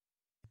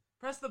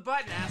Press the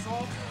button,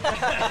 asshole.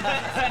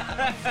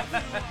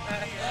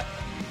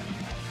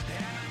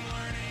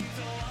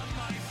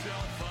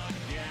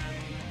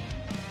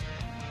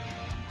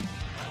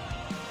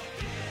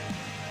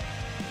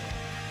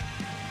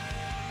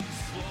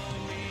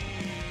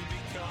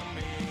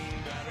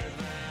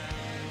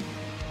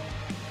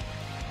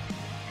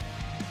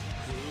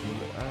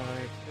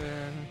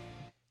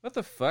 What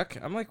the fuck?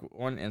 I'm like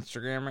on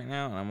Instagram right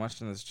now, and I'm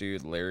watching this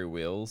dude, Larry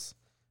Wheels.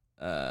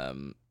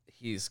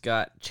 He's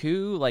got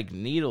 2 like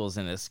needles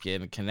in his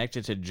skin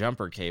connected to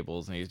jumper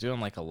cables, and he's doing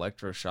like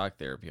electroshock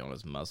therapy on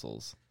his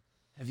muscles.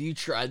 Have you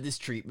tried this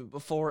treatment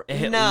before?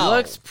 It No.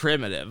 looks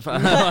primitive.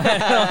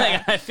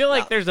 I feel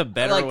like there's a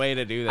better way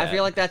to do that. I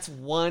feel like that's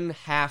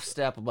 1/2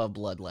 step above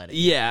bloodletting.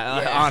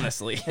 Yeah,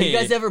 honestly. Have you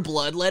guys ever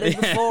bloodletted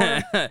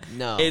before?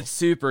 No. It's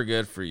super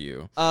good for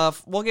you.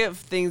 We'll get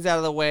things out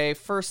of the way.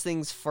 First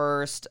things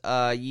first,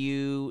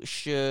 you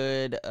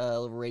should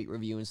rate,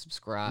 review, and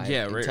subscribe.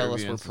 Yeah, and rate, tell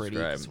us review, we're and pretty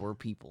subscribe. because we're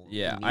people.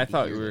 Yeah, We need I to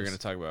thought hear we were this. going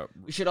to talk about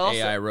We should also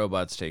AI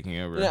robots taking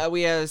over.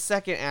 We have a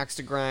second axe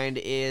to grind.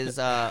 Is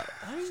how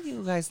do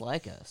you guys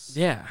like us?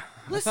 Yeah.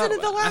 Listen to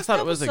the last I thought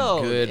it was episode.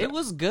 a good... It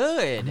was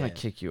good. I'm going to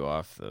kick you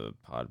off the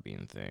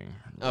Podbean thing.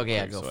 Okay, yeah,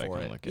 quick go so I for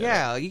can it. look at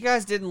Yeah, you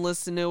guys didn't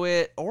listen to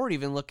it or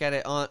even look at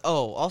it on...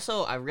 Oh,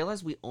 also, I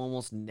realized we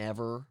almost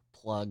never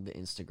plug the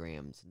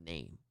Instagram's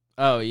name.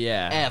 Oh,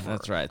 yeah. Ever.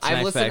 That's right.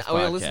 I listened to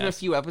a Podcast.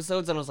 few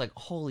episodes and I was like,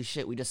 holy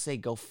shit, we just say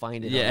go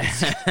find it.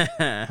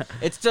 Yeah.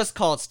 It's just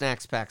called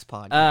Snacks Packs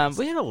Podcast.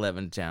 We had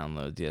 11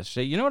 downloads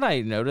yesterday. You know what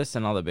I noticed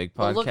in all the big podcasts?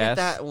 But look at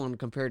that one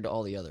compared to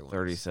all the other ones.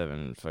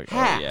 37.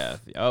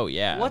 Half. Oh,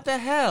 yeah. What the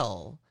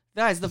hell?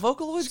 Guys, the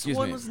Vocaloids Excuse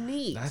one me. was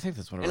neat. I think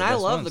that's one of and our I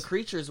best love ones. the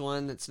Creatures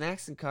one that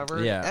Snacks and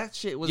covered. Yeah. That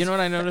shit was... You know what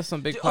I noticed on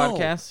big Dude,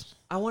 podcasts?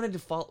 I wanted to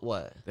follow...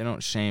 What? They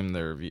don't shame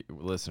their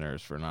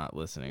listeners for not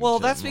listening. Well,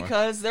 to that's more.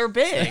 because they're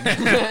big.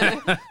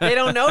 They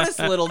don't notice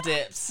little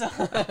dips.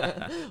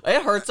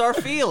 It hurts our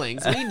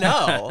feelings. We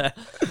know.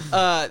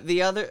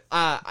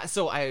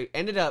 So I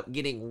ended up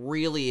getting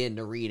really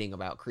into reading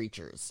about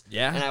creatures.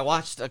 Yeah. And I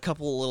watched a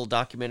couple little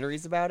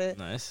documentaries about it.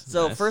 Nice.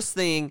 So nice. first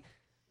thing,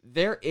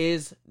 there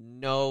is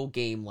no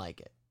game like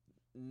it.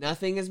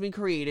 Nothing has been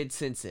created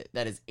since it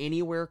that is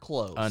anywhere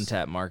close.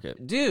 Untapped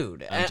market.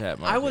 Dude, Untapped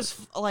I market.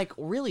 was like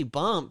really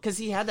bummed because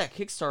he had that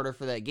Kickstarter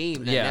for that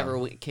game that Yeah.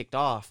 never kicked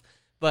off.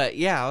 But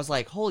yeah, I was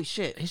like, holy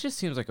shit. He just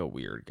seems like a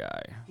weird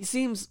guy. He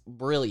seems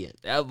brilliant.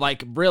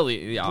 Like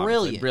brilliant. Yeah, obviously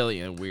Brilliant.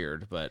 brilliant and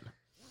weird, but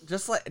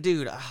Just like,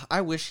 dude,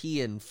 I wish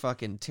he and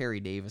fucking Terry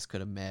Davis could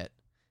have met.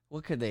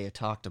 What could they have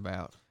talked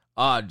about?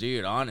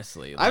 dude,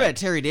 honestly. I bet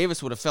Terry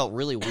Davis would have felt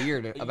really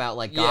weird about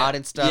like Yeah, God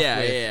and stuff.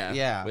 Yeah,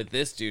 yeah. With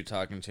this dude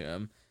talking to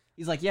him.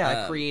 He's like,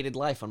 I created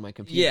life on my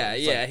computer. Yeah,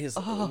 It's yeah. like, He's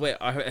oh. wait.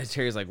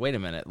 Terry's like, wait a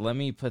minute. Let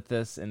me put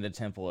this into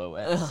Temple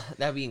OS.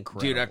 That'd be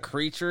incredible. Dude, a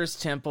Creatures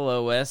Temple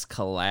OS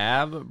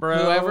collab, bro.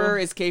 Whoever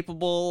is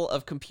capable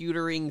of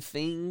computering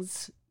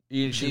things,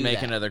 you should do make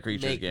that. another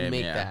Creatures game.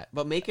 Make yeah. that,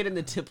 but make it in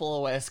the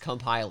Temple OS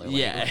compiler.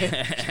 Yeah.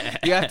 language.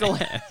 You have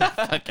to.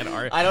 Fucking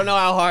hard. I don't know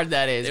how hard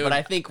that is, It but would-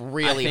 I think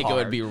really I think hard.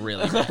 it would be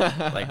really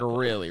bad. Like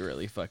really,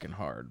 really fucking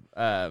hard.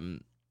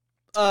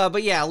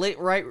 But yeah,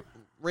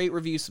 rate,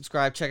 review,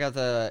 subscribe, check out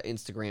the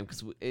Instagram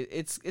because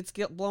it's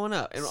blowing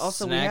up, and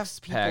also we have Snacks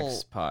people.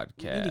 Packs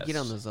podcast. We need to get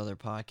on those other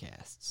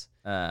podcasts.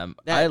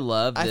 I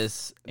love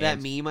this.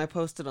 That meme I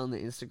posted on the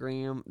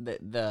Instagram.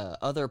 The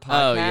other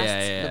podcasts. Oh,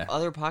 yeah. The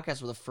other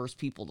podcasts were the first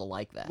people to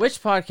like that.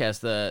 Which podcast?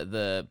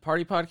 The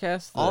party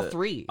podcast? All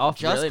three. All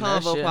Just really? No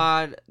Convo shit.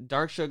 Pod,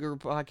 Dark Sugar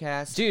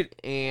Podcast, Dude.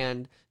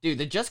 and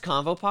the Just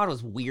Convo Pod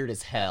was weird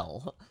as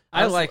hell.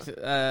 I was- liked.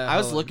 I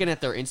was looking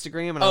at their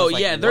Instagram and I Oh was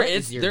like, yeah, what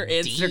is your their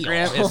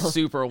Instagram deal? is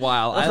super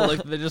wild. I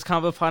looked at the Just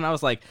Combo Fun. I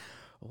was like,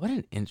 what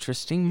an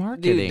interesting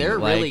marketing. Dude, they're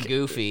really Like,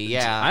 goofy.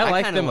 Yeah, I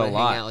like kinda them a wanna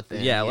hang out lot. with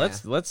them, Yeah,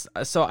 let's.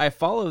 So I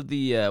followed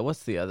the.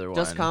 What's the other one?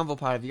 Just Convo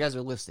Pod. If you guys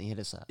are listening, hit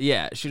us up.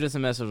 Yeah, shoot us a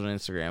message on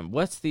Instagram.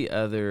 What's the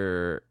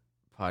other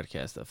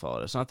podcast that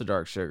followed us? Not the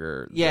Dark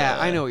Sugar. Yeah,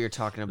 the- I know what you're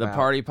talking The about.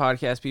 party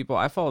podcast people.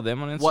 I followed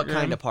them on Instagram. What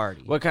kind of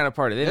party? What kind of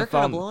party? They They're didn't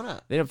follow kind of blowing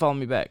up. They didn't follow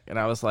me back, and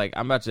I was like,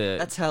 I'm about to.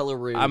 That's hella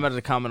rude. I'm about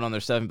to comment on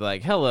their stuff and be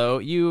like, "Hello,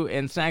 you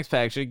and Snacks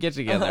Pack should get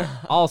together."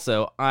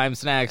 Also, I'm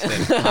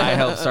Snackston. I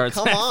helped start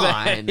Come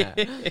Snacks on.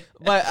 Pack.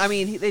 But I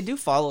mean, they do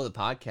follow the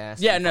podcast.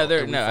 Yeah, and no, follow- they're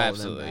and we no, follow them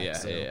absolutely, back, yeah,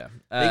 so yeah.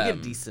 They get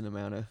a decent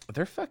amount of.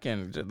 They're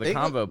fucking the They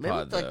combo look, they pod.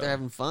 look like though. they're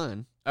having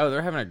fun. Oh,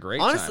 they're having a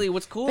great Honestly, time.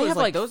 what's cool They is have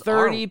like like those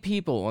 30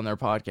 people on their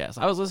podcast.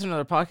 I was listening to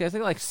their podcast. They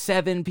got like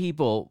 7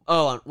 people.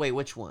 Oh, wait,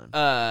 which one?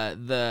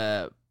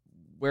 The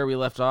where we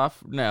left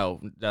off. No,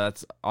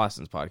 that's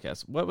Austin's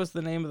podcast. What was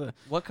the name of the?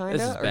 What kind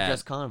this of? is Or bad.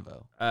 just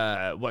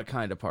Convo? What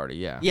kind of party?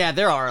 Yeah. Yeah,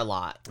 there are a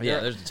lot. Yeah,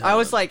 There- there's a ton I of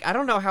was them. like, I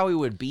don't know how we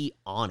would be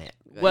on it.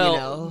 Well, you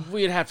know?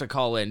 we'd have to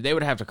call in. They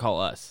would have to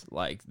call us.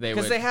 Like they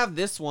Because would. they have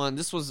this one.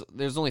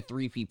 There's only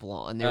 3 people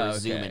on, and they were okay.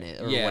 zooming it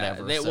or yeah,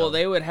 whatever. They, so. Well,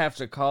 they would have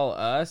to call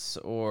us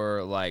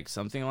or like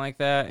something like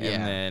that, Yeah.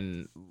 and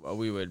then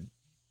we would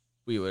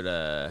we could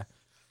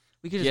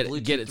just get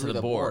Bluetooth it to through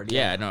the board.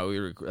 Yeah. Yeah,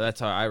 no, that's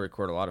how I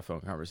record a lot of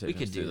phone conversations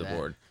could through do the that.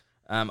 board.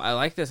 I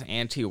like this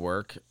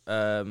anti-work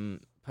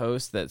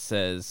post that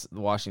says the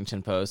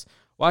Washington Post.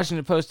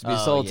 Washington Post to be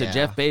sold to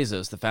Jeff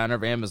Bezos, the founder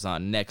of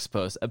Amazon. Next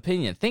post.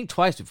 Opinion. Think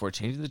twice before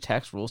changing the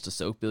tax rules to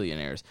soak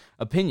billionaires.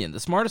 Opinion. The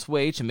smartest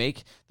way to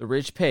make the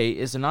rich pay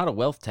is not a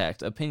wealth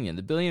tax. Opinion.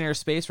 The billionaire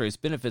space race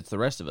benefits the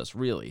rest of us.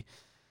 Really?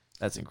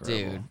 That's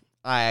incredible. Dude,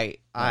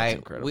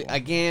 incredible.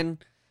 Again,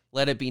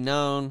 let it be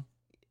known,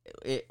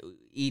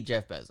 eat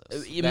Jeff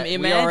Bezos.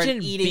 Imagine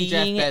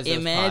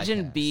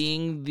podcast.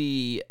 being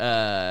the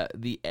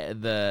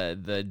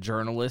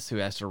journalist who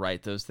has to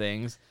write those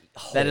things.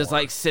 That is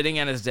like sitting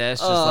at his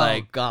desk,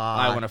 just God.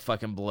 I want to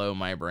fucking blow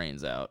my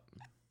brains out.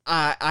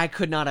 I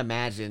could not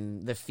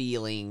imagine the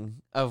feeling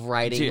of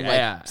writing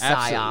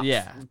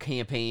PSYOP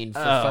campaign for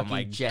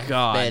fucking Jeff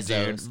Bezos.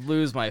 Dude,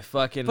 lose my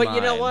fucking But mind.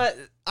 you know what?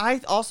 I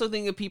also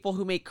think that people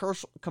who make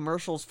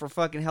commercials for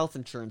fucking health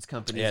insurance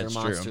companies are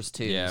monsters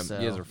too. Yeah, so.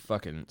 you guys are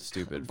fucking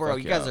stupid. Bro,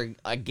 Fuck you guys y'all. are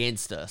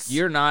against us.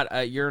 You're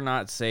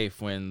not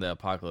safe when the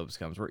apocalypse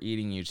comes. We're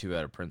eating you two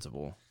out of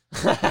principle.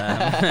 Who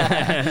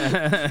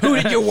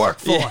did you work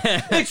for?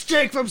 Yeah. It's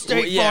Jake from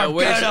State Farm.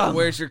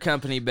 Where's your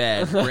company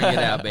badge? Bring it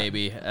out,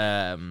 baby.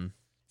 The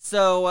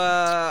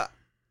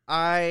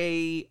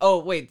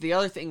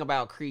other thing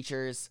about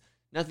creatures,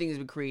 nothing has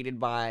been created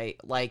by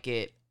like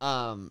it.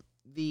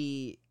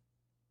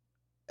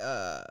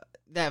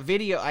 That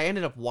video, I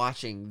ended up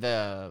watching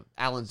the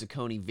Alan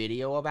Zucconi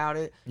video about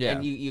it,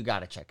 and you got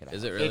to check it out.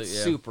 Is it really? It's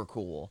super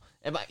cool.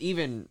 And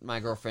even my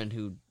girlfriend,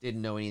 who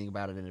didn't know anything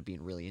about it, ended up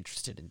being really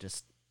interested in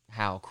just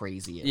how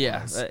crazy it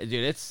was. Dude,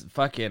 it's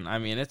fucking. I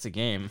mean, it's a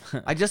game.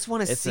 I just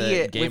want to It's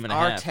see a it game with and a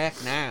our half. tech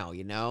now,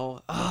 you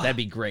know? That'd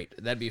be great.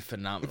 That'd be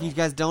phenomenal. If you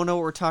guys don't know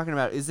what we're talking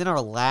about, it's in our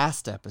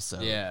last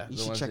episode. Yeah, you the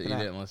should ones check that it you out.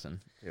 didn't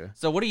listen to.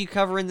 So what are you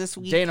covering this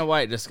week? Dana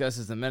White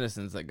discusses the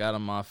medicines that got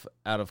him out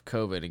of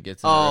COVID and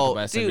gets interrupted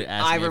by somebody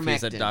asking if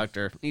he's a ivermectin.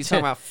 doctor. He's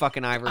talking about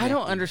fucking ivermectin. I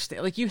don't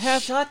understand. Like, you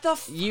have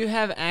you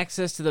have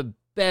access to the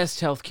best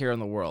healthcare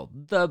in the world.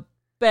 The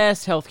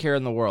best healthcare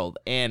in the world,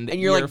 and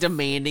you're like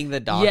demanding the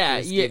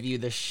doctors give you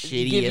the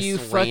shittiest give you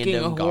fucking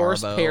random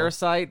horse garbo.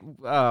 parasite.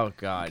 Oh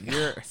god,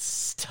 you're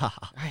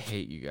Stop. I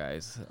hate you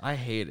guys. I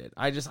hate it.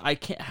 I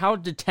can't. How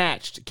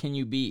detached can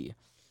you be?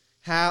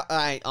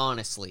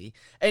 Honestly,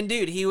 and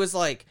dude, he was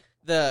like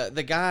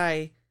the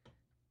guy,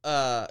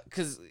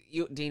 because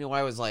Dana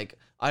White was like,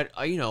 I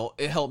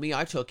it helped me.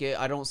 I took it.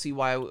 I don't see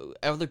why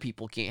other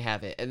people can't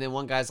have it. And then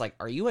one guy's like,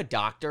 "Are you a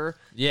doctor?"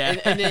 Yeah.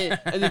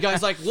 And the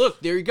guy's like, "Look,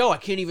 there you go. I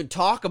can't even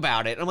talk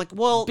about it." And I'm like,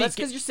 "Well, that's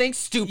because you're saying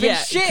stupid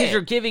shit. Because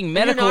you're giving you're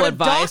medical not a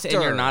advice and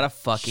doctor. you're not a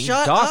fucking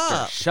Shut doctor.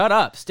 up. Shut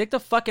up. Stick to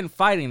fucking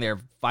fighting there,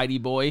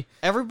 fighty boy.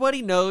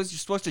 Everybody knows you're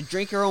supposed to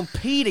drink your own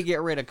pee to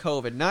get rid of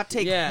COVID, not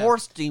take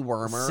horse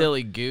dewormer.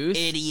 Silly goose.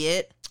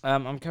 Idiot.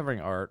 I'm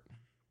covering art.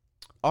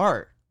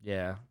 Art.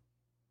 Yeah.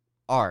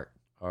 Art.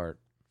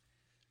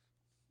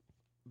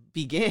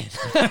 Begin.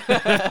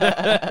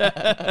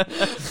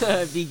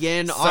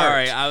 Begin art.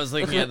 Sorry, I was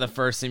looking at the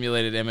first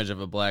simulated image of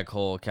a black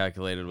hole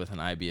calculated with an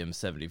IBM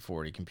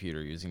 7040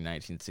 computer using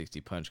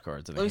 1960 punch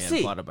cards and a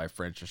hand plotted by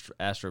French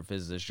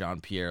astrophysicist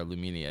Jean-Pierre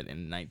Lumière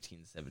in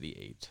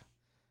 1978.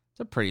 It's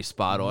a pretty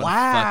spot on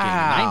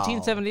fucking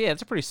 1978.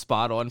 It's a pretty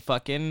spot on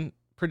fucking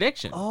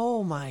prediction.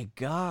 Oh my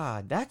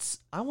god,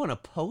 I want a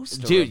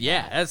poster. Dude, of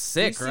yeah, that. that's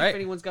sick, Can you see right? if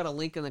anyone's got a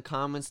link in the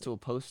comments to a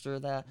poster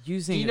of that.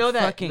 Using Do you know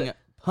that fucking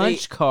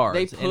punch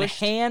cards and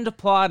hand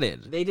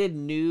plotted. They did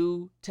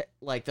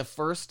the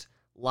first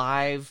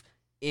live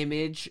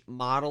image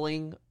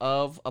modeling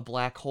of a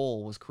black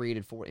hole was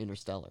created for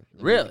Interstellar.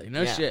 Really?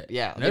 No shit.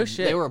 Yeah. No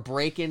shit. They were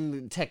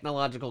breaking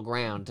technological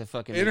ground to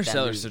fucking make that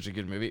Interstellar is movie. such a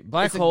good movie.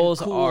 Black It's a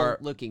holes cool are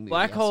looking movie,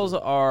 black I holes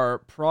swear. are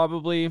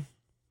probably,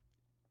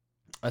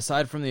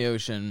 aside from the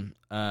ocean,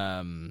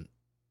 the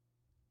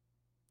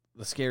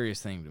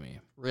scariest thing to me.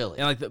 Really?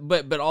 And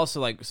but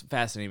also like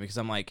fascinating because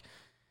I'm like,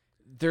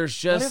 there's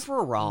just what if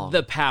we're wrong?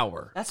 the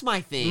power. That's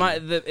my thing.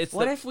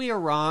 What if we are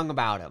wrong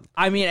about them?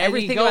 I mean,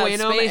 everything and you go about in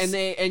space,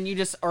 them and you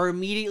just are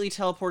immediately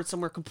teleported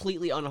somewhere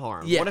completely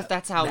unharmed. Yeah, What if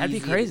that's how that'd be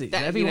easy crazy?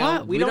 That'd be you know,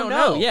 wild. We don't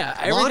know. Yeah,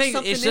 Launch everything.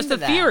 something It's just a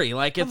into that. theory.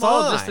 Like it's Come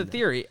all just a on.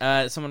 theory.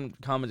 Someone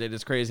commented,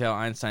 "It's crazy how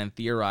Einstein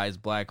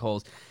theorized black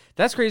holes."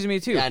 That's crazy to me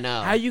too. Yeah, I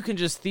know. How you can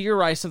just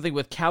theorize something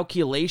with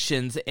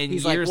calculations and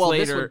He's years like, well,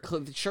 later, this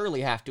would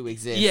surely have to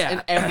exist. Yeah.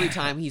 And every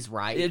time he's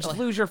right. it just Like,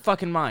 lose your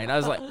fucking mind. I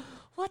was like,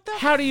 what the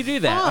how do you do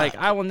that? fuck? Like,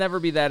 I will never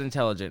be that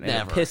intelligent. And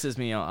Never. It pisses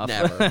me off.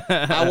 Never.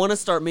 I want to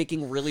start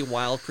making really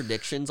wild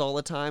predictions all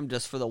the time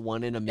just for the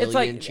 1 in a million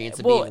like- chance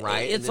of well, being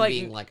right. it's and then like-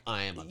 being like,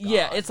 I am a god.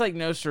 Yeah, it's like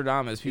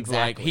Nostradamus. People are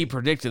like, Exactly. he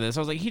predicted this.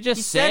 I was like, he just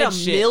He said said a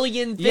shit.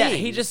 million Yeah,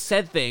 he things. just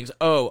said things.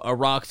 Oh, a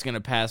rock's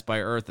gonna pass by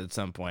Earth at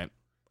some point.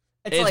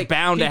 It's like,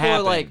 bound to people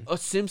happen. are like,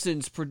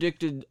 Simpsons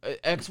predicted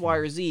X, Y,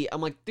 or Z.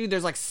 I'm like, dude,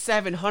 there's like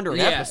 700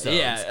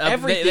 episodes.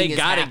 Everything they is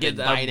gotta happened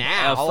get by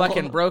now. A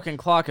fucking broken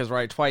clock is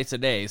right twice a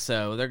day,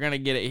 so they're gonna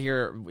get it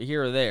here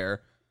or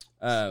there.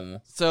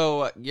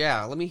 So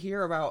yeah, let me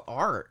hear about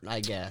art. I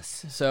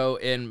guess So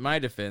in my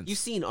defense, you've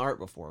seen art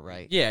before,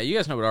 right? yeah, you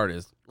guys know what art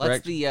is. That's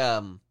correct?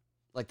 the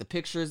like the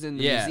pictures in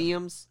the Yeah.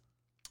 museums.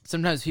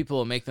 sometimes people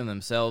will make them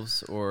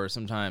themselves, or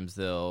sometimes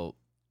they'll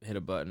hit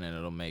a button and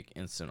it'll make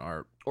instant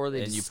art. Or they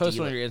and just you post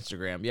steal it on it. your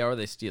Instagram. Yeah, or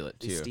they steal it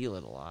too. They steal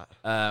it a lot.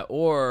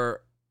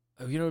 Or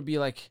you know, it'd be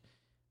like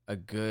a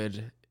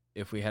good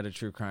if we had a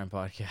true crime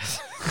podcast.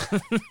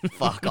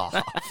 Fuck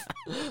off.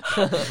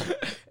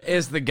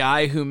 Is the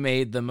guy who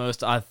made the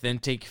most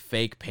authentic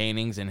fake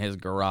paintings in his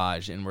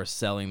garage, and we're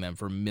selling them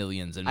for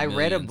millions and I millions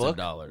read a of book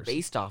dollars.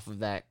 based off of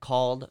that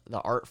called The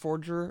Art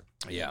Forger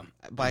Yeah,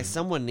 by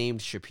someone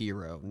named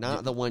Shapiro,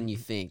 not the one you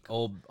think.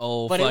 old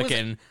But it was-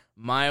 fucking.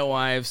 My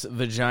wife's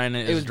vagina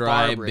It is was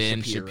dry. Barbara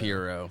Ben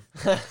Shapiro.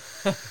 Shapiro.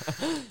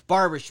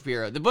 Barbara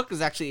Shapiro. The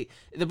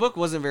book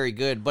wasn't very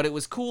good, but it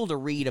was cool to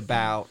read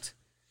about,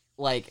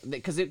 like,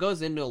 because it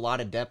goes into a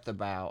lot of depth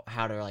about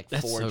how to like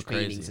That's forge so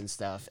crazy. paintings and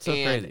stuff. So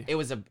and crazy. it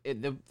was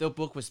the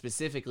book was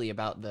specifically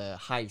about the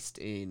heist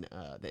in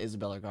the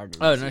Isabella Gardner.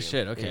 Oh, no Museum.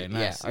 shit. Okay,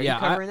 nice. Yeah, are Yeah, you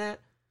covering that?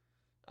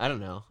 I don't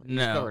know. You're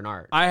just No, covering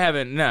art. I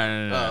haven't.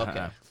 No. Oh,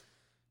 okay.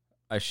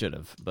 I should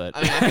have, but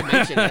I mean, I can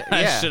mention it.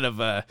 I Yeah.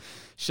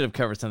 should have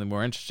covered something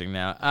more interesting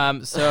now.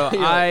 So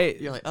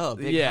you're like, oh,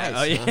 big yeah,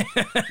 heist,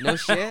 yeah. huh? No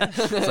shit.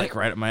 It's like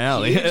right up my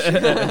alley.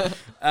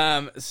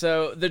 Huge.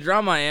 So the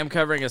drama I am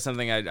covering is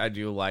something I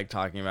do like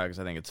talking about because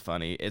I think it's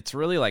funny. It's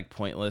really like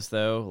pointless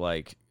though,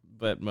 like,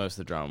 but most of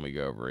the drama we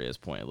go over is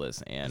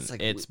pointless, and It's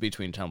like it's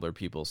between Tumblr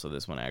people, so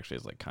this one actually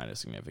is like kind of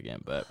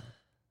significant. But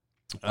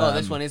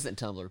This one isn't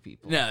Tumblr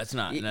people. no, it's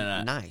not.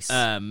 No. Nice.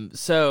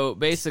 So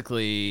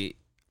basically,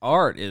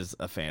 art is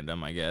a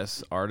fandom, I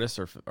guess. Artists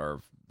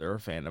are they're a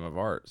fandom of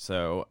art.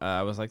 So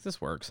I was like, this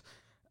works.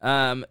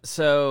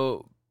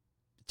 So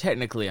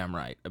technically, I'm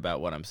right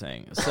about what I'm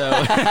saying. So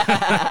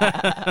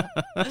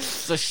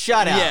So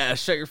shut up. yeah,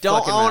 shut your Don't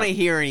fucking want to mouth.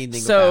 hear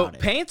anything So about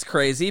it. Paint's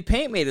crazy.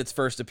 Paint made its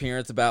first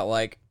appearance about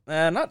like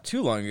not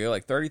too long ago,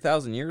 like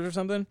 30,000 years or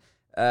something.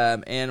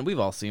 And we've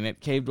all seen it.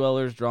 Cave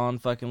dwellers drawing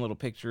fucking little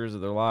pictures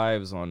of their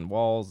lives on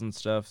walls and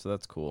stuff. So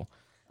that's cool.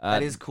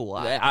 That is cool.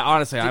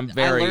 Honestly, I'm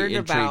very learned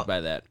intrigued about-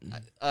 by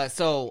that.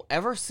 So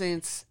ever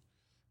since,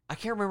 I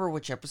can't remember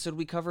which episode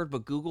we covered,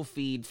 but Google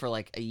Feed for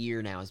like a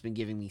year now has been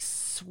giving me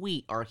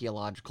sweet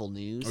archaeological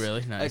news.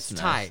 Really nice. It's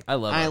nice. tight. I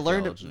love. I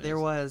learned archaeology there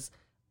news.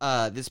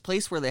 was this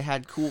place where they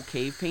had cool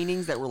cave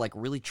paintings that were like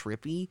really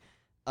trippy.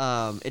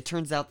 It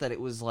turns out that it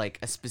was like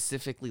a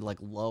specifically like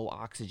low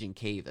oxygen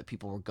cave that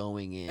people were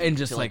going in and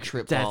just to, like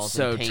trip that's balls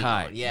so and paint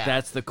tight. on. Yeah,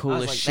 That's the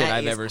coolest like, shit that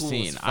I've is ever cool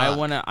seen. as I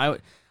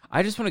fuck.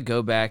 I just want to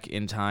go back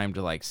in time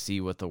to like see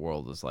what the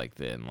world was like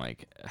then,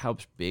 like how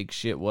big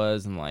shit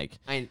was, and like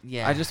I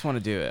just want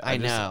to do it. I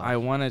know. I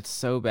want it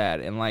so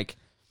bad, and like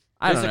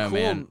I There's don't know, a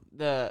cool, man.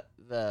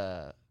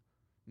 The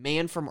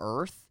Man from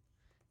Earth.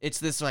 It's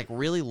this like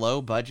really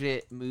low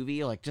budget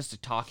movie, like just a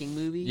talking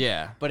movie.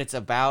 Yeah, But it's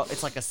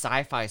like a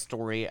sci-fi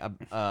story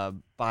about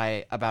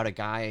a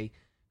guy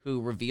who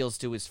reveals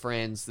to his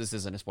friends, this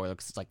isn't a spoiler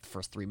because it's like the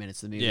first 3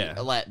 minutes of the movie,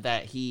 Yeah.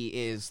 that he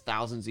is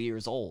thousands of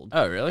years old.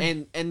 Oh,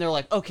 really? And they're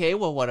like, okay,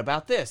 well, what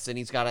about this? And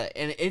he's got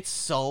and it's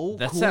so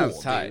That cool. sounds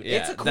tight, dude. yeah.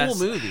 It's a cool That's-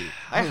 movie.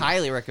 I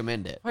highly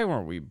recommend it. Why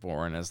weren't we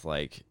born as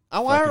like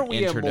Why fucking are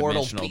we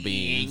immortal interdimensional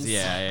beings?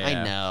 Yeah, I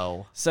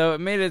know. So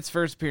it made its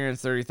first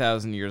appearance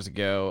 30,000 years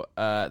ago.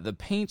 The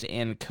paint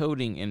and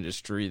coating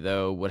industry,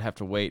 though, would have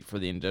to wait for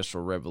the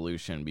Industrial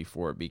Revolution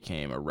before it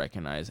became a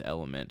recognized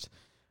element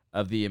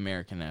of the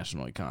American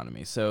national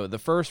economy. So the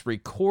first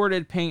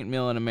recorded paint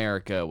mill in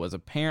America was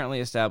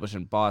apparently established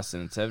in Boston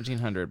in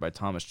 1700 by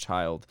Thomas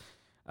Child.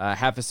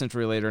 Half a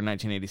century later, in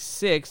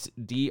 1986,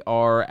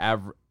 D.R.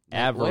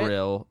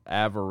 Averill.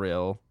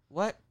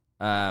 What?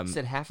 Um, You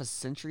said half a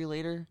century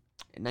later?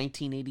 In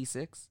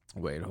 1986?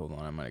 wait, hold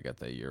on. I might have got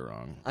that year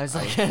wrong. I was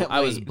like,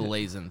 I was wait.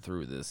 blazing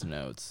through this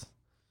notes.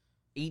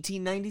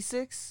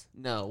 1896?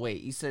 No,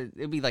 wait. You said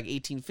it'd be like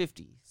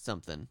 1850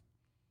 something.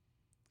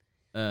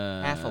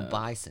 Half a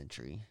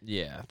bicentury.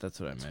 Yeah, that's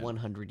what I It's meant.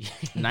 100 years.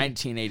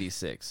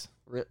 1986.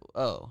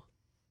 Oh,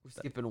 we're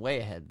skipping way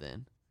ahead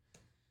then.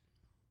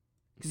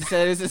 'Cause you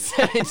said it was in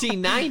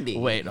 1790.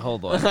 Wait,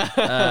 hold on. I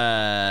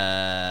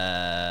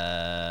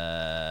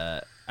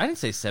didn't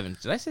say 7.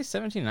 Did I say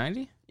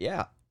 1790?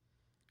 Yeah.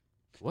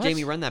 What?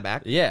 Jamie, run that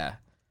back. Yeah.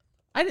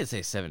 I didn't say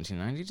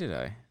 1790, did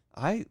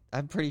I?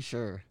 I'm pretty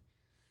sure.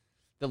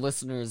 The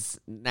listeners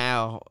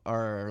now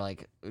are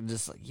like,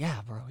 just like,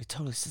 yeah, bro, we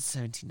totally said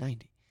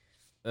 1790.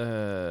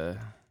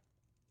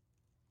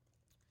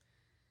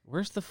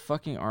 Where's the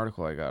fucking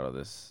article I got of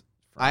this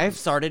from? I've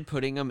started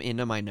putting them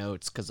into my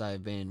notes because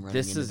I've been running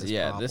This into is this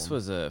yeah. problem. This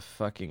was a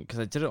fucking because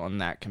I did it on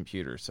that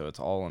computer, so it's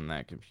all on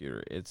that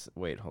computer. It's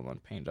wait, hold on,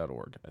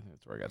 paint.org. I think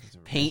that's where I got this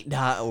information.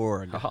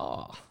 paint.org.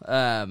 Oh.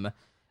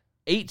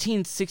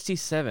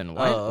 1867.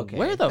 Why, Oh, okay.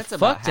 Where the That's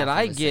about fuck did half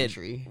I of a get?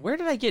 century. Where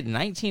did I get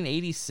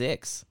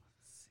 1986?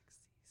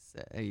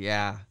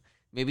 Yeah.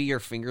 Maybe your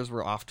fingers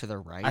were off to the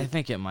right. I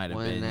think it might have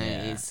been.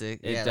 Yeah.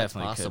 1986. It Yeah, that's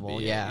definitely possible. could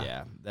be.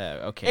 Yeah.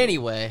 Okay.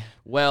 Anyway,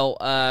 Well,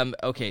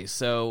 okay,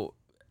 so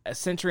a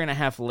century and a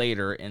half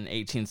later, in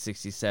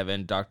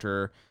 1867,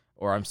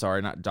 or I'm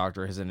sorry, not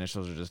doctor. His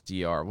initials are just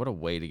Dr. What a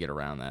way to get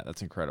around that.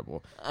 That's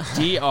incredible.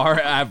 Dr.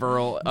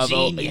 Averill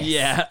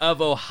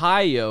of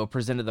Ohio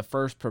presented the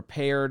first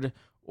prepared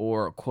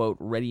or, quote,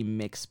 ready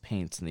mix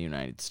paints in the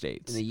United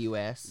States. In the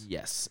U.S.?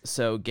 Yes.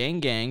 So,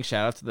 gang,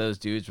 shout out to those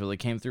dudes. Really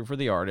came through for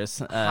the artists.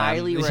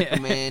 Highly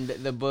recommend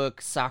the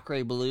book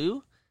Sacre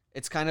Bleu.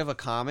 It's kind of a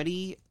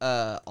comedy,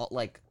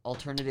 like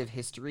alternative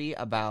history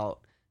about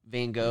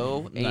Van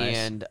Gogh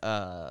and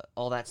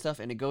all that stuff,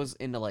 and it goes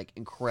into like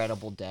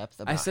incredible depth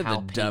about I said how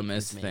the paint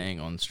dumbest is made. thing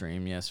on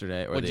stream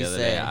yesterday or What'd the you other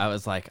say? day. I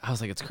was like,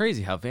 it's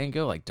crazy how Van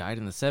Gogh like died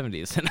in the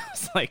 70s, and I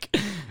was like,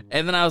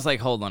 and then I was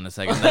like, hold on a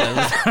second,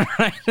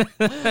 I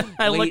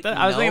looked at,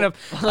 I was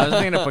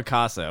thinking of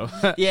Picasso.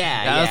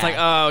 Yeah, I was like,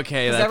 oh,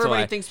 okay, because that's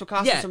everybody why. thinks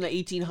Picasso's from the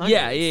 1800s.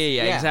 Yeah,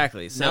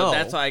 exactly. So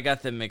that's why I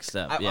got them mixed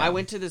up. I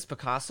went to this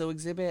Picasso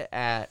exhibit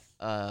at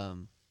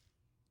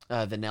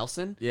the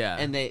Nelson. Yeah.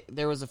 And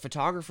there was a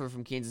photographer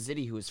from Kansas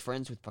City who was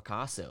friends with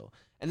Picasso.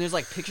 And there's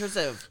like pictures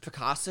of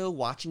Picasso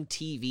watching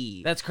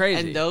TV. That's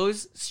crazy. And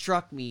those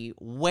struck me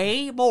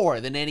way more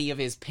than any of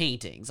his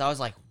paintings. I was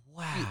like,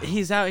 wow.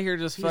 He's out here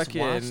just He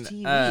fucking just watched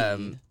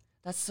TV.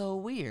 That's so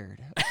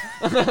weird.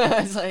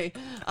 It's like,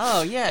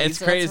 oh yeah, it's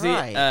crazy.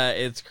 That's right.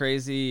 It's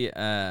crazy.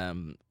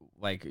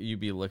 Like you'd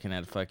be looking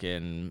at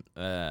fucking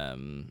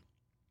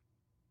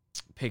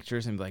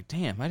pictures and be like,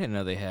 damn, I didn't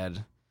know they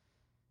had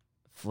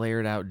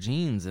flared out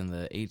jeans in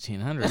the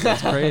 1800s.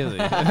 That's crazy.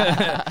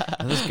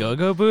 Are those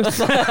go-go boots?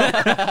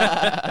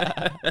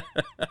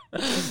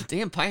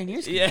 Damn,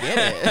 pioneers can get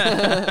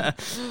it.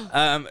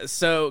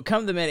 So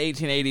come the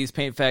mid-1880s,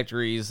 paint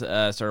factories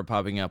started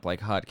popping up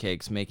like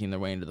hotcakes, making their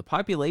way into the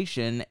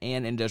population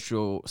and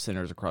industrial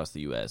centers across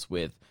the U.S.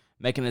 With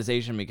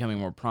mechanization becoming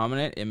more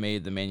prominent, it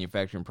made the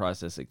manufacturing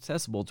process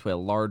accessible to a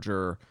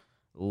larger,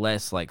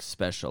 less like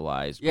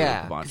specialized group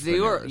of because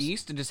entrepreneurs. you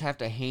used to just have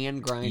to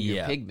hand grind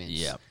your pigments.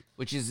 Yeah.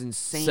 Which is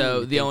insane.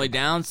 So the only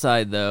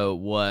downside, though,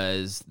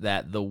 was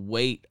that the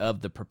weight of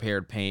the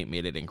prepared paint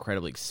made it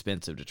incredibly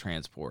expensive to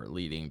transport,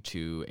 leading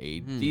to a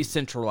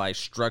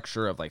decentralized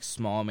structure of like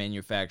small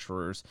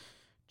manufacturers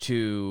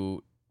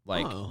to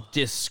like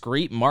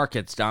discrete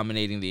markets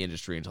dominating the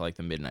industry until like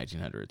the mid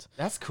 1900s.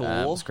 That's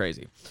cool. It's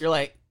crazy. You're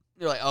like,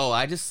 oh,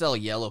 I just sell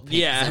yellow paint.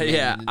 Yeah.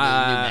 in New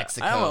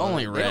Mexico. I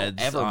only They reds,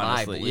 don't ever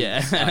honestly. buy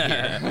blues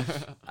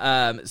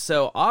out here.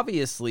 So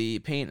obviously,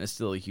 paint is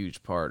still a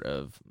huge part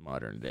of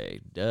modern day.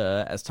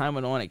 Duh. As time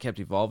went on, it kept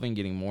evolving,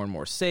 getting more and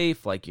more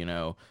safe. Like,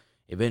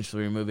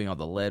 eventually removing all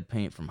the lead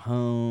paint from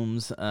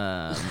homes.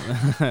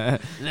 That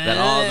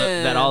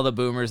all the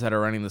boomers that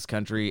are running this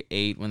country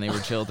ate when they were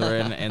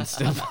children, and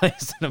still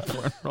plays an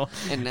important role.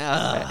 And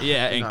now,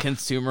 and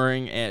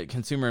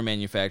consumer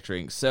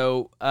manufacturing.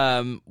 So,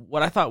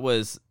 what I thought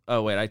was,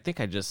 I think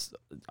I just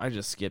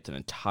skipped an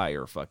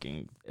entire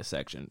fucking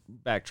section.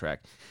 Backtrack.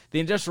 The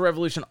Industrial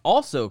Revolution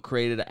also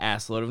created an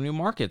assload of new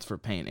markets for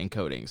paint and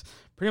coatings.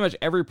 Pretty much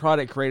every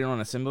product created on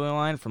an assembly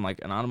line, from like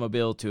an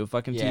automobile to a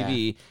fucking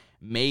TV,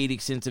 made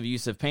extensive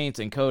use of paints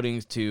and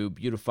coatings to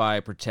beautify,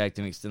 protect,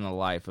 and extend the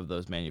life of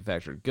those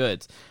manufactured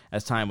goods.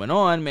 As time went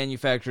on,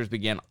 manufacturers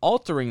began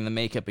altering the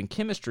makeup and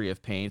chemistry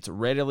of paints,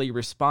 readily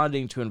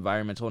responding to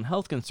environmental and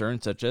health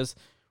concerns such as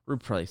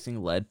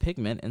replacing lead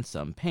pigment in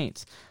some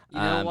paints. You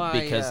know why,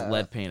 because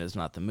lead paint is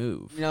not the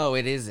move. No,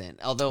 it isn't.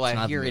 Although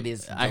I hear it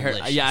is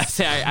delicious.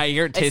 I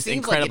hear it tastes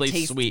incredibly like it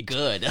tastes sweet.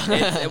 Good.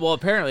 Well,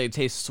 apparently it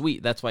tastes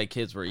sweet. That's why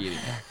kids were eating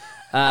it.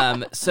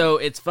 So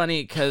it's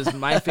funny because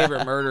My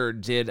Favorite Murder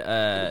did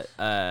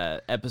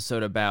a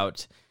episode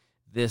about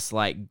this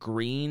like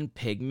green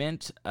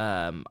pigment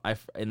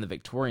in the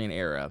Victorian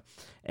era,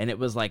 and it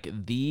was like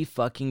the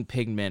fucking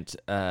pigment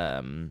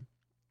like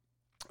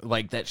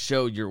that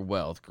showed your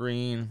wealth.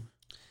 Green.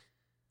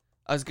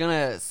 I was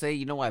gonna say,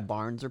 you know why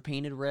barns are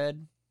painted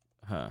red?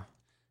 Huh.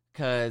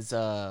 Because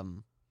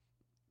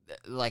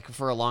like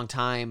for a long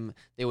time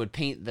they would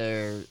paint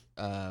their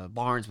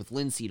barns with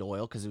linseed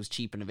oil because it was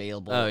cheap and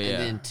available. Oh,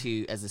 yeah. And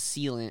then as a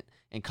sealant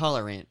and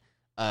colorant,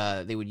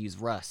 they would use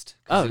rust.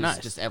 Oh, it was nice.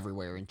 just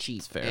everywhere and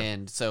cheap. That's fair.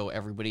 And so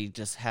everybody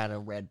just had a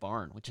red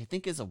barn, which I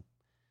think is a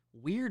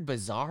weird,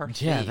 bizarre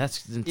thing. Yeah,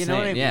 that's insane. You know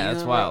what I mean? Yeah,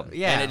 that's wild.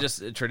 Yeah. And it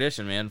just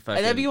tradition, man. Fucking,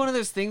 And that'd be one of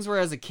those things where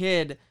as a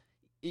kid,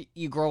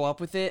 you grow up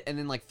with it, and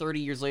then like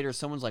 30 years later,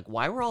 someone's like,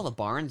 "Why were all the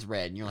barns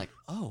red?" And you're like,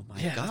 "Oh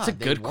my god, that's a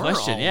they good were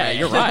question." all Yeah, red."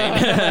 you're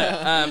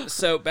right.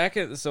 So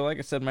like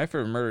I said, My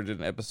Favorite Murder did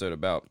an episode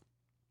about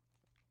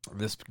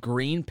this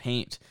green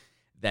paint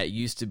that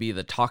used to be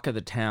the talk of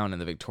the town in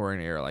the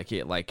Victorian era.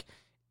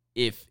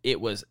 If it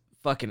was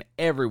fucking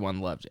everyone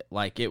loved it.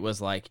 Like it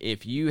was like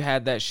if you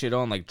had that shit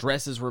on, like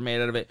dresses were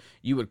made out of it,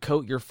 you would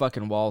coat your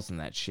fucking walls in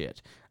that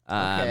shit.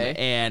 Okay.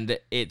 And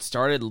it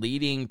started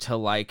leading to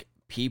like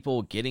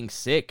people getting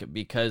sick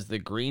because the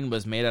green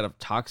was made out of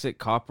toxic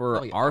copper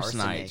Probably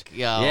arsenite.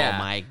 Oh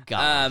my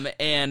god.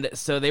 And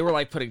so they were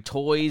like putting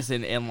toys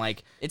and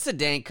like It's a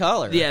dank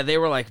color. yeah, they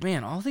were like,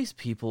 man, all these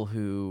people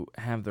who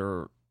have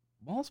their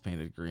walls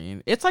painted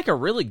green, it's like a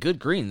really good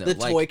green though. The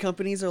like, toy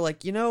companies are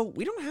like, we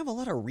don't have a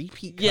lot of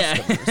repeat Yeah.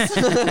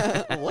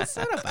 customers. What's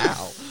that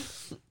about?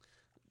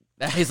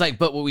 He's like,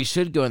 but what we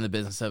should go in the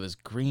business of is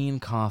green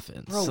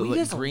coffins. Bro, so we like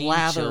just green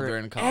lather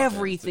children coffins.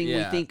 everything we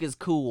Yeah. think is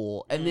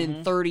cool, and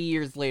then 30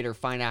 years later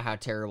find out how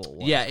terrible it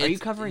was. Yeah, Are you it's-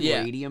 covering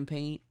yeah. radium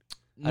paint?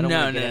 No, wanna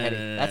no, get ahead no,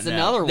 of- no, That's no.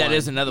 another one. That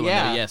is another one, though.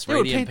 Yeah. Yes, they would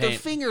radium paint their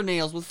paint.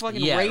 fingernails with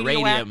fucking Yeah,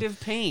 radioactive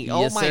paint.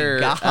 Oh Yes, my sir.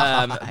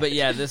 god! But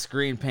yeah, this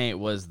green paint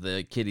was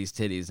the kitty's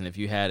titties, and if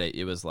you had it,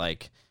 it was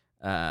like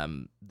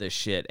the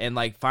shit. And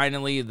like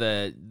finally,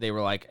 they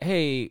were like,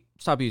 "Hey,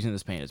 stop using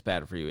this paint; it's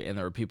bad for you." And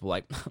there were people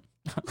like,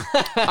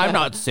 "I'm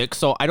not sick,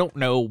 so I don't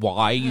know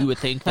why you would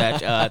think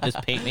that this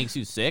paint makes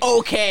you sick."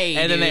 Okay,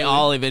 And then they dude.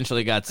 all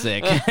eventually got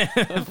sick.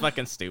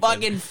 Fucking stupid.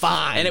 fucking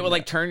fine. And it would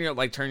like turn your.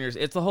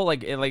 It's the whole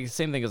like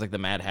same thing as like the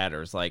Mad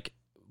Hatter's like.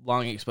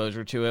 Long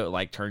exposure to it,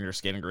 like turn your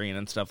skin green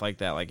and stuff like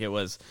that. Like it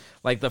was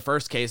like the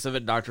first case of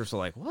it, doctors were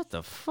like, "What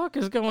the fuck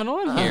is going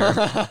on here?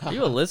 Are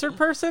you a lizard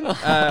person?"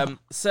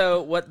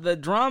 So what the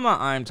drama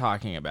I'm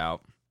talking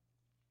about,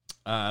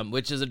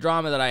 which is a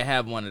drama that I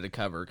have wanted to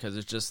cover because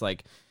it's just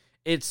like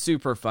it's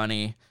super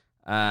funny,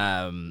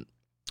 and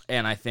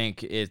I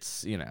think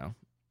it's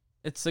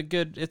it's a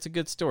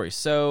good story.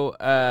 So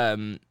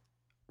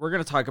we're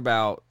gonna talk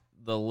about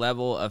the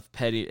level of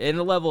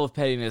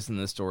pettiness in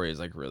this story is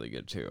like really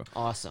good too.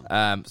 awesome.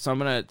 So I'm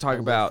gonna talk live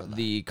for about that.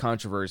 the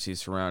controversy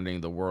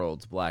surrounding the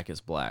world's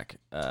Blackest Black,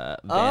 Vanta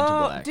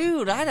Oh, Black.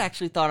 dude, I'd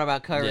actually thought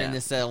about covering Yeah.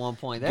 this at one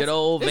point. Good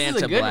old this Vanta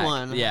is a good Black.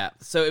 one. Yeah.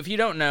 So if you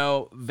don't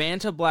know,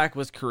 Vanta Black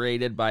was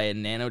created by a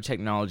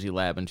nanotechnology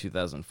lab in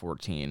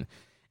 2014.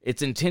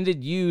 Its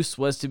intended use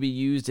was to be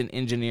used in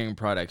engineering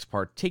products,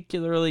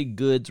 particularly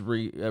goods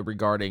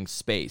regarding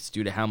space,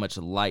 due to how much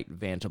light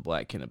Vanta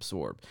Black can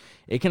absorb.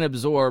 It can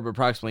absorb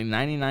approximately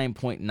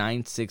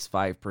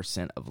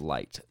 99.965% of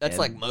light. That's And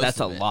like most That's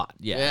of a it. lot.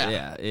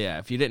 Yeah.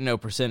 If you didn't know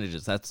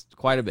percentages, that's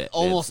quite a bit.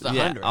 Almost It's-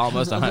 100. Yeah,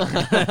 almost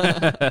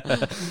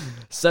 100.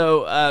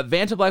 So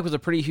Vanta Black was a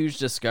pretty huge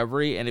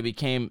discovery, and it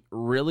became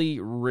really,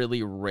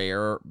 really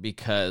rare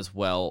because,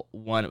 well,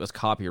 one, it was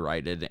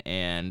copyrighted,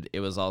 and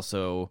it was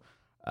also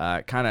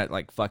kind of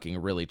like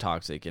fucking really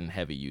toxic and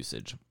heavy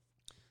usage.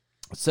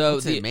 So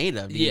What's it made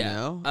of? Do you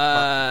know?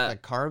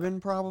 Like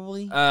carbon,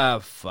 probably.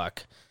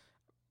 Fuck.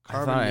 I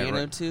Carbon thought I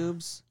read-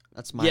 nanotubes.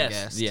 That's my Yes,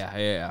 guess.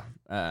 yeah.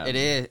 It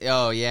is.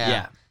 Oh yeah.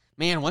 Yeah.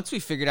 Man, once we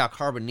figured out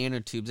carbon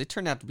nanotubes, they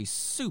turned out to be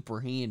super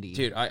handy.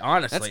 Dude, I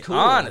honestly, That's cool.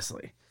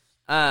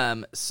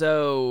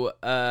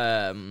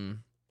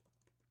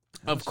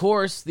 Of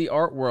course, the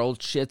art world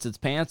shits its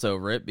pants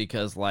over it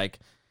because, like,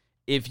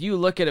 if you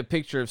look at a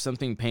picture of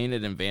something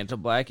painted in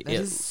Vanta Black, That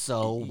is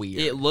so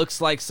weird. It looks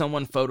like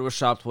someone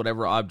photoshopped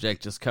whatever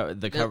object just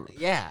the cover,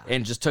 yeah.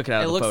 and just took it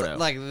out It of the looks photo.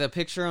 like the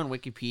picture on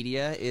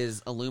Wikipedia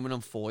is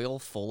aluminum foil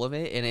full of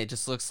it, and it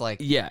just looks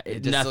like it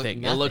just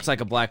nothing. It looks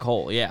like a black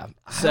hole. Yeah.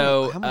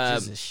 How much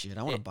is this shit?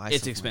 I want to buy.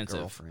 It's some for my expensive.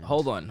 girlfriend.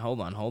 Hold on.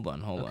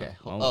 Okay.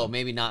 Hold Oh, on.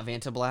 maybe not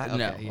Vanta Black. Okay,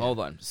 No, yeah. hold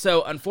on.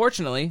 So,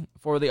 unfortunately,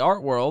 for the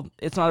art world,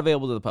 it's not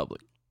available to the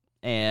public.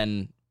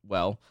 And,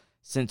 well,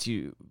 since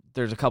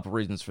there's a couple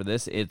reasons for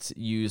this. It's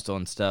used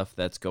on stuff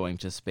that's going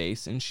to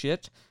space and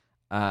shit.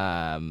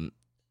 And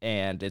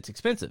it's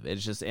expensive.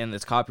 And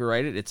it's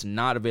copyrighted. It's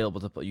not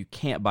available to, you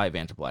can't buy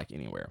Vanta Black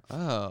anywhere.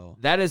 Oh,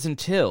 That is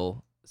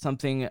until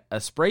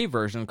a spray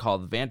version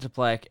called Vanta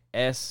Black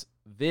S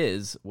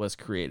Viz was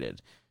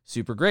created.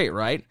 Super great,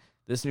 right?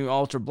 This new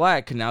Ultra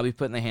Black can now be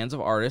put in the hands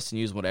of artists and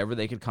use whatever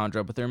they could conjure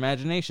up with their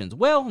imaginations.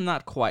 Well,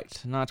 not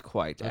quite. Not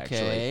quite, actually.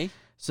 okay.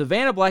 So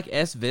Vanta Black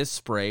S Viz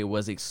spray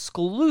was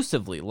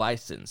exclusively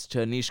licensed to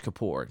Anish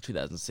Kapoor in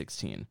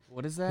 2016.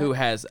 What is that? Who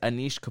has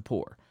Anish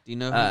Kapoor? Do you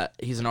know? Who?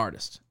 He's an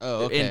artist.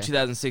 Oh, okay. In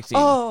 2016.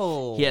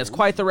 Oh, He has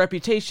quite the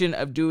reputation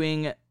of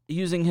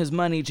using his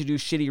money to do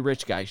shitty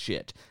rich guy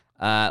shit.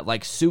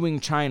 Like suing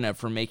China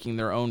for making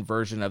their own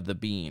version of the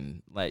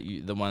bean, like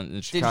the one in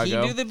Did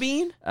Chicago. he do the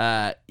bean?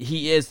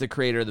 He is the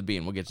creator of the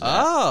bean. We'll get to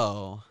that.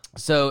 Oh,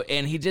 So,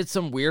 and he did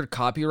some weird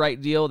copyright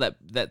deal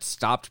that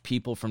stopped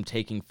people from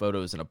taking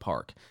photos in a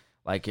park.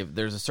 Like if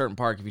there's a certain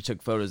park, if you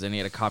took photos, and he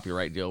had a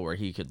copyright deal where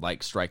he could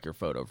like strike your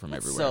photo from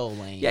everywhere. so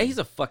lame. Yeah, he's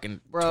a fucking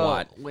Bro,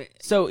 twat.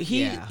 So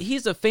yeah.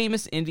 he's a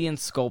famous Indian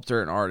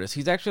sculptor and artist.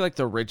 He's actually like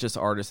the richest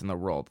artist in the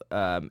world.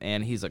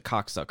 And he's a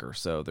cocksucker.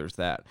 So there's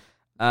that.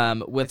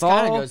 With it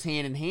kind all of goes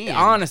hand in hand.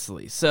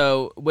 honestly,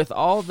 so with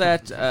all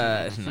that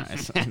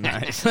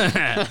nice.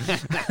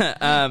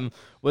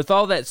 With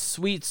all that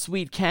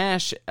sweet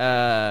cash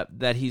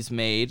that he's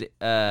made,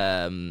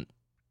 oh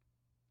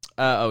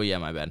yeah,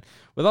 my bad.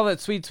 With all that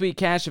sweet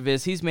cash of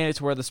his, he's made it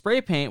to where the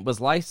spray paint was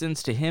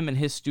licensed to him and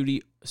his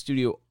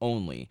studio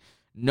only.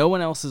 No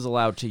one else is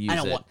allowed to use it. I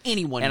don't want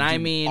anyone And to I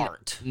do mean,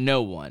 art.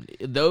 no one.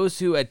 Those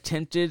who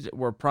attempted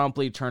were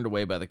promptly turned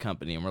away by the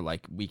company and were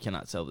like, we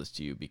cannot sell this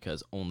to you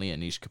because only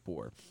Anish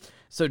Kapoor.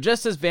 So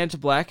just as Vanta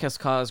Black has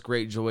caused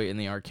great joy in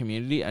the art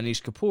community,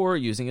 Anish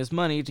Kapoor, using his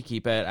money to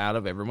keep it out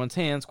of everyone's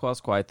hands,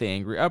 caused quite the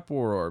angry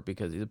uproar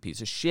because he's a piece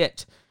of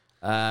shit.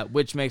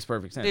 which makes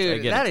perfect sense.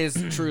 Dude, that is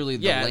truly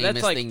the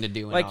lamest thing to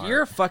do in art.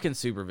 You're a fucking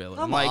supervillain.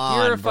 Come like, on,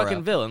 you're a bro.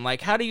 fucking villain.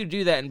 Like, how do you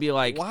do that and be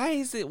like... Why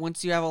is it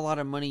once you have a lot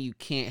of money, you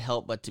can't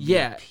help but to be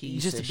a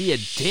piece just of to be a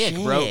shit?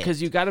 dick, bro,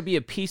 because you got to be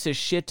a piece of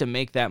shit to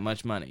make that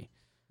much money.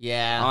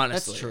 Yeah,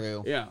 honestly. that's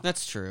true. Yeah.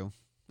 That's true.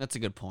 That's a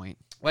good point.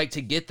 Like,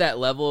 to get that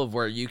level of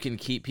where you can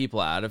keep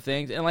people out of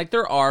things. And, like,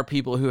 there are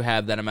people who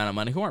have that amount of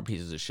money who aren't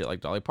pieces of shit,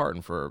 like Dolly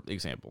Parton, for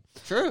example.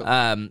 True.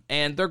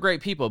 And they're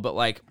great people, but,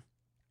 like,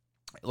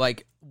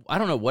 I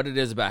don't know what it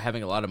is about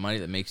having a lot of money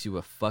that makes you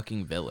a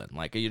fucking villain.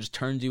 Like, it just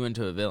turns you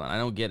into a villain. I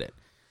don't get it.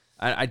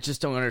 I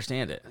just don't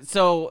understand it.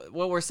 So,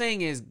 what we're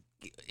saying is,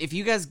 if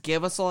you guys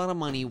give us a lot of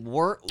money,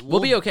 we'll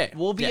be okay.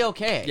 We'll be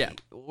okay. Yeah.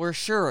 We're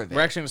sure of it.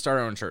 We're actually going to start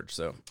our own church,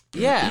 so.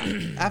 Yeah,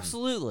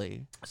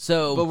 absolutely.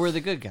 So, but we're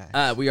the good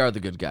guys. We are the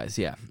good guys,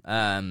 yeah.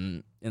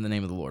 In the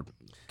name of the Lord.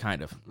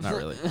 Kind of. Not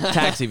really.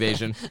 Tax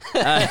evasion.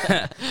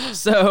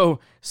 So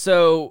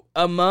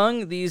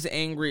among these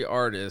angry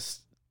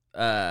artists,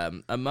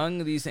 enters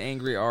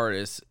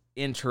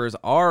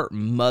our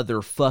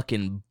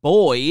motherfucking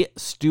boy,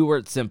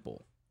 Stuart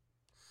Simple.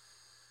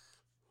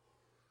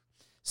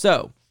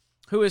 So,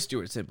 who is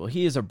Stuart Simple?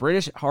 He is a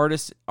British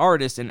artist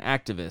and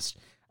activist.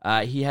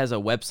 He has a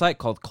website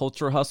called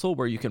Culture Hustle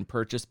where you can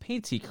purchase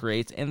paints he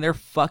creates, and they're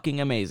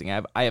fucking amazing.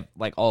 I have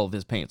like all of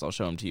his paints. I'll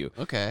show them to you.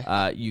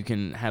 Okay. You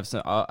can have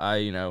some.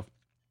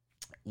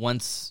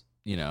 Once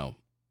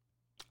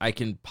I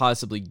can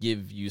possibly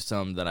give you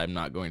some that I'm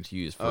not going to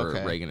use for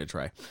Reagan to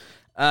try.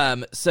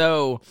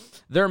 So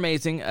they're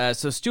amazing.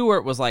 So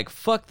Stuart was like,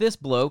 "Fuck this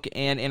bloke,"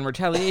 and in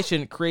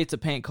retaliation, creates a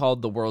paint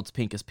called the World's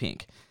Pinkest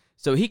Pink.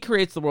 So he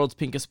creates the world's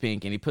pinkest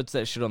pink, and he puts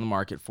that shit on the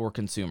market for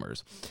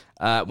consumers.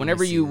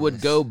 Whenever you would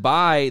go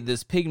buy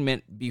this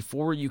pigment,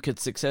 before you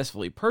could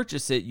successfully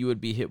purchase it, you would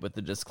be hit with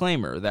a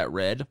disclaimer that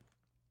read,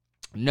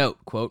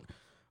 note, quote,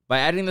 by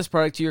adding this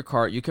product to your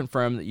cart, you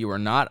confirm that you are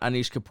not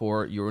Anish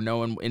Kapoor. You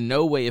are in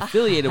no way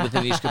affiliated with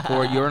Anish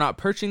Kapoor. You are not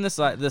purchasing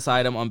this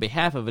item on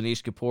behalf of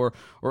Anish Kapoor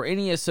or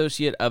any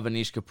associate of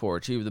Anish Kapoor.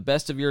 To the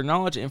best of your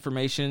knowledge,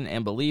 information,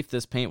 and belief,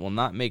 this paint will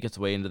not make its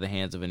way into the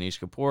hands of Anish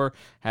Kapoor.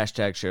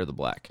 # share the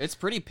black. It's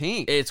pretty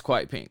pink. It's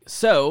quite pink.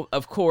 So,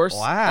 of course,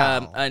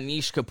 wow.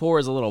 Anish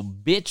Kapoor is a little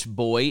bitch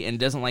boy and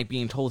doesn't like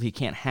being told he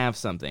can't have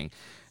something.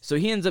 So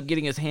he ends up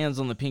getting his hands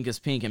on the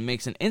pinkest pink and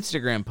makes an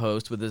Instagram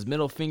post with his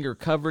middle finger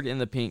covered in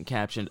the pink,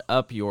 captioned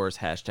 "Up yours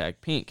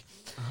 #pink."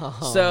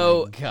 Oh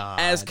so my God.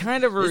 as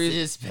kind of a this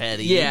is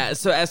petty. Yeah,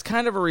 so as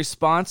kind of a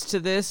response to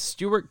this,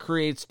 Stuart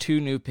creates 2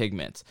 new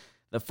pigments.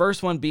 The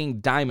first one being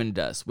Diamond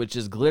Dust, which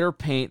is glitter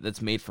paint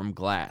that's made from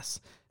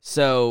glass.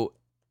 So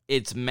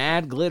it's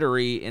mad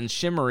glittery and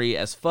shimmery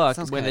as fuck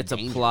when it's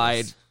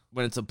applied.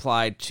 When it's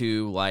applied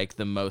to like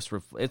the most,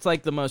 it's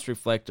like the most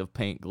reflective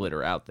paint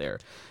glitter out there,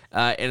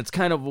 and it's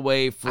kind of a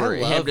way for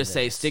him to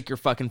say, "Stick your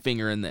fucking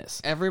finger in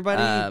this."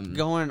 Everybody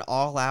going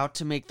all out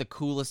to make the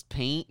coolest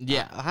paint.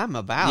 Yeah, I'm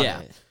about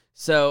it.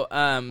 So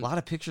a lot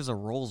of pictures of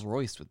Rolls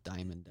Royce with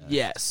Diamond Dust.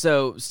 Yeah,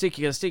 so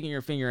sticking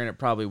your finger in it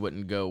probably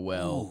wouldn't go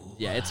well. Ooh,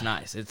 yeah, it's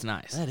nice. It's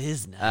nice. That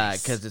is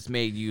nice because it's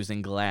made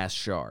using glass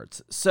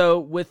shards. So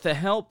with the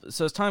help,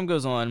 as time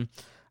goes on,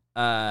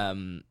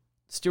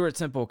 Stuart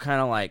Simple kind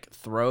of like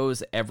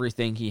throws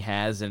everything he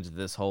has into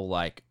this whole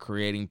like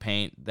creating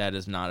paint that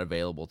is not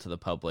available to the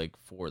public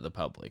for the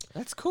public.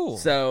 That's cool.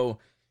 So,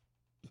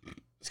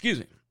 excuse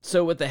me.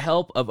 So with the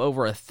help of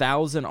over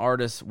 1,000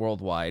 artists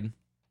worldwide,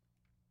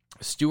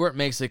 Stuart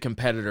makes a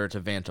competitor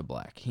to Vanta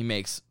Black. He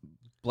makes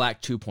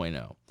Black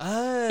 2.0.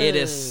 Oh. It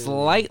is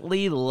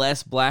slightly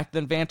less black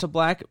than Vanta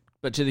Black,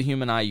 but to the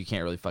human eye, you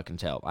can't really fucking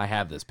tell. I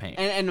have this paint.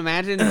 And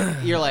imagine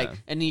you're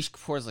like, Anish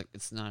Kapoor's like,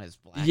 it's not as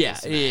black. Yeah.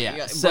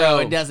 Bro, So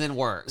it doesn't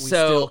work. We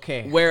still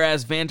care.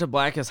 Whereas Vanta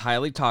Black is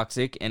highly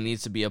toxic and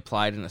needs to be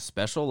applied in a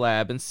special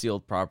lab and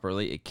sealed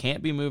properly, it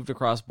can't be moved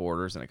across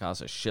borders, and it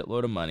costs a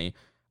shitload of money.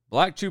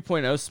 Black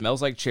 2.0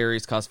 smells like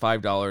cherries, costs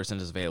 $5,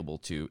 and is available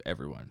to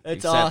everyone.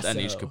 It's except awesome.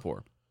 Anish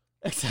Kapoor.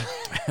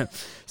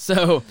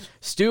 So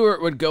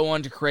Stuart would go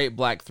on to create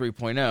Black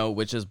 3.0,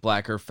 which is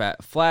blacker,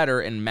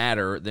 flatter, and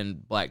matter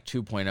than Black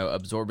 2.0,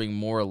 absorbing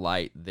more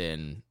light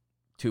than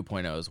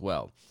 2.0 as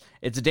well.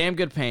 It's a damn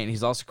good paint.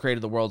 He's also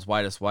created the world's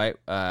whitest white.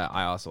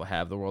 I also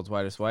have the world's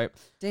whitest white.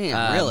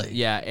 Damn, really?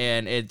 Yeah,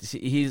 and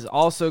he's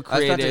also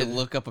created. I was about to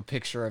look up a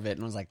picture of it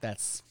and was like,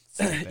 that's.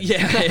 Yeah,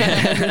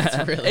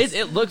 It's really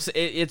it looks.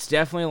 It's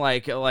definitely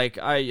like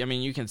I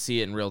mean, you can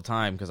see it in real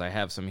time because I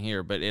have some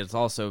here, but it's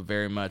also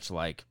very much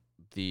like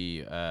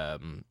the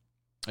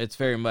it's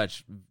very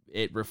much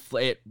it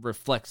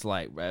reflects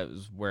light,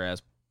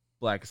 whereas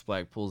Blackest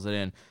Black pulls it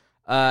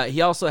in.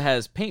 He also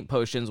has paint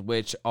potions,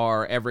 which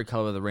are every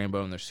color of the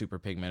rainbow, and they're super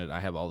pigmented.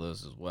 I have all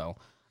those as well.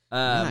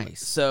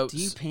 Nice. So do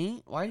you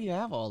paint? Why do you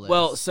have all this?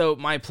 Well, so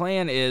my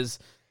plan is,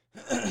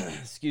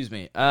 excuse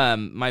me.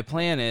 My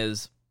plan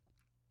is,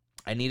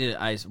 I'm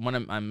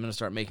gonna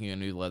start making a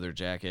new leather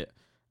jacket.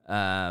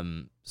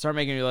 Because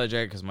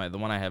the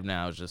one I have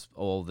now is just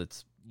old.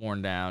 It's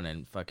worn down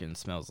and fucking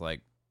smells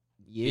like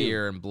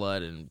ear and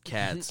blood and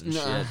cats and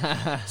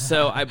shit.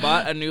 So I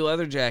bought a new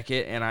leather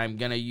jacket, and I'm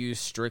gonna use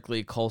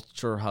strictly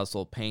Culture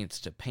Hustle paints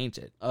to paint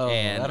it. Oh,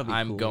 and that'll be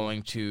I'm cool.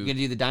 going to. You gonna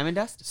do the diamond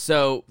dust?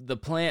 So the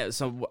plan.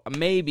 So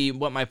maybe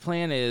what my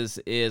plan is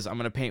I'm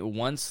gonna paint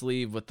one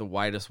sleeve with the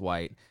whitest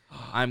white.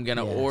 I'm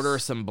gonna Yes. order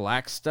some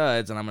black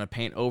studs, and I'm gonna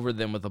paint over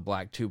them with a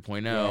black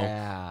 2.0.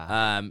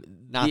 Yeah.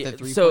 Not the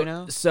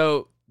 3.0?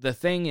 So the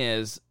thing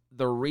is,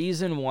 the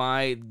reason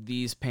why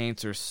these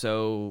paints are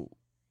so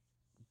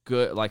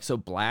good, like so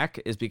black,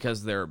 is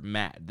because they're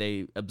matte.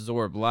 They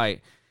absorb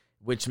light,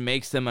 which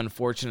makes them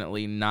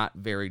unfortunately not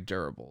very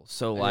durable.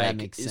 So That like,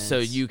 makes sense. so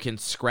you can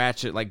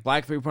scratch it. Like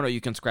black 3.0,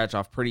 you can scratch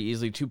off pretty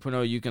easily.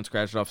 2.0, you can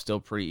scratch it off still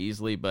pretty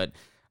easily, but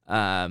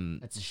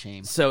That's a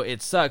shame. so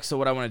it sucks. So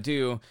what I want to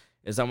do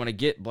is I want to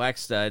get black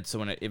studs, so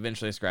when it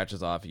eventually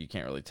scratches off, you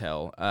can't really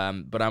tell.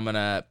 But I'm going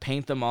to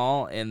paint them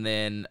all, and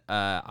then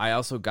I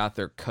also got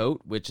their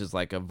coat, which is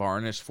like a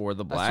varnish for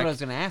the black. That's what I was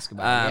gonna ask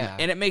about. Yeah.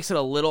 And it makes it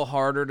a little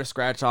harder to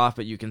scratch off,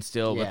 but you can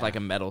still, with Yeah. like a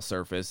metal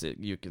surface,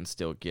 you can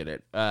still get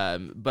it.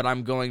 But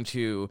I'm going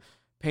to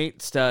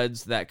paint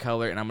studs that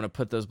color, and I'm going to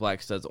put those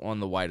black studs on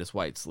the whitest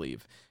white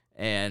sleeve.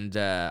 And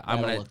I'm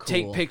That'll going to look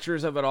take cool.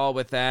 pictures of it all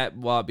with that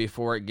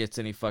before it gets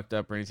any fucked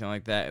up or anything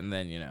like that. And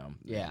then,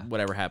 Yeah.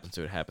 whatever happens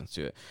to it, happens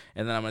to it.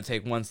 And then I'm going to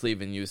take one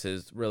sleeve and use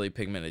his really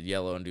pigmented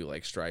yellow and do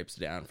like stripes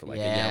down for like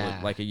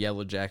a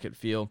yellow jacket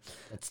feel.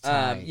 That's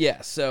tight.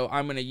 Yeah, so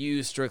I'm going to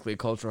use strictly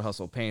Culture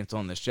Hustle paints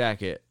on this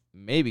jacket.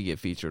 Maybe get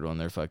featured on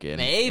their fucking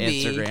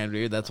Maybe. Instagram,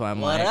 dude. That's why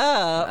I'm What like,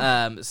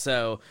 up?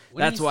 so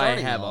When are that's you why I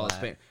starting have all all this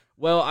that? paint.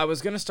 Well, I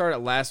was gonna start it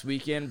last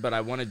weekend, but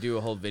I want to do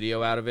a whole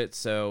video out of it,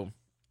 so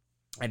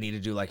I need to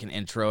do like an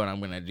intro, and I'm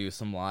gonna do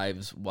some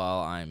lives while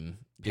I'm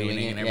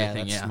painting and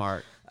everything. that's Yeah,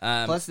 smart.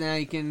 Um, Plus, now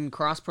you can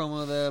cross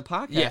promo the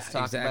podcast. yeah,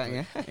 talk exactly,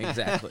 about,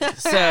 exactly.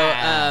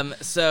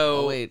 So,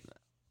 Oh wait.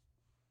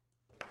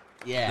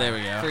 Yeah. There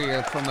we go. For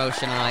your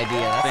promotional idea.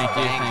 That's thank you,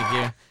 bang.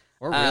 thank you.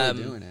 We're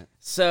really doing it.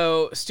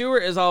 So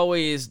Stuart is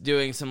always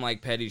doing some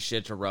like petty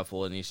shit to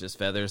ruffle Anisha's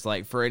feathers.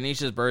 Like for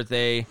Anisha's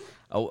birthday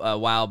a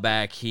while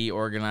back, he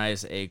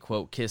organized a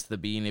quote "Kiss the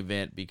Bean"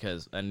 event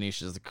because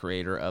Anisha's the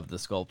creator of the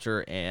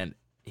sculpture, and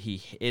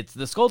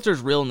the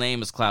sculptor's real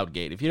name is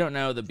Cloudgate. If you don't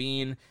know, the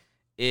bean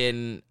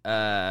in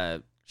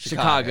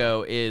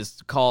Chicago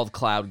is called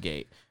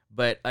Cloudgate,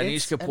 but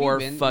Anish Have you Kapoor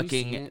been- you seen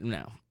fucking it?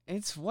 no.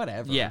 It's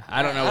whatever. Yeah,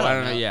 I don't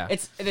know. Yeah.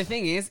 It's the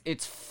thing is,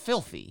 it's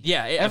filthy.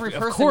 Yeah, every of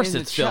person course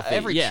in it's the filthy,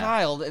 every yeah.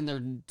 child in their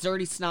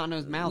dirty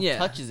snot-nosed mouth Yeah,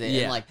 touches it,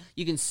 yeah. and like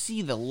you can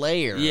see the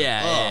layer.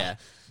 Yeah, Ugh. yeah.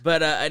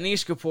 But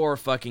Anish Kapoor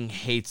fucking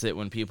hates it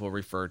when people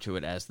refer to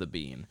it as the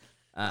bean.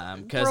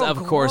 Because Bro, of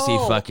course he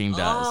grow fucking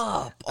does.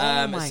 up.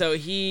 Oh my- So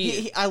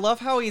he I love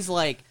how he's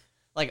like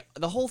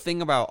the whole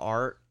thing about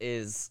art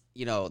is,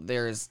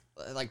 there's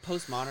like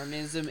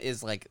postmodernism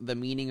is like the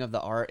meaning of the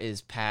art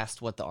is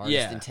past what the artist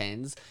Yeah.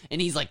 intends, and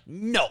he's like,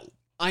 no,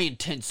 I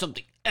intend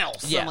something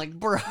else. Yeah. I'm like,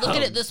 bro, look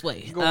at it this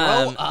way. Grow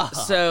up.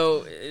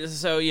 So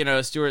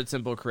Stuart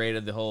Simple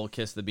created the whole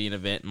Kiss the Bean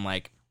event, and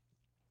like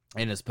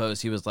in his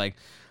post he was like,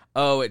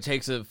 oh, it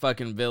takes a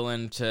fucking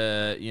villain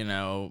to,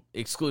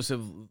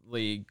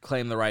 exclusively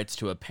claim the rights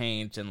to a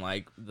paint and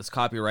like this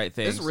copyright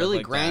thing. This stuff really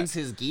like grinds that.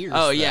 his gears.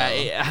 Oh though.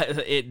 yeah,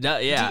 it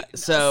does. Yeah.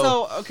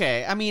 So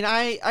okay, I mean,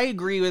 I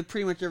agree with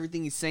pretty much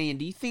everything he's saying.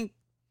 Do you think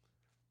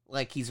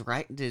like he's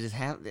right?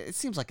 It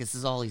seems like this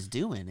is all he's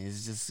doing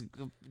is just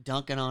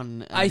dunking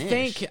on. I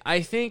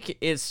Anish. think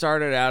it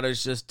started out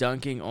as just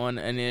dunking on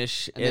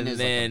Anish, And then and it was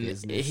like a then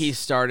business. he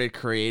started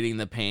creating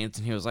the paints,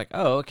 and he was like,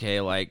 "Oh,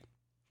 okay, like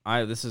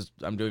I'm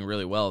doing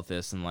really well at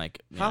this," and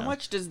like you How know.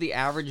 much does the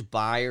average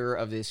buyer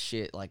of this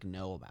shit like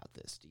know about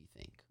this? Do you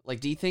think? Like,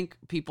 do you think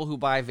people who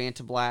buy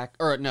Vanta Black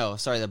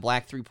the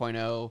Black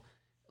 3.0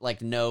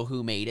 like know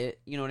who made it?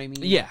 You know what I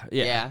mean? Yeah.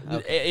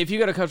 Okay. If you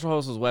go to Culture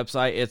Hustle's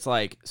website, it's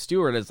like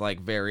Stuart is like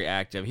very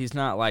active. He's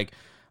not like,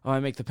 oh, I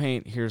make the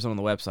paint, here's on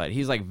the website.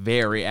 He's like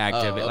very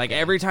active. Oh, Like okay.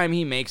 every time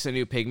he makes a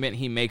new pigment,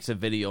 he makes a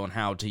video on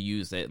how to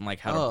use it and like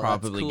how Oh, to that's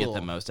probably get the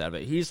cool. most out of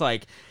it. He's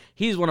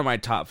one of my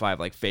top 5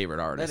 like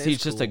favorite artists. is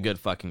He's just a cool. good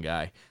fucking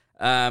guy.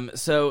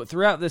 So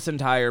throughout this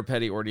entire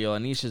petty ordeal,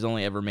 Anish has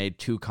only ever made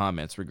 2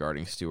 comments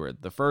regarding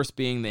Stuart. The first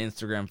being the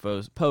Instagram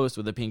post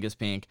with the pinkest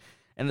pink,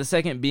 and the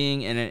second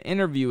being in an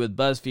interview with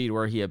BuzzFeed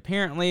where he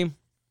apparently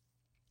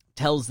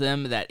tells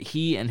them that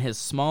he and his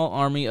small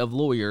army of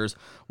lawyers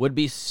would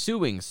be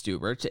suing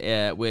Stuart,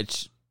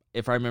 which,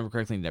 if I remember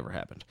correctly, never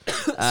happened.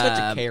 Such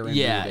a Karen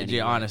yeah, move anyway.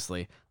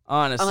 honestly.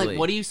 I'm like,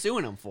 what are you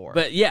suing him for?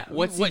 But yeah,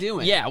 What's he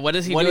doing? Yeah, what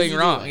is he What is doing he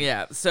wrong? doing?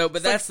 Yeah, so but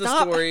It's that's like, the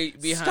stop. story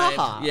behind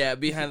Stop.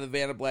 behind the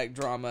Vanna Black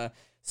drama.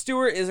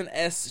 Stuart is an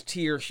S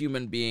tier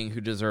human being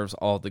who deserves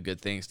all the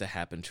good things to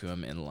happen to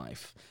him in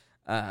life.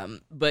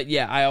 But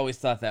yeah, I always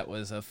thought that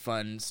was a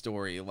fun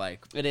story.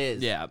 Like it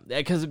is. yeah,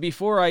 because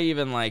before I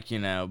even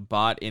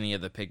bought any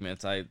of the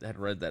pigments, I had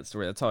read that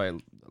story. That's how I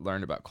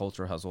learned about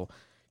Culture Hustle.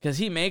 Because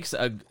he makes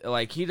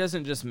he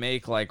doesn't just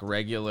make like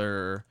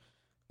regular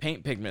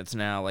paint pigments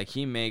now. Like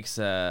he makes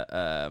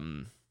a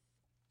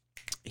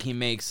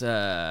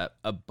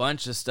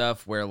bunch of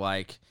stuff where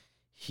like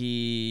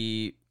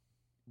he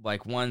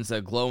like one's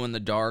a glow in the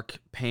dark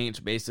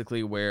paint,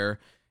 basically, where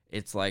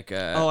it's like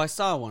I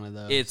saw one of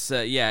those. it's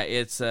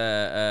it's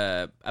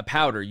a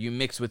powder you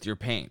mix with your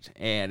paint,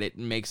 and it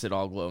makes it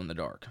all glow in the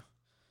dark.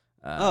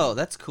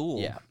 That's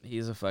cool. Yeah,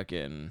 he's a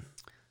fucking.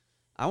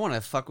 I want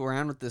to fuck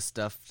around with this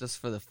stuff just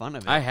for the fun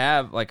of it. I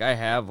have like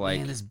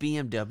Man, this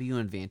BMW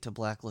in Vanta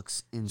Black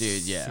looks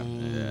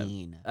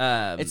insane.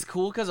 yeah. It's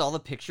cool because all the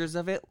pictures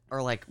of it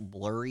are like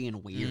blurry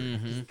and weird.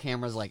 Mhm. The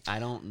camera's like, I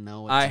don't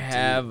know what I to do.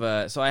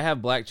 have so I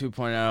have black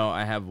 2.0,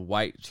 I have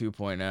white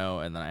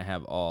 2.0, and then I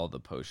have all the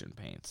potion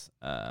paints.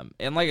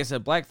 And like I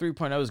said, black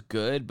 3.0 is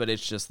good, but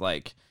it's just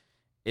like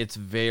it's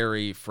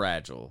very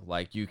fragile.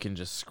 Like you can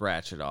just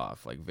scratch it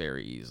off like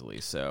very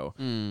easily. So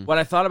what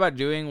I thought about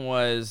doing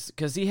was,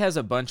 because he has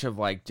a bunch of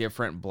like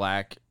different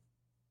black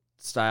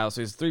styles.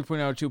 So he's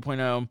 3.0,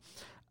 2.0,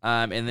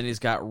 and then he's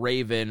got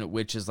Raven,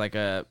 which is like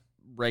a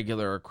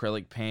regular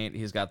acrylic paint.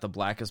 He's got the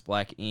blackest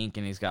black ink,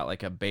 and he's got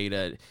like a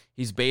beta.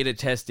 He's beta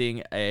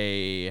testing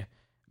a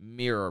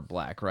mirror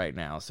black right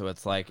now. So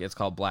it's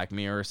called Black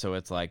Mirror. So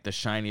it's like the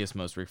shiniest,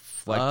 most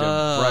reflective,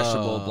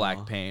 brushable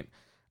black paint.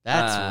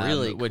 That's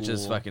really cool. Which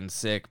is fucking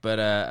sick. But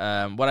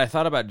what I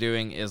thought about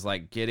doing is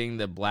like getting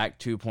the black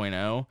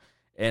 2.0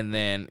 and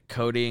then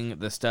coating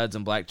the studs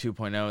in black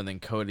 2.0 and then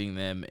coating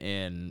them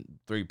in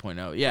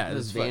 3.0. Yeah,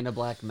 those Vanta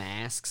Black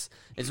masks.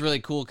 It's really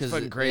cool because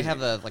they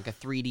have a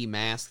 3D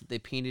mask that they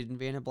painted in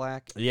Vanta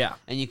Black. Yeah,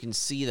 and you can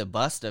see the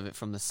bust of it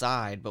from the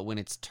side, but when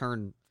it's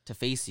turned to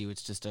face you,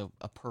 it's just a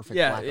perfect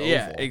black oval.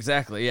 Yeah,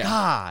 exactly. Yeah.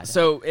 God.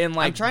 So in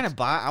like I'm trying to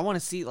buy. I want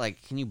to see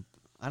like, can you?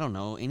 I don't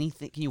know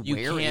anything. Can you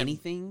wear can't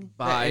anything?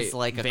 buy It's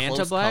like a Vanta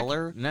close Black?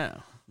 color.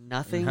 No,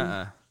 Nothing.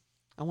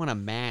 I want a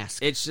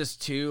mask. It's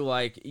just too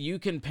like you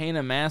can paint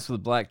a mask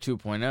with black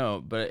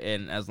 2.0, but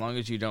as long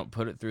as you don't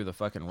put it through the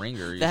fucking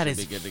ringer, you should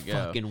be good to go.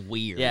 Fucking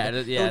weird. Yeah, it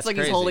looks it's like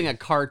crazy. he's holding a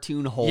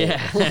cartoon hole.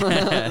 Yeah.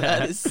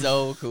 That is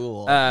so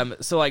cool.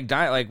 So like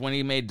like when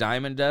he made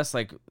Diamond Dust,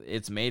 like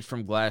it's made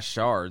from glass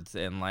shards,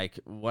 and like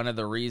one of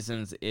the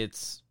reasons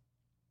it's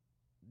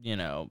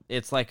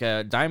like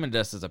a Diamond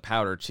Dust is a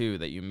powder too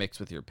that you mix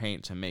with your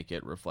paint to make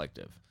it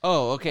reflective.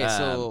 Oh, okay.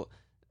 So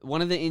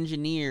one of the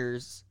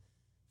engineers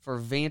for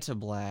Vanta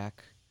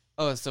Black.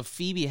 Oh, so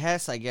Phoebe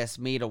Hess, I guess,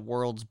 made a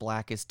World's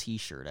Blackest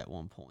T-shirt at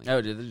one point. Oh,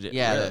 did they?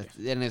 Yeah,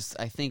 Really? and it's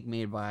I think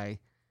made by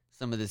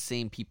some of the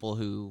same people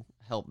who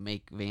helped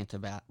make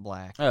Vanta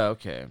Black. Oh,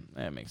 okay,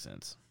 that makes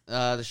sense.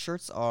 The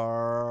shirts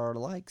are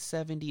like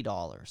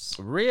 $70.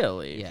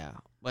 Really? Yeah,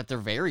 but they're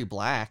very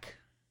black.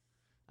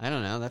 I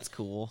don't know. That's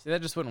cool. See,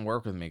 that just wouldn't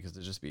work with me because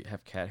it'd just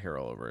have cat hair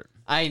all over it.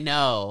 I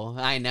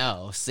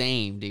know.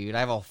 Same, dude.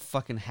 I have a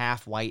fucking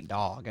half white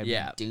dog. I'd be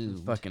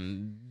doomed.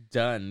 Fucking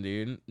done,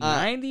 dude.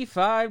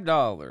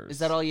 $95. Is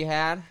that all you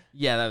had?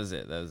 Yeah, that was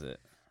it.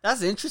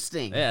 That's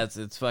interesting. Yeah,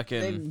 it's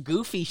fucking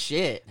goofy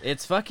shit.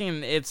 It's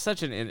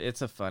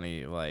a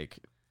funny, like,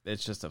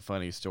 it's just a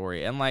funny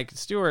story. And like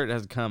Stuart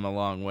has come a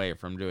long way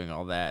from doing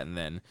all that and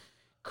then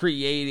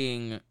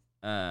creating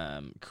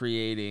black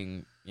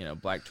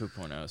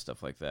 2.0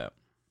 stuff like that.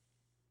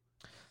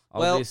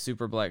 All these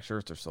super black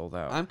shirts are sold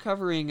out. I'm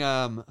covering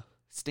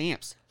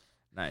stamps.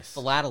 Nice.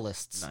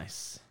 Philatelists.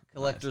 Nice.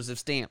 Collectors of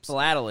stamps.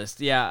 Philatelist.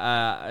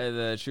 Yeah,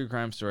 the true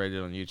crime story I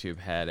did on YouTube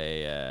had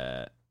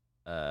a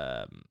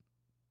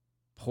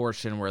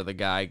portion where the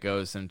guy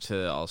goes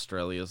into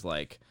Australia's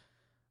like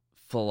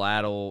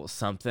philatel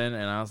something, and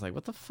I was like,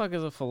 what the fuck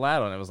is a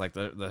philatel? And it was like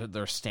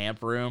their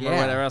stamp room or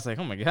whatever. I was like,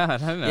 oh my god, I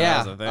didn't know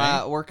that was a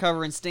thing. We're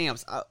covering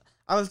stamps.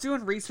 I was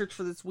doing research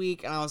for this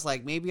week, and I was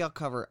like, maybe I'll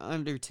cover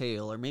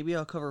Undertale, or maybe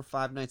I'll cover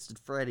Five Nights at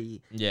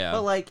Freddy. Yeah.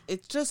 But like,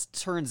 it just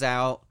turns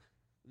out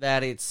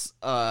that it's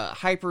a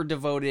hyper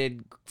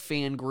devoted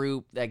fan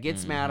group that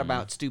gets mad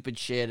about stupid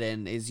shit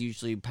and is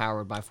usually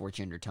powered by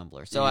 4chan or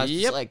Tumblr. So I was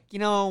just like,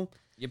 Yep.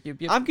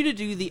 I'm going to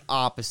do the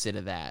opposite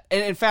of that.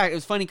 And in fact, it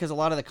was funny because a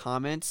lot of the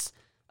comments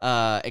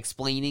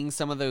explaining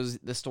some of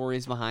the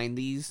stories behind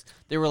these,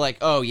 they were like,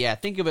 oh yeah,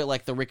 think of it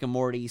like the Rick and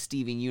Morty,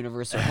 Steven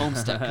Universe, or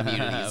Homestuck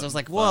communities. I was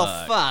like,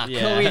 well, fuck.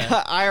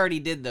 Yeah. I already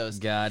did those.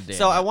 God damn.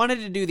 So I wanted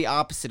to do the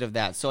opposite of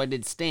that. So I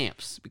did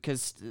stamps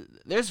because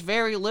there's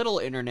very little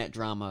internet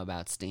drama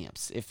about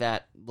stamps, if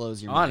that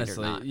blows your mind or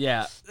not.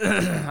 Yeah.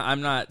 I'm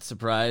not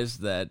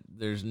surprised that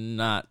there's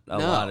not a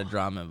lot of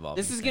drama involved.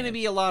 This is going to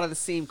be a lot of the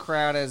same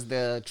crowd as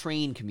the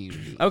train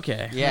community.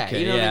 Okay. Yeah,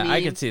 okay. you know what I mean?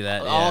 I could see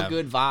that. All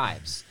good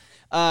vibes.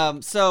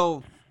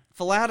 So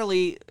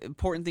philately,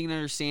 important thing to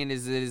understand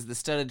is it is the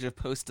study of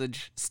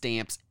postage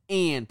stamps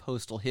and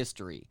postal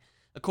history.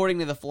 According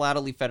to the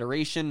Philately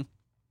Federation,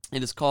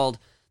 it is called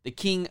the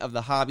king of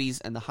the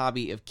hobbies and the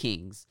hobby of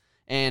kings.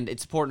 And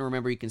it's important to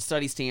remember you can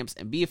study stamps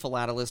and be a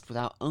philatelist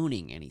without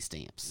owning any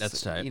stamps.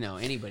 That's tight.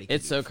 Anybody can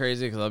It's so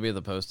crazy because I'll be at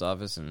the post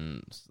office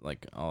and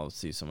like I'll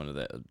see someone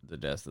at the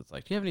desk that's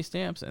like, "Do you have any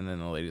stamps?" And then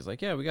the lady's like,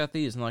 "Yeah, we got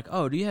these." And I'm like,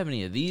 "Oh, do you have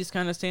any of these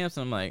kind of stamps?"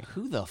 And I'm like,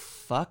 Who the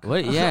fuck?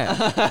 "What? Yeah,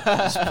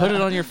 just put it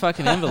on your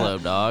fucking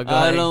envelope, dog."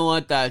 I Like, don't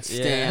want that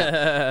stamp.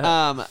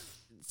 Yeah.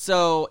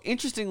 So,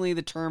 interestingly,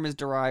 the term is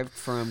derived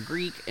from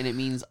Greek, and it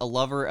means a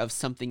lover of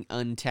something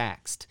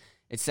untaxed.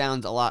 It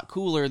sounds a lot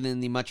cooler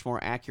than the much more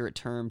accurate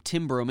term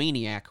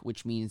timbromaniac,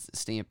 which means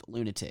stamp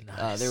lunatic.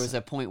 Nice. There was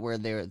a point where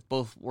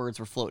both words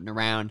were floating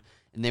around,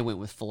 and they went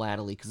with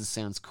philately because it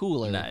sounds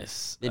cooler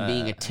than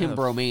being a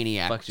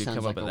timbromaniac. Fuck, you sounds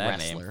come like up with a that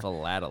wrestler. name,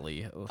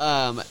 philately.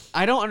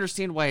 I don't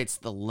understand why it's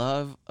the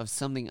love of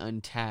something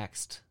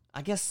untaxed.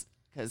 I guess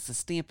because the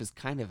stamp is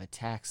kind of a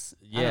tax.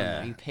 I don't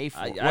know, you pay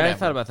for it. I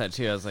thought about that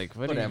too. I was like,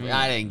 what Whatever. do you mean?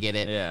 I didn't get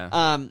it.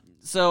 Yeah.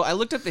 So I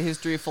looked up the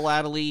history of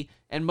philately,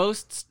 and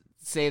most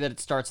say that it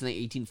starts in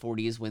the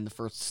 1840s when the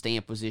first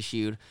stamp was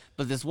issued.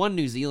 But this one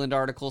New Zealand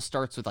article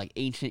starts with like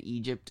ancient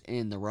Egypt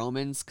and the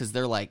Romans because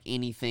they're like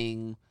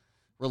anything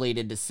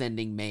related to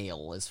sending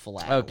mail is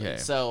philately. Okay.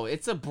 So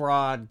it's a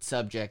broad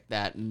subject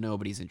that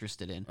nobody's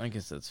interested in. I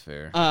guess that's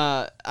fair.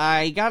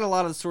 I got a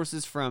lot of the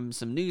sources from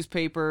some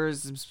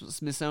newspapers, some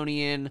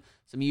Smithsonian,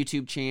 some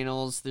YouTube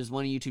channels. There's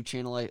one YouTube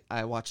channel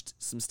I watched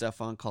some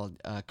stuff on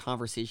called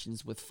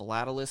Conversations with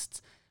Philatelists.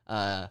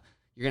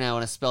 You're going to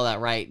want to spell that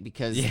right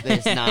because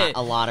there's not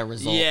a lot of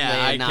results.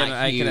 Yeah, I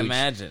can huge.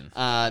 imagine.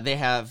 They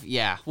have,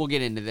 we'll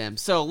get into them.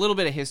 So a little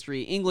bit of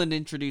history. England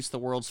introduced the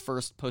world's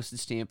first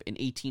postage stamp in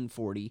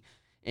 1840,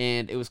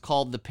 and it was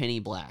called the penny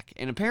black.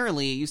 And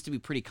apparently it used to be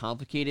pretty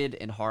complicated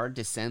and hard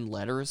to send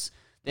letters.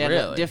 They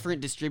had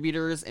different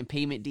distributors and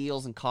payment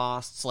deals and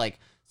costs. Like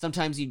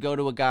sometimes you'd go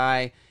to a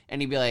guy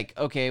and he'd be like,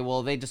 okay,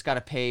 well, they just got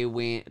to pay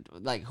when,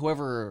 like,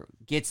 whoever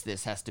gets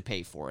this has to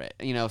pay for it,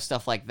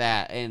 stuff like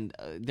that. And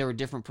there were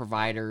different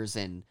providers,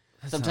 and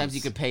sometimes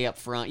you could pay up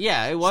front.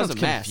 Yeah, it was a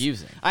mess.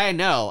 Confusing. I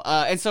know.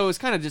 And so it was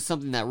kind of just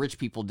something that rich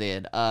people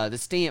did. The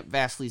stamp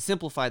vastly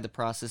simplified the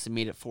process and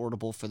made it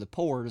affordable for the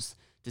poors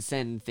to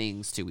send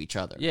things to each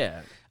other.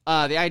 Yeah.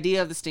 The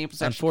idea of the stamp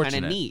was actually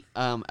kind of neat.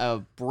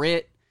 A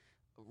Brit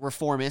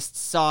reformist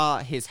saw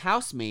his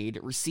housemaid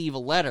receive a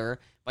letter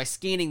by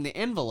scanning the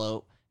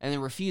envelope and then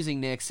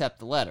refusing to accept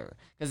the letter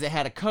because it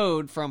had a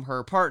code from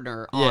her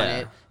partner on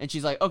it, and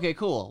she's like, okay,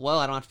 cool, well,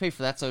 I don't have to pay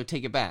for that, so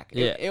take it back.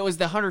 It was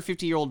the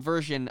 150-year-old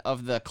version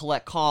of the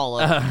collect call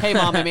of, hey,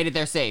 Mom, I made it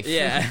there safe.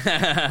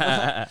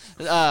 Yeah.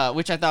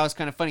 Which I thought was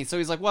kind of funny. So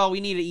he's like, well,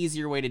 we need an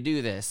easier way to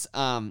do this.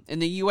 In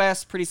the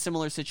U.S., pretty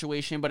similar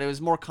situation, but it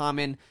was more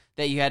common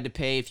that you had to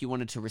pay if you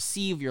wanted to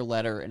receive your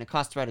letter, and it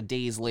cost about a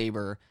day's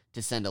labor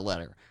to send a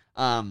letter.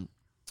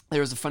 There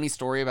was a funny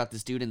story about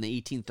this dude in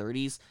the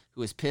 1830s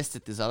who was pissed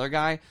at this other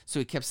guy, so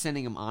he kept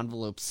sending him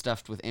envelopes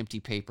stuffed with empty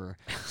paper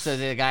so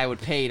the guy would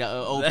pay to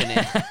open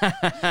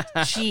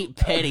it. Cheap,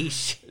 petty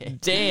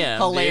shit. Damn,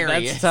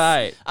 hilarious. Dude, that's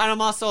tight. And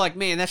I'm also like,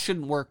 man, that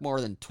shouldn't work more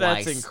than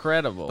twice. That's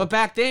incredible. But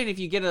back then, if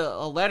you get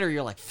a letter,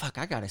 you're like, fuck,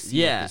 I gotta see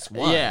what this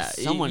was. Yeah,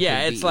 Someone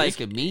it's like, this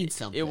could mean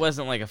something. It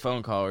wasn't like a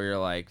phone call where you're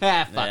like,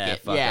 fuck it.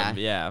 Fuck him.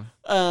 Yeah.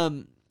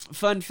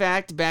 Fun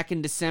fact, back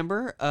in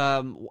December,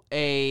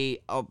 a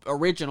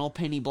original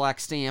penny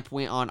black stamp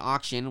went on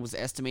auction. Was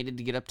estimated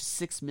to get up to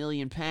 £6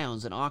 million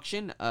in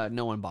auction.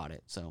 No one bought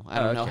it, so I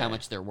don't know how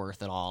much they're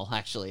worth at all.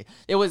 Actually,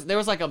 there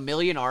was like 1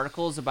 million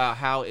articles about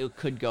how it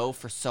could go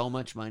for so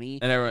much money,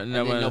 and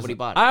nobody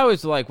bought it. I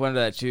always wondered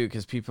that too,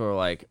 because people are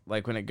like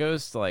when it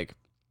goes to like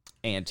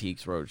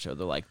Antiques Roadshow,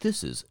 they're like,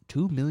 this is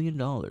 $2 million,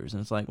 and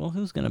it's like, well,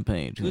 who's gonna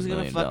pay $2 million? Who's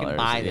gonna fucking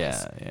buy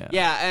this?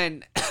 Yeah,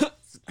 and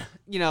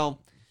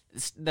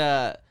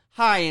the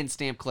high-end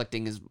stamp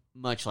collecting is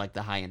much like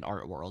the high-end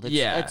art world.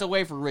 It's a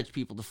way for rich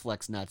people to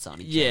flex nuts on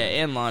each other.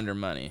 Yeah, and launder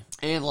money.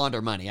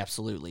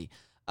 Absolutely.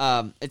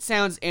 It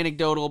sounds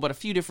anecdotal, but a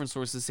few different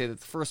sources say that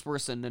the first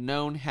person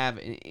known to have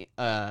an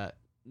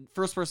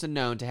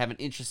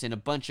interest in a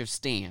bunch of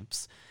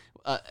stamps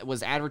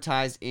was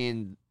advertised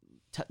in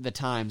the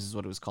Times, is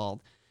what it was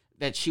called,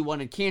 that she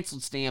wanted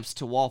canceled stamps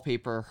to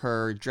wallpaper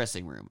her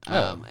dressing room.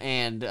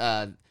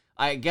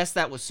 I guess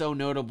that was so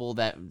notable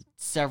that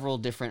several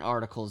different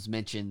articles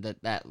mentioned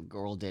that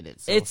girl did it.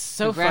 So it's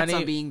so congrats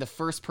funny on being the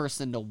first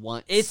person to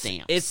want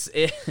stamps.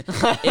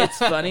 It's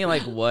funny,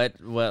 like what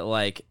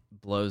like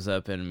blows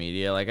up in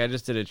media. Like I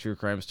just did a true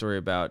crime story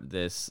about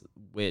this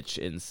witch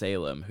in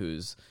Salem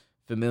whose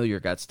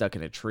familiar got stuck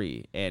in a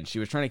tree, and she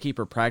was trying to keep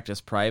her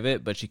practice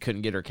private, but she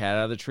couldn't get her cat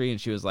out of the tree,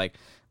 and she was like,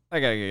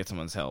 I gotta get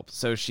someone's help.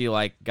 So she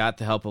like got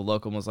the help of a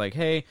local and was like,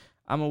 hey,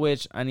 I'm a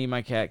witch. I need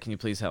my cat. Can you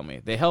please help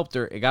me? They helped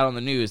her. It got on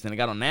the news. Then it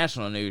got on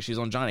national news. She's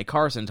on Johnny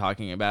Carson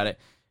talking about it.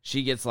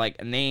 She gets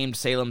like named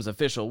Salem's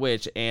official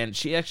witch, and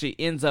she actually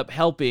ends up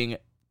helping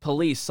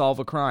police solve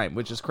a crime,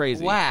 which is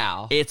crazy.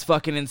 Wow. It's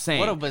fucking insane.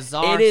 What a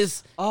bizarre... It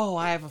is... Oh,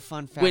 I have a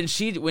fun fact.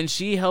 When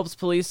she helps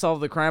police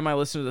solve the crime, I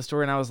listened to the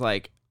story and I was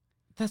like,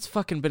 that's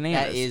fucking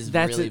bananas.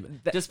 That's really...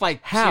 just by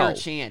how? sheer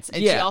chance.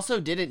 And she also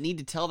didn't need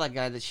to tell that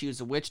guy that she was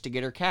a witch to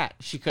get her cat.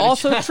 She could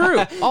also true.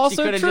 She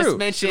could have just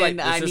mentioned,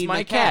 this I is need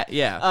my cat.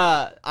 Yeah.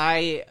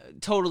 I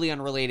totally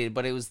unrelated,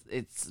 but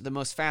it's the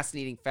most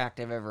fascinating fact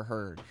I've ever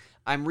heard.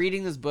 I'm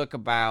reading this book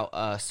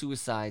about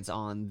suicides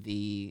on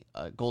the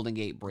Golden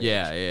Gate Bridge.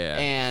 Yeah, yeah.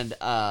 And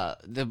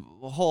the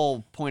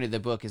whole point of the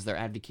book is they're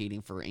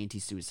advocating for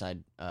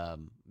anti-suicide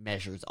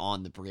measures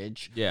on the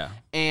bridge. Yeah.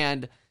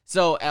 And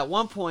so at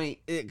one point,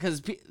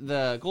 because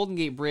the Golden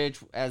Gate Bridge,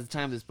 at the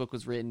time this book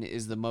was written,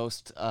 is the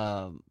most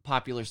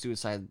popular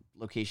suicide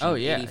location of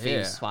any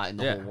famous spot in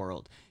the whole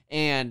world.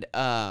 And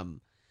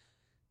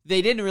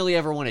they didn't really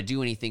ever want to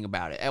do anything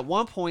about it. At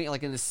one point,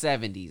 like in the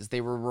 70s, they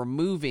were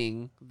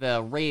removing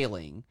the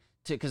railing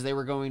because they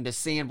were going to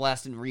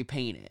sandblast and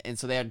repaint it. And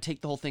so they had to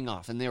take the whole thing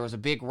off. And there was a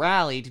big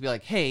rally to be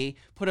like, hey,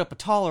 put up a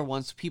taller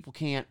one so people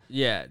can't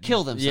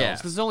kill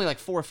themselves. Because it's only like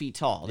 4 feet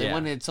tall. They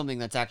wanted something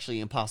that's actually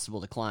impossible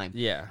to climb.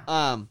 Yeah.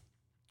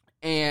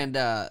 And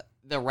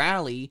the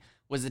rally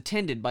was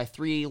attended by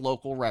 3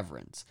 local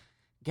reverends.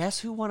 Guess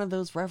who one of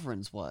those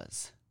reverends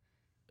was?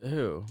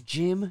 Who?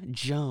 Jim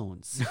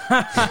Jones.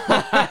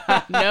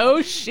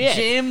 No shit.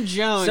 Jim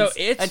Jones So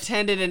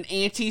attended an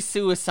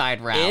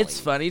anti-suicide rally. It's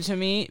funny to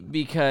me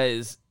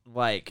because,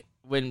 like,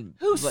 when...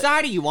 Whose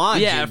side are you on,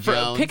 Jim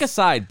Jones? Pick a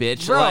side,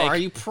 bitch. Bro, like, are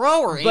you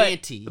pro or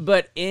anti?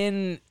 But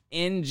in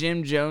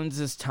Jim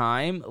Jones's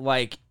time,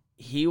 like...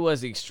 He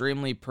was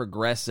extremely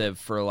progressive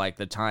for, like,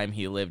 the time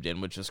he lived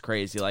in, which is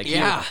crazy. Like,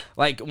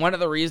 like, one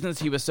of the reasons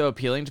he was so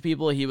appealing to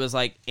people, he was,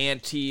 like,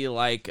 anti,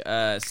 like,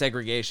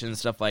 segregation,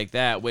 stuff like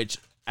that, which,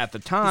 at the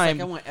time...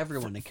 He's like, I want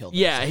everyone to kill themselves.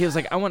 Yeah, he was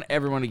like, I want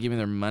everyone to give me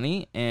their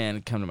money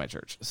and come to my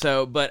church.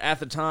 So, but at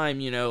the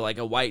time, you know, like,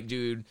 a white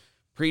dude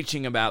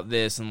preaching about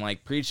this and,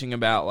 like, preaching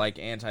about, like,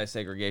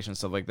 anti-segregation,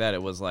 stuff like that,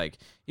 it was, like,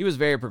 he was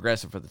very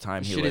progressive for the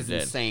time he lived in. Shit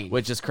is insane.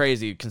 Which is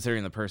crazy,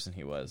 considering the person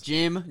he was.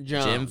 Jim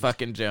Jones. Jim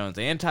fucking Jones.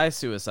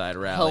 Anti-suicide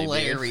rally.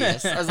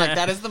 Hilarious. I was like,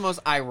 that is the most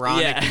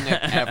ironic thing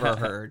I've ever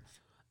heard.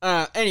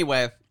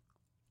 Anyway,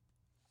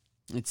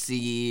 let's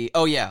see.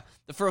 Oh, yeah.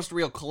 The first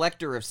real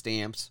collector of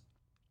stamps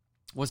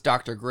was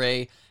Dr.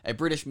 Gray, a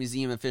British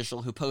museum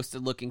official who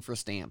posted looking for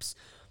stamps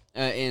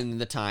in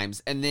the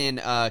Times. And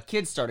then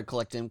kids started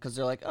collecting because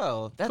they're like,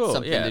 oh, that's cool,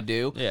 something to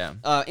do. Yeah.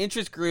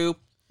 Interest grew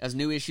as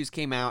new issues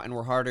came out and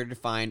were harder to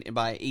find. And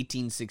by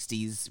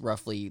 1860s,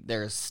 roughly,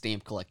 there's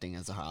stamp collecting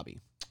as a hobby.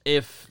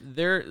 If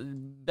there,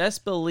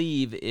 best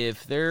believe,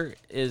 if there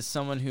is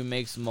someone who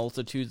makes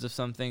multitudes of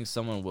something,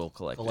 someone will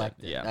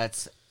collect it. Yeah.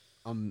 That's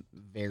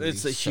very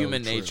It's a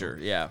human true. nature,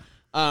 yeah.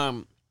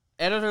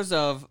 Editors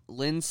of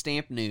Lynn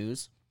Stamp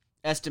News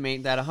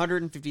estimate that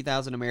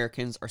 150,000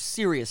 Americans are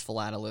serious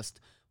philatelists,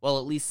 while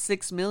at least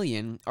 6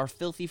 million are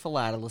filthy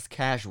philatelist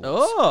casuals.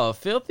 Oh,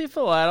 filthy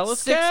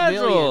philatelist 6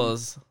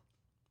 casuals.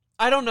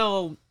 I don't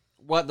know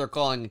what they're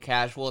calling a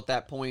casual at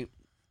that point.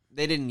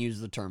 They didn't use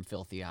the term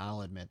filthy.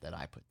 I'll admit that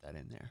I put that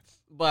in there.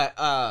 But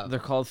they're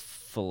called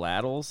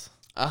philatels?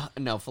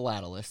 No,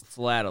 philatelists.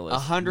 Philatelists.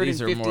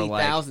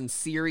 150,000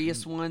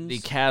 serious ones. The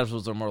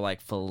casuals are more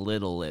like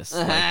philatelists.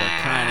 Like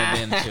they're kind of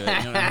into it.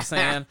 You know what I'm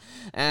saying?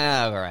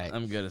 All right.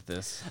 I'm good at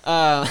this.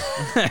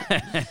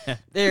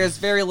 There's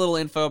very little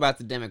info about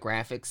the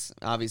demographics,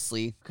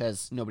 obviously,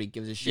 because nobody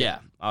gives a shit. Yeah,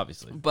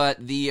 obviously.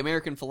 But the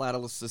American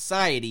Philatelist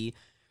Society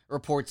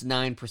reports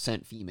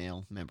 9%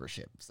 female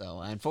membership. So,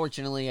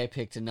 unfortunately, I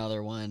picked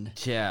another one.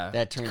 Yeah.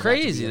 That turns it's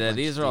crazy out to be a that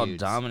these are all dudes.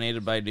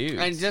 dominated by dudes.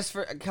 And just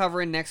for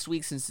covering next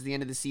week, since it's the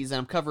end of the season,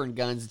 I'm covering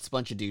guns. It's a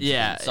bunch of dudes.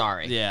 Yeah. again.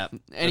 Sorry. Yeah.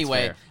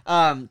 Anyway,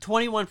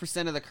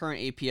 21% of the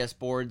current APS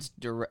boards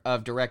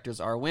of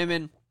directors are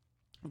women.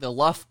 The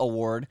Luff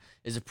Award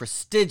is a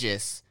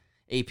prestigious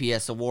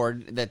APS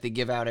award that they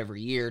give out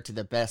every year to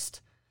the best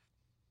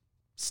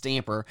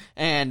stamper,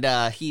 and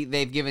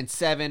they've given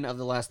 7 of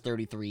the last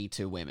 33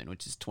 to women,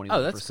 which is 21%.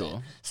 Oh, that's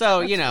cool.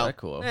 So That's you know, really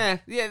cool. yeah,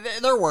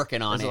 they're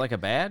working on Is it like a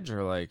badge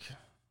or like?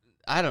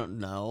 I don't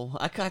know.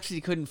 I actually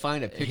couldn't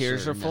find a picture.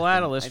 Here's your or nothing.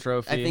 philatelist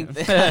trophy. I think,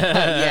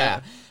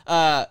 yeah.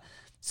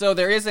 So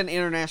there is an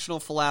international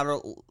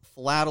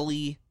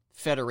philately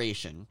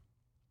federation,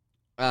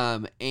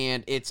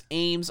 and its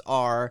aims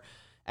are,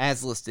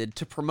 as listed,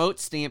 to promote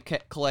stamp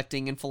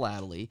collecting and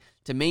philately,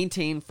 to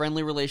maintain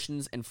friendly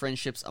relations and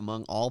friendships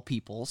among all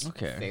peoples.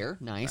 Okay. Fair.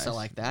 Nice. I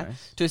like that.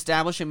 Nice. To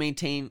establish and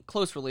maintain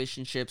close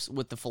relationships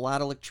with the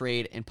philatelic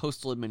trade and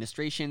postal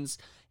administrations,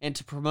 and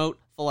to promote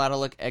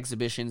philatelic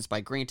exhibitions by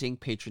granting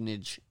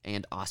patronage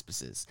and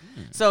auspices.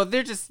 So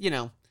they're just, you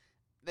know,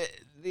 they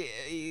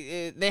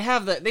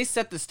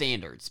set the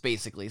standards,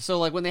 basically. So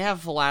like when they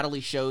have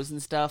philately shows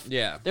and stuff,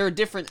 Yeah. there are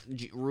different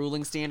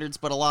ruling standards,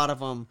 but a lot of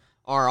them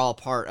are all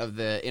part of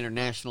the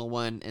international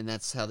one, and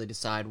that's how they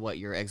decide what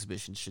your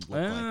exhibition should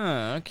look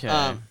like.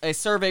 Okay. A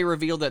survey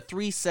revealed that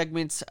 3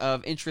 segments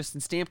of interest in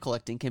stamp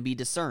collecting can be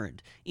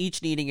discerned,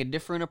 each needing a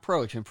different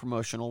approach in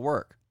promotional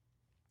work.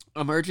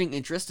 Emerging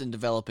interest in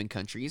developing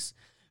countries,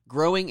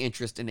 growing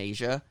interest in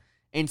Asia,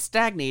 and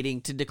stagnating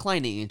to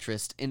declining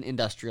interest in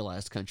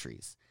industrialized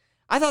countries.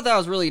 I thought that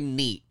was really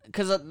neat,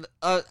 because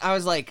I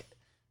was like,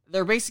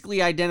 they're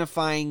basically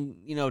identifying,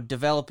 you know,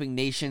 developing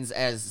nations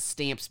as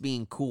stamps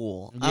being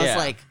cool. I was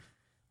like,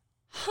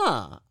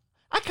 huh.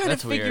 I kind of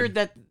That's weird. figured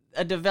that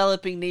a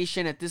developing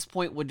nation at this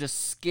point would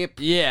just skip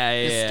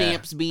yeah. the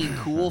stamps being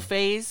cool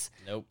phase.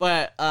 Nope.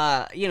 But,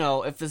 you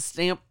know, if the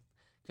stamp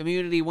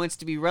community wants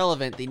to be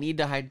relevant, they need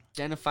to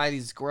identify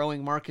these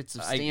growing markets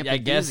of stamp I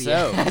guess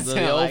so. enthusiasts.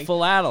 The old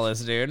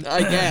philatelist, dude.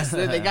 I guess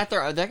they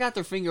got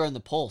their finger on the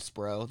pulse,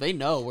 bro. They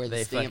know where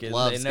the stamp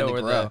love's going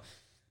to grow.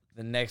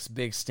 The next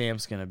big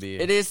stamp's gonna be.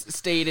 It is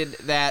stated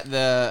that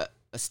the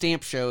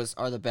stamp shows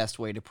are the best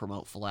way to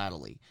promote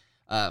philately.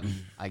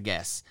 I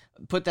guess.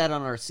 Put that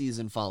on our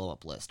season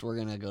follow-up list. We're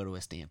gonna go to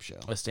a stamp show.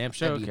 A stamp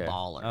show? That'd be Okay.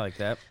 baller. I like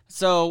that.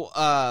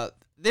 So,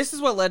 this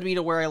is what led me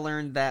to where I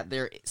learned that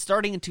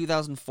starting in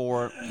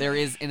 2004, there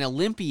is an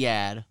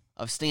Olympiad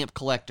of stamp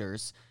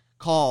collectors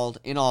called,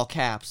 in all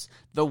caps,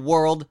 the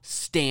World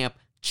Stamp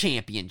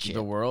Championship.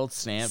 The World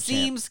Stamp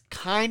Seems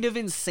kind of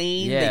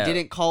insane Yeah. they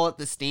didn't call it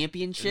the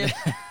Stampionship.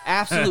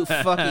 Absolute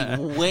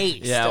fucking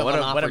waste. Yeah, of what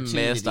an a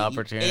missed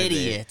opportunity.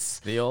 Idiots.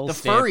 The old The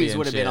furries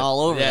would have been Stampionship. all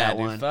over yeah, that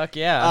dude, one. Fuck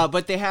yeah.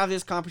 But they have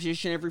this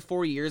competition every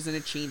 4 years, and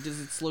it changes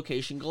its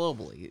location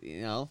globally.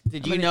 You know?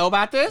 Did you know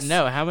about this?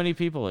 No, how many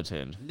people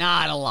attend?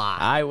 Not a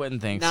lot. I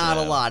wouldn't think Not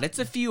so. a lot. It's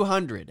a few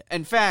hundred.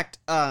 In fact,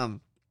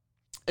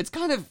 it's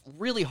kind of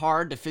really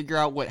hard to figure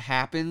out what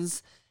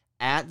happens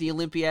at the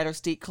Olympiad of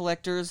State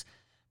Collectors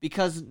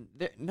because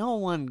no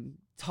one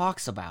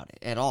talks about it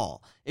at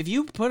all. If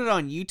you put it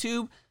on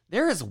YouTube,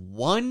 there is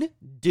one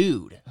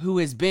dude who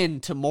has been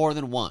to more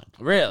than one.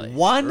 Really?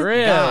 One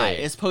Really? guy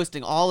is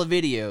posting all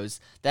the videos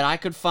that I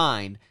could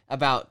find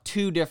about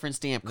 2 different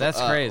stamp.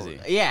 That's crazy.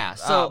 Yeah.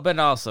 So, but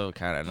also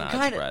kind of not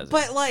kind surprising. of,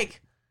 but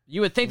like.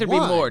 You would think there'd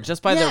One. be more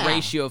just by Yeah. the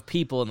ratio of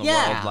people in the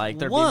Yeah, world. Like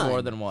there'd one. be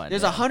more than one.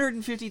 There's yeah.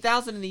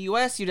 150,000 in the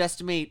U.S. You'd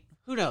estimate,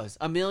 who knows,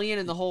 1 million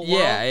in the whole world.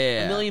 Yeah, yeah.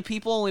 1 million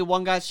people. Only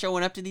one guy's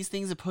showing up to these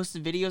things and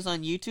posting videos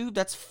on YouTube.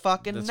 That's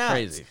fucking That's nuts.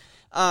 crazy.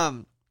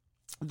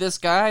 This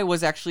guy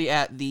was actually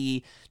at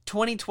the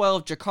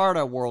 2012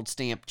 Jakarta World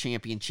Stamp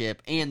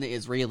Championship and the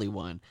Israeli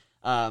one.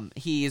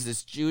 He is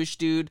this Jewish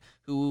dude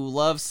who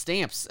loves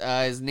stamps.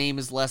 His name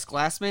is Les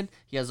Glassman.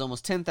 He has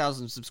almost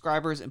 10,000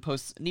 subscribers and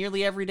posts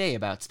nearly every day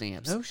about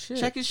stamps. Oh, shit.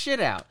 Check his shit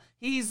out.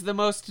 He's the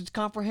most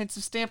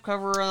comprehensive stamp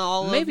cover on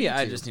all Maybe of YouTube.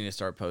 I just need to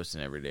start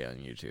posting every day on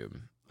YouTube.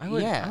 I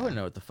wouldn't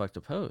know what the fuck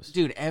to post.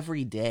 Dude,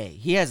 every day.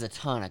 He has a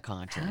ton of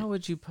content. How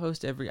would you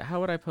post How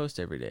would I post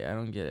every day? I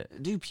don't get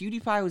it. Dude,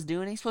 PewDiePie was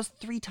doing it. He's posted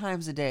 3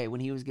 times a day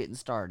when he was getting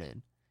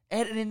started.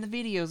 Editing the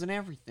videos and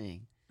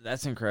everything.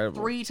 That's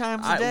incredible. 3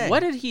 times a day.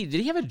 What did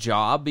he have a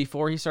job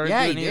before he started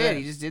Yeah, he doing did. that?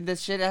 He just did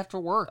this shit after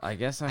work. I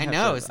guess I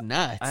know, it's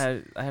nuts.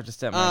 I have to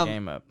step my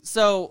game up.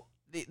 So,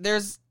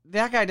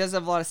 that guy does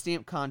have a lot of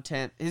stamp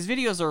content. His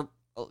videos are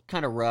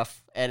kind of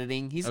rough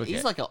editing. He's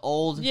like an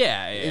old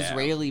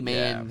Israeli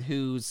man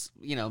who's,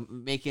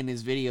 making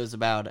his videos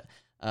about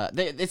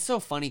it's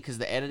so funny because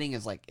the editing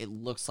is like, it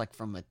looks like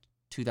from a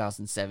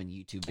 2007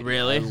 YouTube video.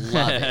 Really? I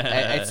love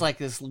it. It's like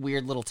this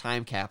weird little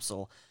time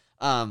capsule.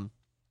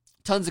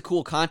 Tons of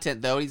cool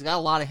content though. He's got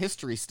a lot of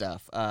history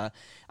stuff.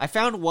 I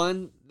found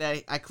one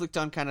that I clicked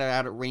on kind of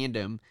out at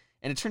random,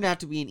 and it turned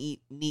out to be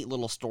a neat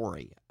little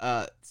story.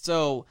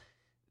 So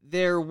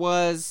there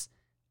was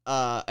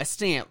a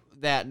stamp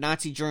that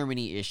Nazi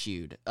Germany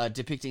issued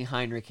depicting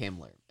Heinrich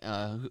Himmler,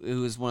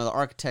 who is one of the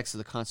architects of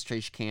the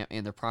concentration camp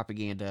and the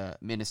propaganda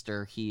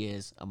minister. He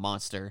is a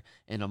monster,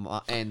 and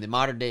the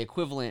modern day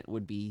equivalent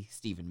would be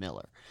Stephen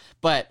Miller.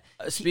 But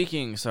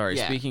Speaking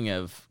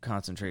of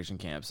concentration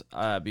camps,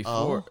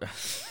 before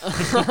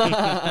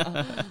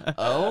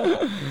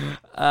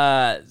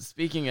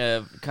speaking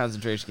of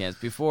concentration camps,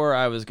 before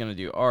I was gonna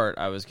do art,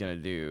 I was gonna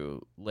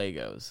do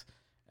Legos.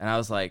 And I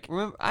was like,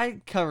 remember,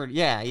 I covered,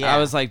 yeah. I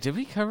was like, did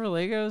we cover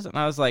Legos? And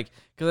I was like,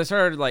 because I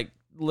started like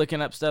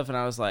looking up stuff, and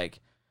I was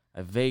like,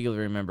 I vaguely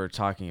remember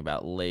talking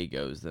about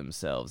Legos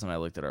themselves, and I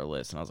looked at our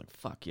list, and I was like,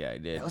 fuck yeah, I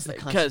did. That was the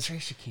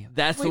concentration camp.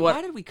 That's Wait,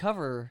 why did we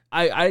cover?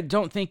 I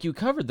don't think you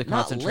covered the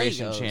Not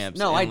concentration Legos. camps.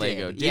 No, in I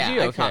Lego. did. Did Yeah,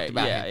 you? I Okay, talked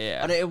about it.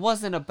 yeah. But it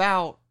wasn't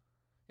about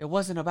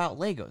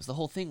Legos. The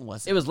whole thing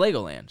wasn't. It was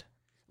Legoland.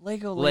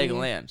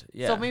 Legoland.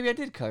 Yeah. So maybe I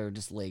did cover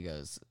just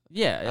Legos.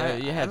 Yeah,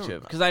 you had don't to, know.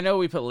 because I know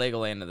we put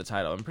Legoland in the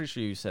title. I'm pretty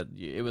sure you said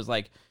it was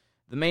like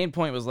the main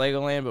point was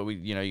Legoland, but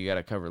you got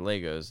to cover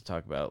Legos to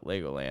talk about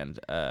Legoland.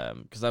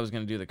 Because I was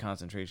gonna do the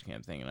concentration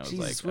camp thing, and I was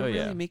Jesus, like, we're oh really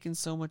yeah, making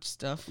so much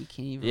stuff we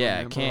can't even. yeah,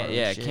 remember can't all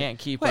yeah this shit. can't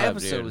keep What up,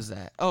 episode dude. was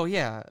that? Oh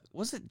yeah,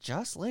 was it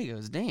just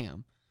Legos?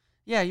 Damn.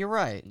 Yeah, you're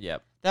right.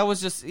 Yep. That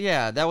was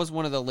that was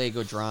one of the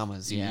Lego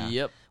dramas. Yeah.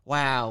 Yep.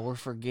 Wow, we're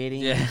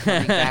forgetting. Yeah. And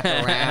coming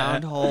back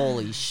around.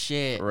 Holy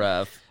shit.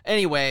 Rough.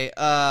 Anyway,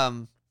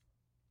 I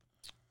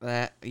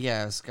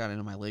just got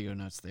into my Lego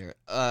notes there.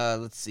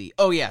 Let's see.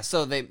 Oh yeah,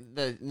 so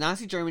the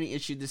Nazi Germany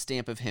issued the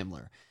stamp of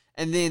Himmler,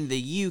 and then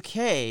the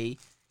UK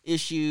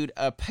issued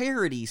a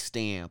parody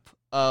stamp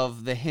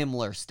of the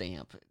Himmler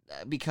stamp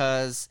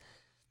because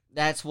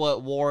that's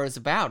what war is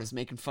about, is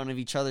making fun of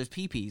each other's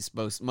pee-pees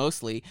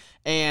mostly.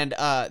 And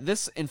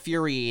this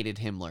infuriated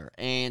Himmler,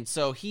 and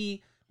so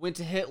he went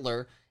to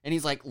Hitler. And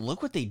he's like,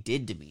 look what they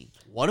did to me.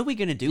 What are we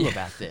going to do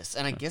about this?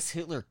 And I guess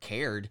Hitler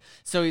cared.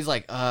 So he's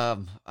like, I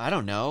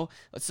don't know.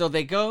 So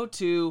they go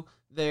to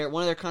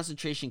one of their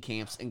concentration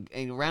camps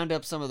and round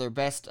up some of their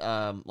best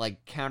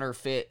like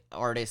counterfeit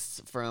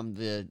artists from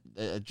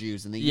the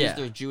Jews, and they use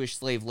their Jewish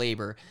slave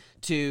labor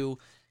to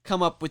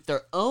come up with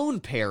their own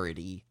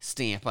parody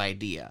stamp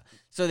idea.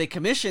 So they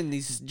commission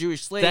these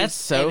Jewish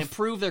slaves and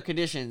improve their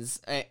conditions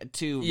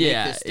to make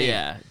this stamp.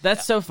 Yeah,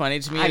 that's so funny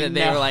to me that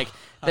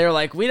they were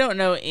like, we don't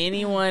know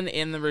anyone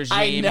in the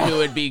regime who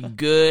would be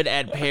good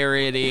at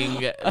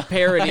parodying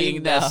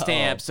the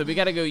stamp, so we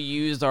got to go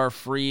use our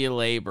free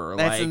labor.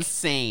 That's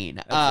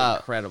insane.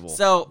 That's incredible.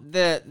 So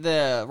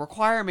the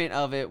requirement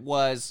of it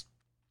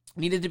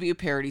needed to be a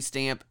parody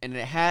stamp, and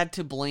it had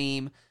to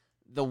blame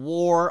the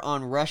war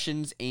on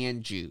Russians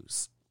and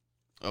Jews.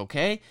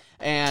 Okay,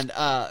 and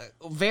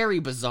very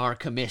bizarre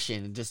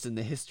commission just in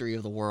the history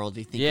of the world.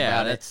 You think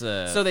about it.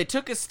 So they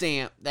took a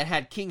stamp that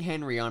had King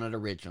Henry on it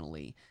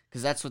originally,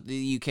 because that's what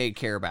the UK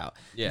care about.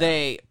 Yeah.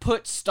 They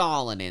put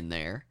Stalin in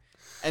there,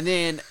 and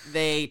then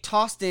they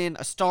tossed in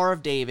a Star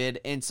of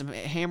David and some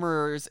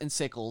hammers and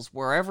sickles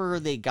wherever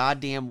they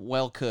goddamn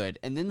well could,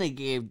 and then they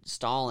gave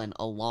Stalin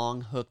a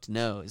long hooked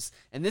nose,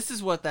 and this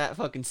is what that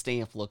fucking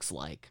stamp looks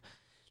like.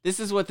 This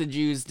is what the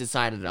Jews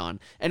decided on,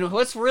 and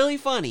what's really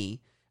funny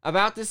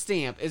about this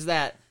stamp is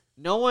that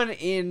no one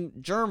in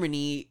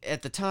Germany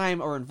at the time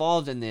or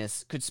involved in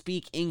this could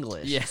speak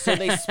English. Yeah. So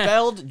they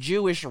spelled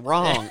Jewish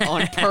wrong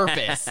on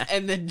purpose,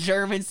 and the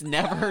Germans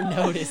never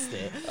noticed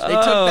it. They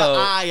took the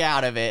I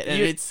out of it,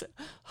 and it's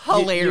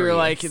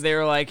hilarious. They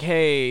were like,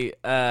 hey,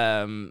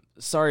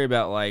 sorry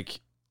about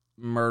like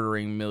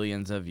murdering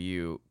millions of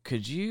you.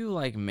 Could you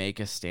like make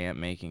a stamp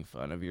making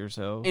fun of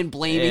yourself and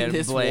blaming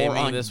this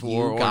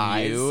war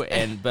on you?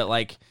 But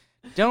like,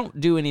 don't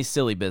do any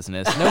silly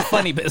business. No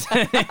funny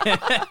business.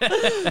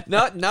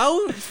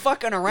 no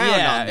fucking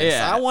around on this.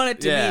 I want it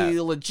to be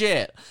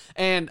legit.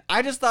 And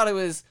I just thought it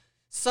was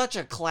such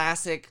a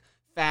classic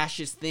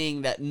fascist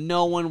thing that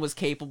no one was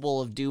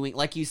capable of doing.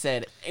 Like you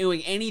said,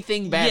 doing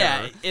anything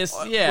better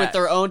with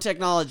their own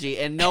technology,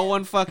 and no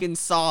one fucking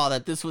saw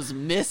that this was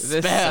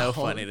misspelled. This is so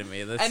funny to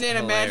me. That's and then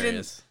hilarious.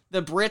 Imagine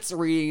the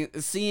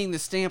Brits seeing the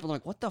stamp and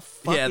like, what the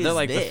fuck is this? Yeah, they're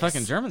like, the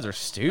fucking Germans are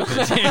stupid.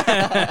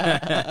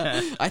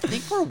 I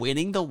think we're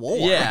winning the war.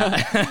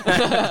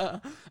 Yeah.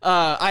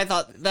 I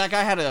thought that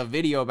guy had a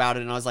video about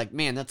it, and I was like,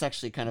 man, that's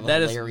actually kind of a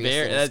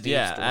hilarious story.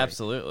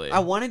 Absolutely. I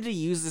wanted to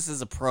use this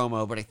as a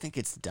promo, but I think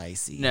it's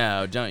dicey.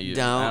 No, don't use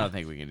it. I don't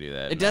think we can do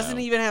that. It doesn't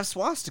even have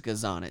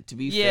swastikas on it, to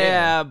be fair.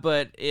 Yeah,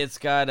 but it's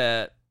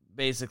got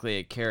basically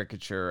a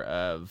caricature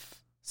of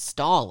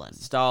Stalin,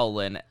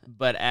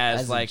 but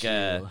as like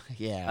a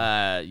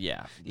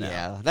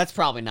that's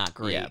probably not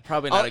great. Yeah,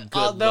 probably not a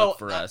good look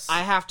for us.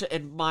 I have to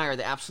admire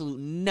the absolute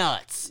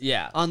nuts.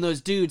 Yeah. On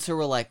those dudes who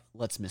were like,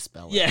 let's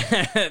misspell it.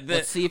 Yeah,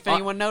 let's see if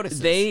anyone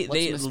notices. They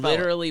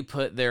literally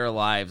put their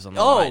lives on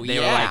the line.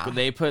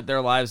 They put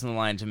their lives on the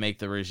line to make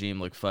the regime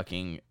look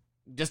fucking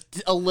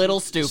just a little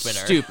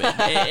stupider.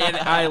 And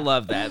I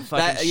love that.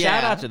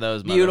 Shout out to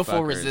those beautiful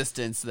motherfuckers.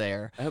 Resistance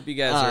there. I hope you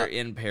guys are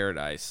in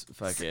paradise,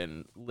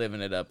 fucking living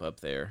it up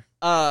there.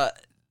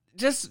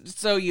 Just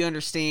so you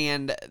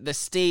understand the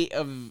state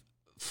of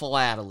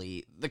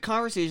philately, the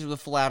conversation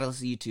with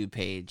Philately's YouTube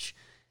page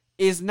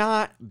is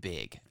not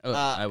big.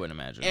 I would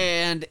imagine.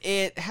 And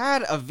it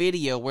had a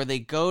video where they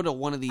go to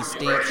one of these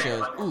stamp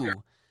shows. Ooh.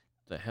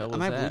 The hell was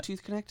Am I that?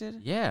 Bluetooth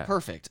connected? Yeah.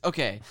 Perfect.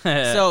 Okay.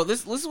 So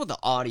this is what the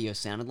audio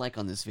sounded like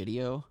on this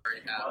video.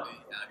 Very happy.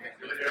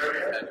 We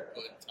had a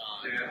good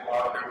time.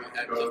 We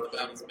had just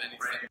about as many.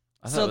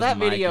 So that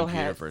video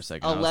had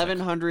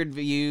 1,100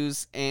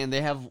 views, and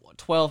they have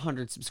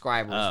 1,200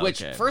 subscribers,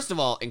 which, first of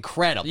all,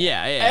 incredible.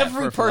 Yeah.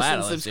 Every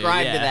person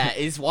subscribed to that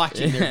is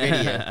watching their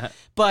video.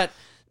 But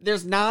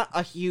there's not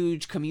a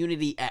huge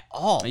community at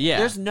all. Yeah.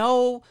 There's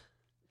no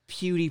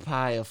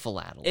PewDiePie of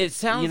philately. It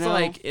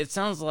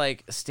sounds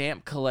like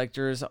stamp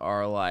collectors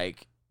are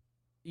like,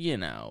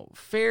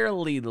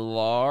 fairly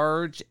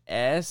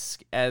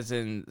large-esque, as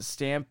in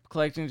stamp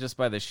collecting just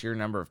by the sheer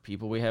number of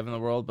people we have in the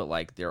world, but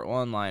like their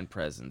online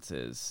presence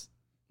is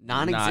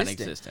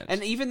non-existent.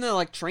 And even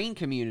the train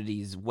community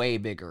is way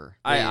bigger.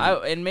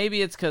 And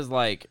maybe it's because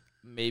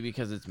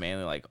it's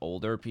mainly like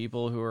older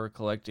people who are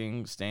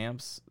collecting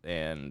stamps,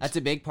 and that's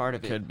a big part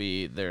of it. Could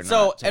be they're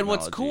so. Not and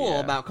what's cool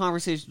about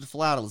Conversations with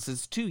Philately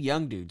is two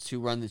young dudes who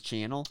run this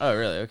channel. Oh,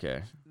 really?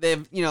 Okay.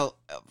 They've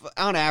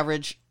on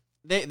average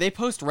they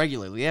post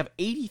regularly. They have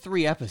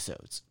 83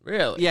 episodes.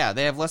 Really? Yeah,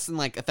 they have less than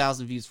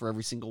 1,000 views for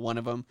every single one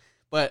of them.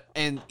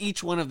 And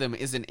each one of them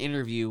is an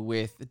interview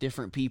with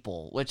different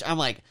people, which I'm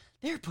like,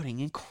 they're putting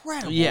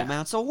incredible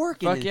amounts of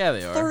work in. Yeah,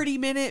 they are.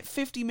 30-minute,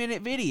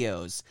 50-minute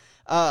videos.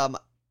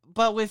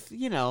 But with,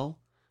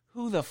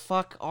 who the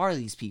fuck are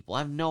these people? I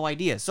have no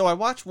idea. So I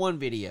watched one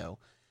video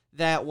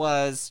I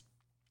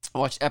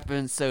watched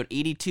episode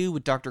 82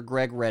 with Dr.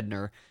 Greg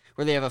Redner,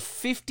 where they have a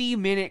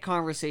 50-minute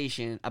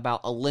conversation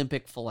about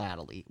Olympic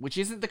philately, which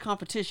isn't the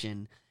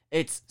competition.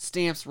 It's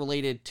stamps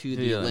related to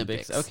the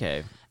Olympics.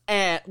 Okay.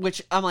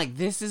 Which I'm like,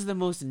 this is the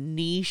most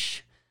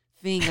niche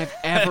thing I've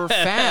ever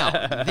found.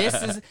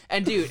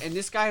 And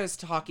this guy was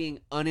talking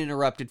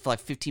uninterrupted for like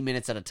 15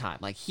 minutes at a time.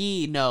 Like,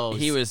 he knows.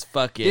 He was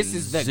fucking This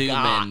is the zooming,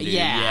 guy. dude.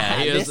 Yeah,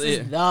 he was, this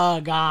is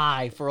the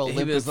guy for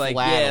Olympic He was like,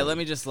 philately. yeah, let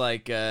me just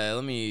like,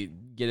 let me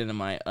get into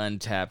my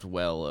untapped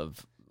well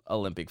of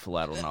Olympic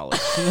philately knowledge.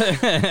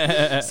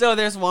 So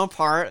there's one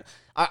part.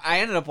 I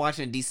ended up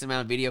watching a decent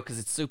amount of video because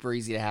it's super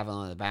easy to have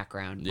on in the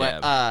background.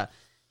 But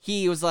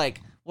he was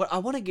like, "What I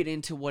want to get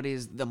into what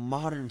is the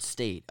modern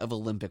state of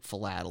Olympic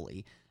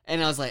philately."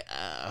 And I was like,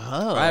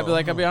 "Oh." I'd be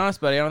like, I'll be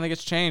honest, buddy. I don't think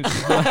it's changed.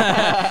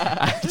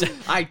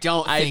 I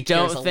don't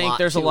think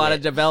there's a lot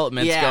of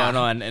developments going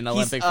on in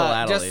Olympic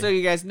philately. Just so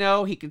you guys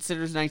know, he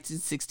considers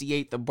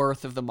 1968 the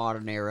birth of the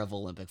modern era of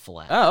Olympic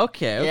philately. Oh,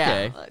 okay.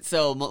 Yeah.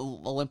 So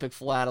Olympic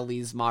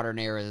philately's modern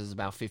era is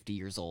about 50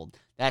 years old.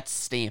 That's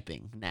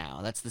stamping now.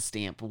 That's the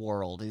stamp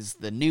world. Is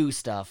the new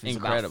stuff is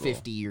about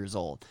 50 years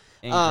old.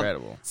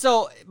 Incredible.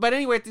 But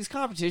anyway, at these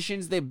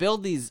competitions, they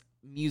build these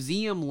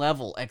museum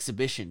level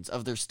exhibitions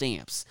of their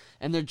stamps,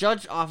 and they're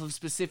judged off of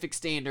specific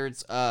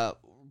standards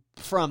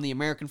from the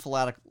American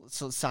Philatelic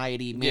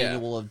Society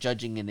Manual of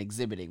Judging and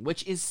Exhibiting,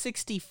 which is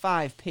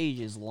 65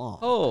 pages long.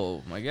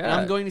 Oh my god! And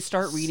I'm going to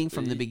start reading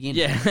from the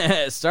beginning.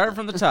 Yeah, start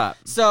from the top.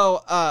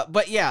 So,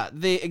 but yeah,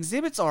 the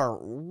exhibits are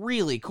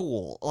really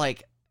cool.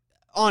 Like,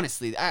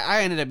 honestly,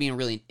 I ended up being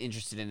really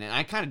interested in it.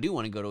 I kind of do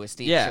want to go to a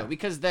stamp show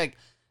because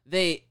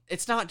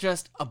it's not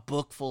just a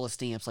book full of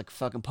stamps like a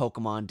fucking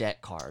Pokemon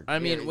deck card. I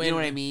mean, you know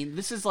what I mean?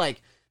 This is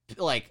like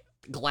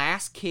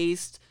glass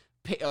cased,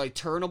 like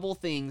turnable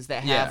things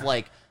that have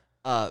like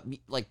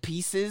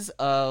pieces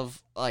of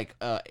like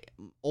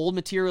old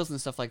materials and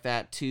stuff like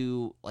that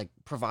to like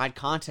provide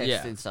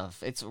context and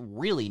stuff. It's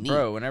really neat,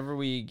 bro. Whenever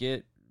we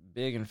get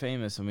big and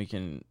famous and we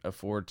can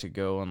afford to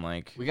go on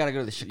like we got to go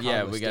to the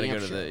Chicago we got to go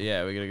to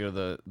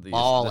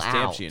the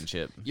stamp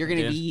championship. You're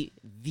gonna be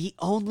the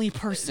only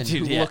person who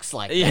yeah. looks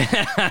like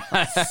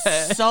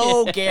that.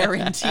 So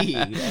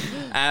guaranteed.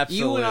 Absolutely.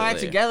 You and I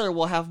together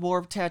will have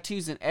more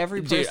tattoos than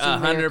every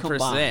person there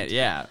combined.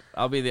 Yeah,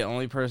 I'll be the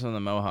only person with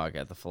a mohawk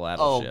at the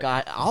philately Oh ship.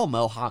 god, I'll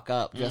mohawk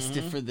up just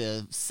for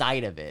the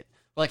sight of it.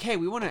 Like, hey,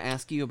 we want to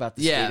ask you about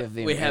the state of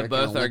the we have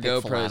American both our Olympic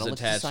GoPros Philatelic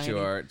attached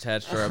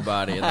Society. to our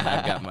body, and then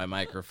I've got my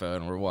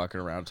microphone. We're walking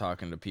around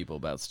talking to people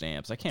about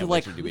stamps. I can't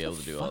wait to be able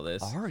to do all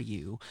this. Are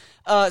you?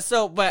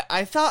 But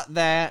I thought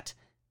that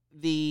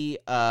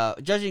the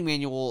judging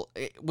manual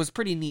was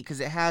pretty neat because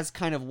it has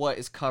kind of what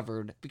is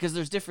covered because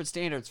there's different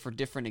standards for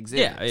different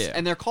exhibits,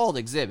 and they're called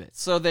exhibits.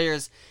 So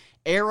there's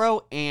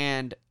aero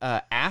and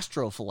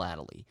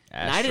astrophilately.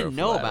 And I didn't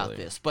know about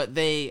this, but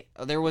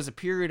there was a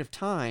period of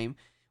time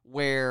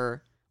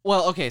where,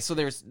 well, okay, so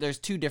there's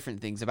two different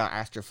things about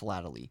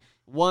astrophilately.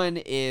 One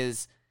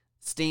is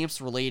stamps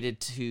related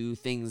to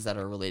things that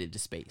are related to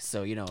space.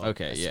 So,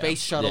 a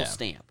space shuttle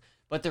stamp.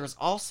 But there's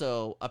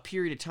also a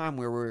period of time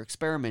where we're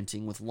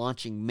experimenting with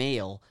launching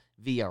mail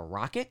via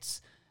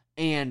rockets,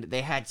 and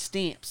they had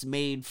stamps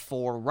made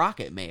for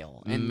rocket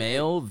mail. And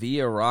mail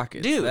via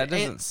rockets? Dude, that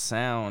doesn't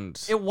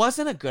sound... It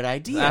wasn't a good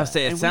idea. I would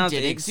say it sounds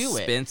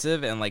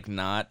expensive and like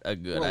not a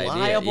good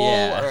reliable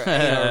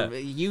idea. Or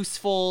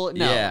useful.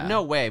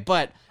 No way.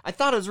 But I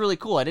thought it was really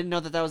cool. I didn't know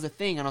that was a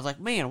thing, and I was like,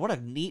 man, what a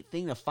neat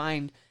thing to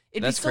find.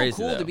 It'd be so crazy,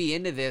 cool though. to be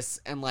into this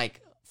and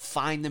like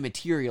find the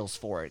materials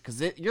for it,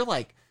 because you're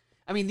like,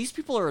 I mean, these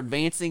people are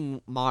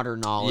advancing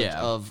modern knowledge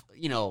of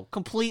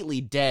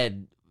completely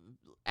dead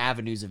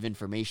avenues of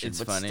information. It's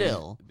but funny.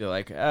 Still, be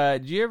like,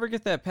 did you ever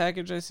get that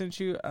package I sent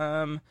you?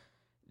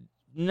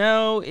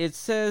 No, it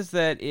says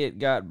that it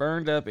got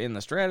burned up in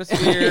the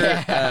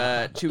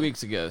stratosphere 2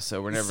 weeks ago,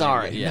 so we're never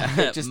sorry.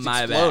 It just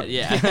my exploded.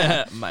 bad.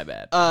 Yeah, my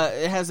bad.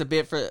 It has a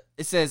bit for.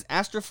 It says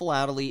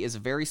astrophilately is a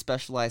very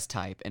specialized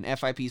type, and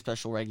FIP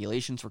special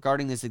regulations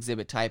regarding this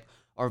exhibit type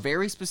are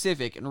very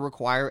specific and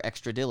require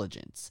extra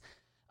diligence.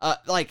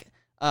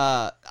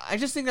 I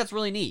just think that's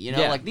really neat.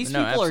 Like these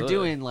people absolutely. are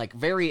doing like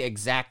very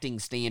exacting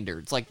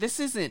standards. Like this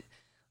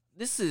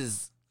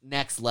is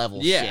next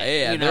level shit.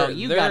 Yeah.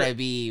 You gotta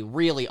be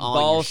really on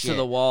balls your shit. to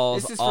the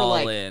walls. This is for all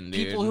like in,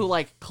 dude. people who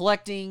like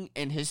collecting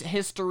and his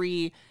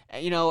history,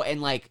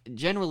 and like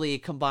generally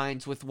it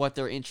combines with what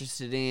they're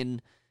interested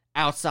in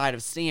outside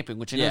of stamping,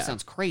 which I know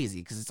sounds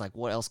crazy because it's like,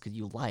 what else could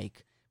you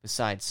like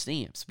besides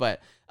stamps?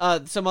 But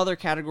some other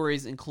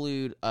categories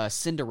include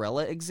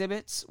Cinderella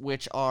exhibits,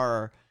 which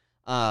are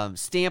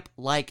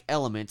stamp-like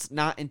elements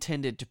not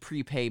intended to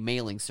prepay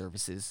mailing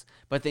services,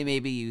 but they may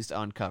be used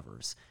on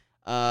covers.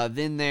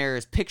 Then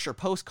there's picture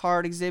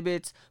postcard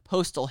exhibits,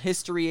 postal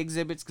history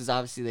exhibits, because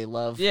obviously they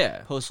love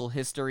postal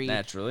history.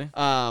 Naturally.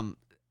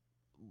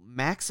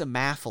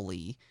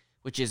 Maximaphily,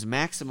 which is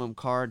maximum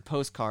card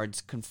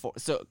postcards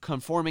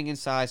conforming in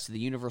size to the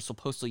Universal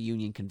Postal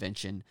Union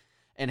Convention,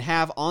 and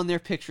have on their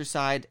picture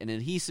side an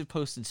adhesive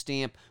posted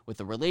stamp with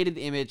a related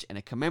image and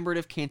a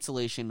commemorative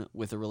cancellation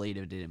with a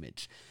related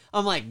image.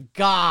 I'm like,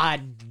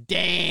 God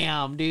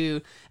damn,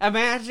 dude.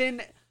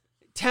 Imagine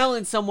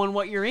telling someone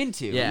what you're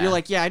into. Yeah. You're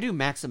like, yeah, I do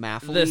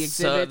maximaphily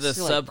exhibits.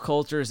 The You're like,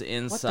 subcultures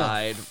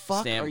inside fuck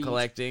are stamp you-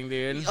 collecting,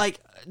 dude. like,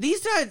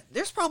 these guys,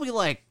 there's probably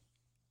like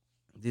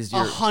These are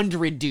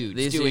 100 dudes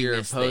these doing are your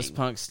this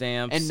post-punk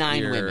stamps And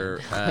 9 your,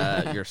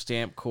 women. Your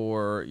stamp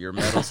core, your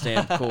metal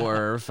stamp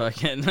core,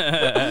 fucking.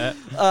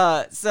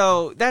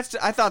 So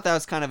I thought that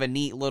was kind of a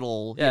neat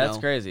little. Yeah, that's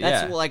crazy.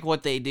 That's yeah. like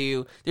what they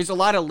do. There's a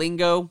lot of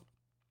lingo.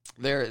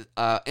 There,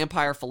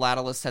 Empire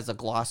Philatelist has a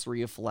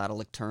glossary of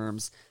philatelic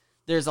terms.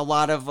 There's a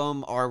lot of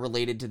them are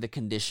related to the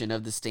condition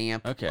of the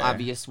stamp. Okay.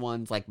 Obvious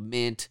ones like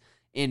mint,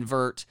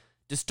 invert,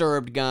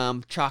 disturbed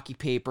gum, chalky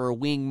paper,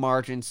 wing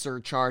margin,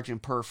 surcharge,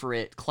 and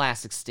perforate.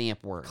 Classic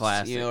stamp works.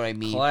 Classic. You know what I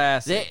mean?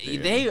 Classic.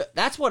 They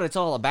that's what it's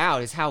all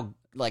about. Is how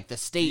like the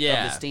state of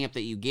Yeah. the stamp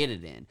that you get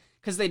it in,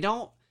 because they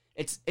don't.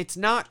 It's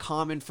not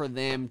common for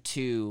them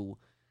to.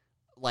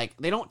 Like,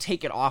 they don't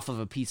take it off of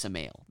a piece of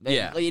mail.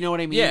 Yeah. You know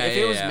what I mean? Yeah, if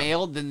it was yeah.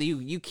 mailed, then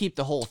you keep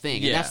the whole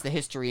thing. Yeah. And that's the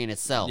history in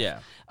itself. Yeah.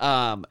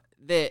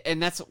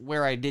 And that's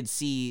where I did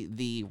see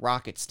the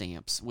rocket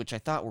stamps, which I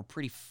thought were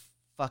pretty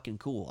fucking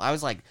cool. I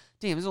was like,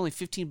 damn, it's only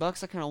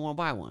 $15. I kind of want to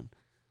buy one.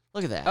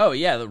 Look at that. Oh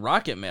yeah, the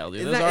rocket mail,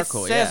 dude. Those are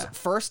cool. It says Yeah.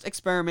 first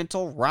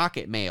experimental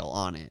rocket mail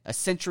on it. A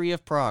century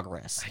of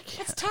progress.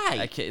 That's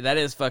tight. That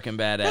is fucking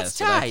badass. That's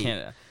but I tight.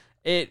 can't-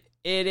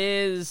 It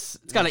is.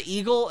 It's got an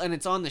eagle and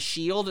it's on the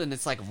shield and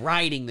it's like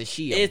riding the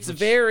shield. It's which-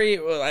 very.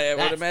 Well, I would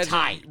That's imagine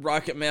tight.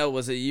 rocket mail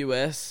was a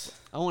U.S.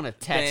 I want a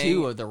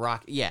tattoo thing. of the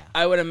rocket. Yeah.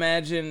 I would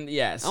imagine.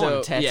 Yeah. So I want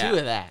a tattoo yeah,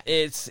 of that.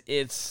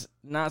 It's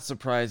not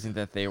surprising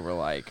that they were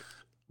like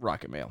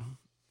rocket mail.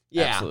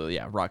 Yeah. Absolutely.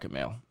 Yeah. Rocket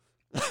mail.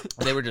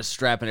 They were just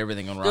strapping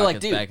everything on rockets They're like,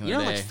 dude, back in you the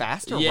know how day. much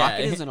faster a Yeah.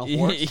 rocket is than a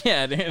horse?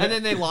 Yeah, dude. And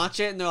then they launch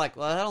it, and they're like,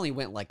 well, that only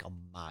went like a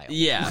mile.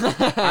 Yeah,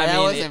 that I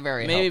mean, wasn't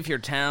very maybe helpful. if your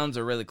towns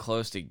are really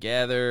close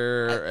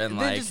together and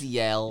then like, just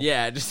yell.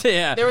 yeah, just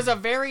yeah, There was a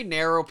very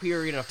narrow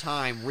period of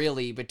time,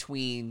 really,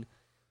 between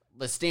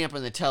the stamp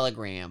and the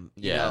telegram,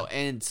 you Yeah. know,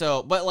 and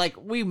so, but like,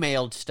 we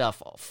mailed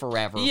stuff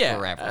forever.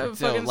 So,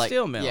 fucking like,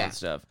 steel mail yeah. and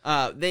stuff.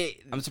 I'm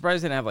I'm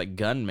surprised they didn't have like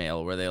gun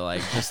mail where they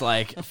like just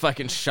like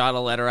fucking shot a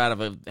letter out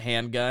of a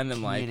handgun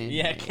and like Cannon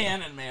mail.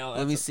 cannon mail.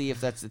 let me see if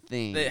that's a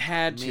thing. It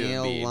had to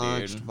mail be,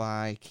 launched dude.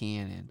 by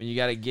Canon. When you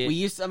got to get We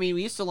used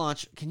to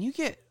launch. Can you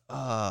get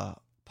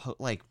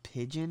like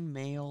pigeon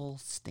mail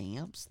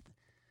stamps?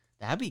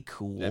 That'd be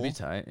cool. that'd be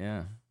tight.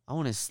 Yeah, I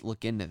want to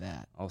look into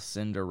that. I'll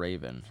send a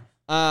raven.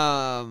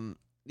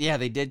 Yeah,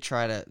 they did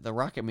try to. The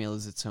rocket mail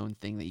is its own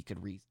thing that you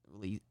could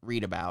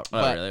read about. Oh,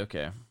 but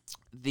really?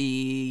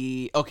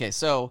 Okay.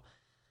 So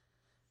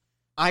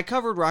I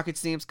covered rocket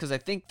stamps because I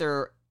think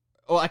they're.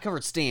 Oh, I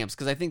covered stamps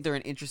because I think they're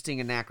an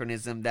interesting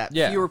anachronism that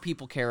Yeah. fewer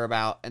people care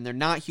about, and they're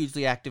not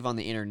hugely active on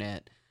the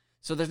internet.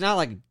 So there's not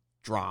like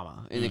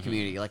drama in the Mhm.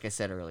 community, like I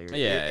said earlier.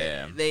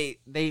 Yeah,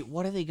 They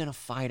what are they gonna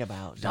fight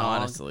about? Dog?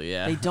 Honestly,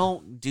 yeah. They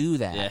don't do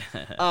that.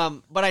 Yeah.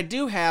 But I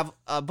do have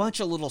a bunch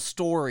of little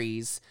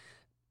stories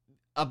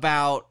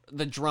about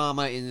the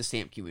drama in the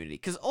stamp community.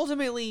 Because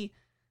ultimately,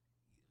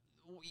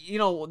 you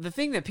know, the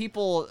thing that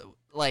people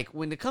like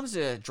when it comes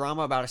to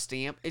drama about a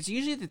stamp, it's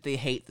usually that they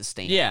hate the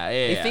stamp. Yeah,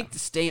 They yeah. think the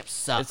stamp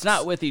sucks. It's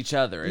not with each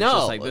other. It's no,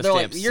 just like this they're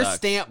stamp like, your sucks.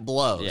 stamp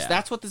blows. Yeah.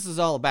 That's what this is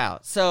all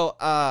about. So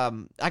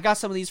I got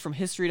some of these from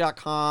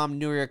History.com,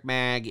 New York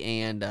Mag,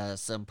 and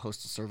some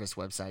Postal Service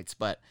websites.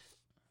 But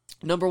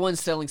number one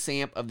selling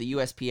stamp of the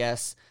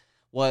USPS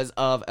was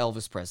of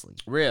Elvis Presley.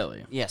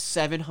 Really? Yes,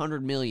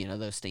 700 million of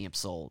those stamps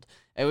sold.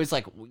 It was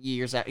like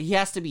years after. He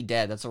has to be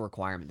dead. That's a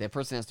requirement. That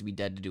person has to be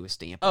dead to do a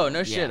stamp. Oh, on no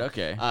it. shit. Yeah.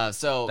 Okay.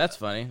 So That's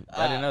funny.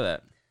 I didn't know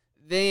that.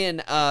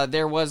 then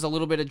there was a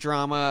little bit of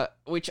drama,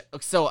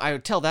 so I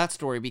would tell that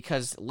story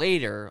because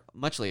later,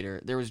 much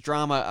later, there was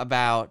drama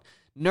about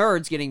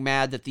nerds getting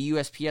mad that the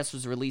USPS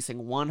was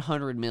releasing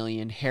 100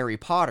 million Harry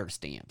Potter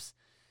stamps.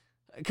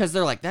 Because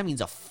they're like, that means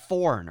a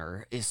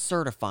foreigner is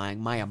certifying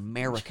my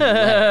American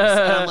letters.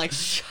 And I'm like,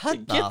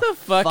 shut Get the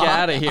fuck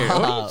out of here. What are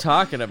you up.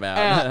 talking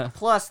about?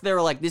 Plus, they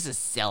were like, this is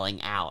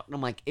selling out. And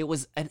I'm like, it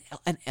was an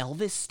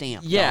Elvis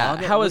stamp. Yeah,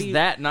 dog. how What is do you-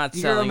 that not Do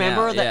you selling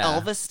remember out? the Yeah.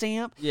 Elvis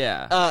stamp?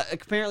 Yeah.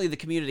 Apparently, the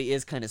community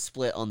is kind of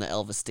split on the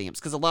Elvis stamps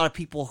because a lot of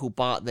people who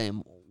bought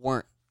them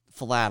weren't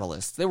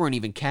philatelists. They weren't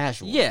even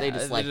casuals. yeah. They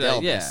just liked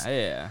Elvis.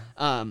 Yeah.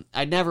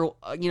 I never,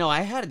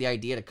 I had the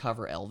idea to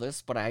cover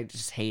Elvis, but I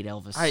just hate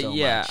Elvis so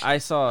much. I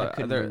saw I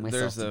couldn't bring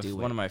myself there's to do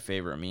one it. of my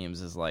favorite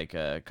memes is like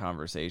a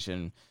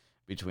conversation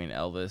between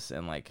Elvis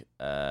and like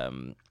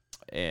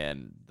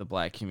and the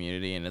black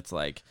community, and it's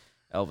like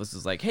Elvis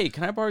is like, hey,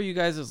 can I borrow you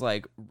guys'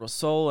 like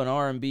soul and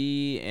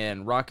R&B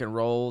and rock and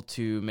roll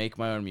to make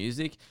my own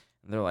music?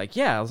 And they're like,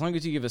 yeah, as long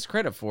as you give us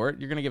credit for it,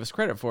 you're gonna give us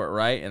credit for it,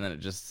 right? And then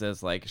it just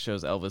says like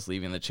shows Elvis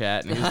leaving the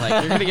chat, and he's like,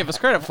 you're gonna give us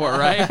credit for it,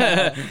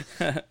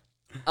 right?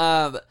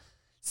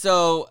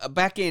 So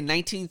back in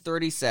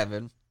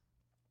 1937,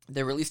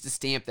 they released a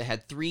stamp that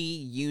had 3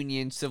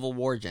 Union Civil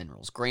War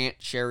generals: Grant,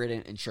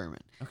 Sheridan, and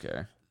Sherman.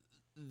 Okay,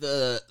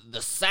 The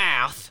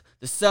South,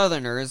 the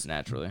Southerners,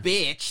 naturally.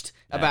 bitched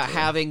about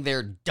Naturally. having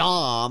their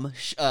Dom,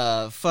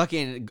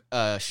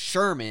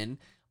 Sherman,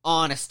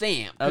 on a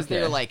stamp because Okay.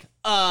 they're like,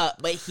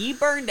 but he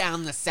burned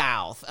down the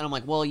South, and I'm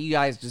like, well, you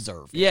guys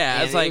deserve it. Yeah,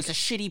 And it's like- it was a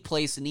shitty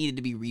place and needed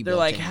to be rebuilt. They're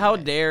like,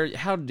 anyway.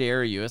 how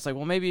dare you? It's like,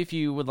 well, maybe if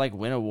you would like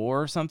win a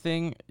war or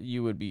something,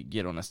 you would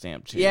get on a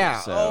stamp too. Yeah.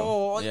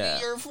 So, yeah.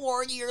 Your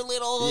 4-year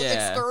little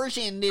Yeah.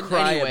 excursion. Didn't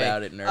Cry anyway,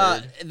 about it,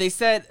 nerd. They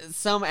said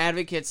some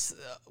advocates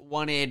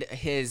wanted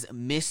his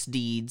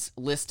misdeeds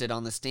listed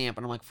on the stamp,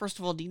 and I'm like, first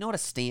of all, do you know what a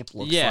stamp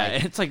looks Yeah,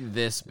 like? it's like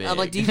this big. I'm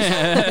like,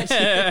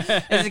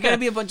 is it gonna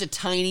be a bunch of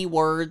tiny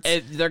words?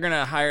 They're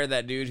gonna hire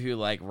that dude who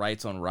like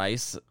writes on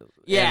rice.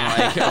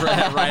 Yeah. and,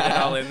 like, write it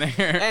all in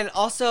there. And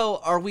also,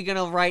 are we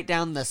gonna write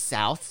down the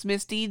South's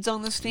misdeeds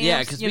on the stamps? Yeah,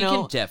 because we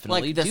can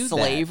definitely like the do that.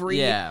 slavery.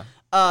 Yeah.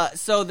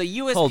 So the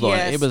USPS. Hold on,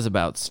 it was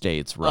about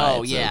states' rights.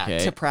 Oh, yeah, okay?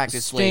 to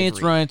practice states'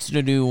 slavery. rights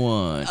to do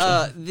what?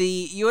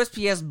 The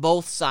USPS,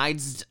 both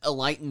sides,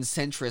 elite and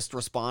centrist,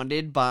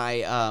 responded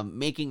by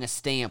making a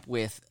stamp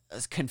with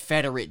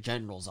Confederate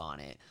generals on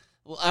it.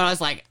 Well, I was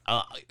like,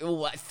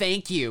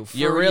 thank you for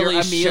you really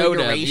your showed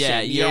him. amelioration.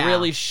 Yeah, you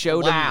really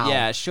showed Wow. him.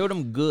 Yeah, showed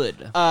him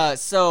good.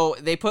 So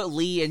they put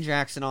Lee and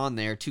Jackson on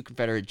there, 2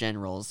 Confederate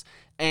generals.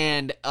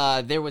 And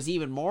there was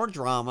even more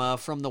drama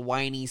from the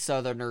whiny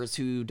Southerners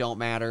who don't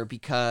matter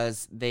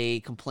because they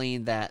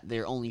complained that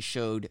they only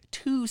showed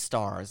 2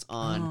 stars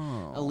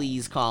on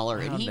Lee's collar,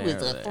 and how he was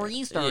dare a they.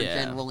 3-star Yeah.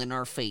 general in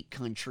our fake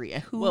country.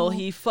 Who? Well,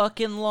 he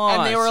fucking lost.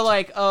 and they were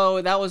like, "Oh,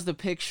 that was the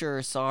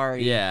picture.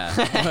 Sorry." yeah,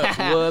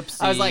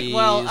 whoopsies. I was like,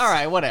 "Well, all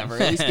right, whatever.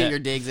 At least get your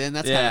digs in.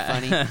 That's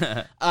kind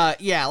of funny."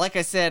 Yeah, like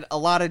I said, a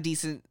lot of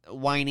decent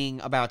whining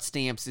about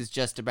stamps is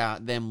just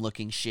about them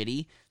looking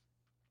shitty.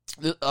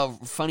 A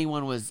funny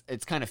one was,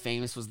 it's kind of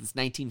famous, was this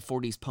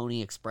 1940s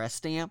Pony Express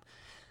stamp.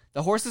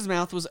 The horse's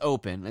mouth was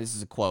open. This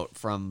is a quote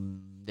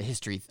from the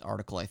history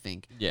article, I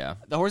think. Yeah.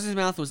 The horse's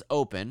mouth was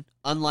open,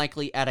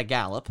 unlikely at a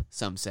gallop,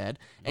 some said,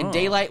 and Oh.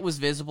 daylight was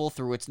visible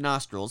through its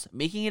nostrils,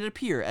 making it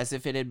appear as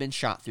if it had been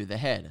shot through the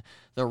head.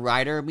 The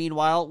rider,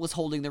 meanwhile, was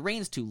holding the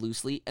reins too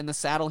loosely, and the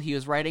saddle he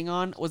was riding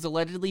on was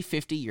allegedly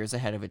 50 years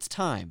ahead of its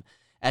time.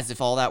 As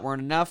if all that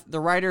weren't enough, the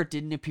rider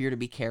didn't appear to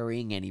be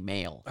carrying any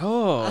mail.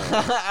 Oh, I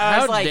how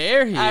was like,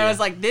 dare he? I was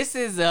like, this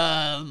is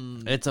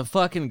It's a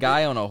fucking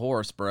guy on a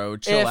horse, bro.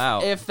 Chill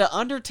out. If the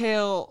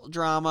Undertale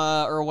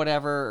drama or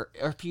whatever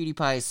or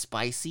PewDiePie is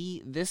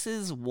spicy, this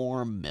is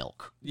warm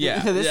milk.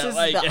 Yeah, this yeah, is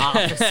like- the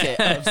opposite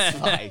of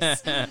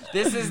spice.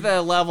 This is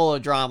the level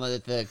of drama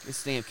that the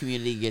stamp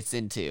community gets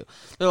into.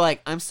 They're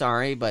like, I'm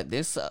sorry, but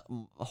this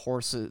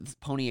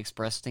Pony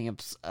Express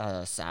stamp's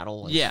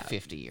saddle is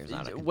 50 years out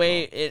of control.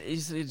 Wait,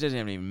 it doesn't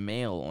have any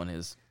mail on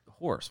his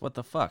horse. What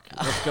the fuck?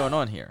 What's going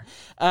on here?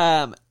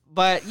 But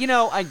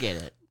I get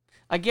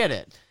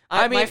it.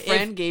 I mean, my if-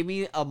 friend gave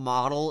me a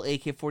model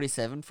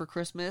AK-47 for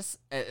Christmas,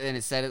 and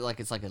it said it like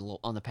it's like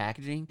on the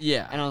packaging.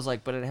 Yeah. and I was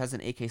like, but it has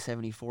an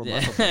AK-74 Yeah.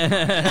 muzzle plate.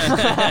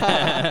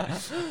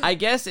 I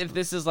guess if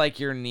this is like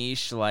your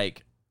niche,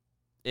 like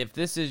if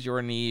this is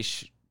your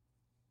niche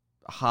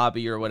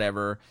hobby or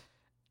whatever,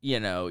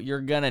 you're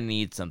gonna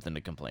need something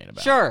to complain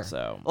about. Sure.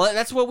 So Well,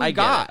 that's what we I get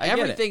got. it. I get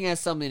it. Everything has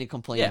something to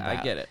complain about.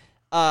 I get it.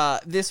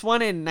 This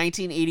one in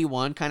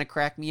 1981 kind of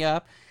cracked me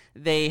up.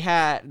 They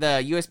had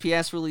the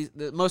USPS release.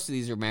 Most of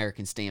these are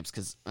American stamps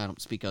because I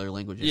don't speak other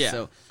languages. Yeah.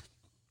 So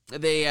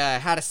they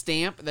had a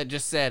stamp that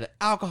just said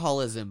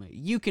 "alcoholism,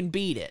 you can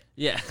beat it,"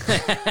 Yeah.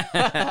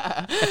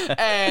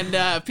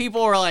 and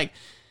people were like,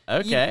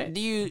 Okay.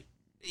 do you?"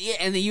 Yeah,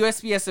 and the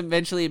USPS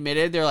eventually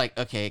admitted, they're like,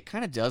 okay, it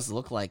kind of does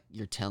look like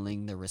you're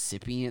telling the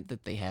recipient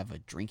that they have a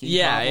drinking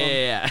problem.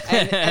 Yeah.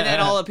 and then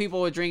all the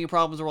people with drinking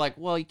problems were like,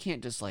 well, you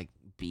can't just like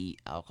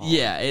beat alcohol.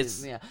 Yeah,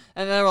 it's- yeah.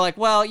 And they were like,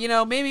 well,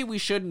 maybe we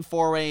shouldn't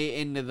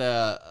foray into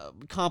the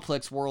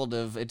complex world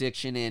of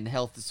addiction and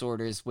health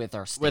disorders with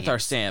our stamps. With our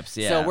stamps,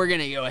 yeah. So we're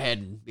gonna go ahead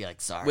and be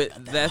like, sorry.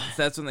 about that.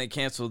 That's when they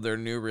canceled their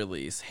new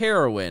release.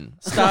 Heroin.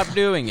 Stop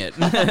doing it.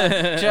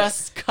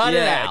 Just cut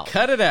it out.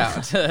 Cut it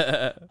out.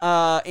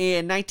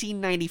 In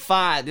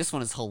 1995, this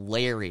one is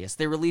hilarious.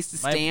 They released a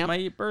stamp.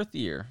 My birth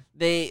year.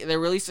 They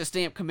released a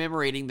stamp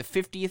commemorating the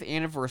 50th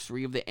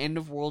anniversary of the end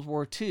of World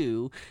War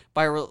II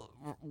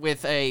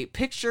with a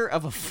picture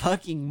of a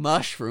fucking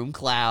mushroom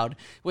cloud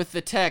with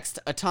the text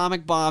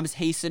 "Atomic bombs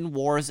hasten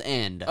war's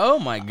end." Oh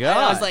my god. And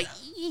I was like,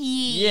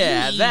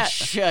 Yeah,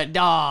 that-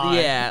 dog.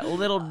 Yeah, a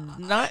little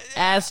not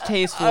as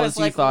tasteful I was as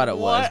like, you thought it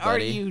was, What are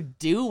buddy. you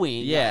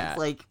doing? Yeah, It's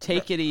like,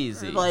 take it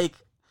easy. Like,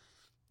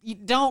 you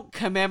don't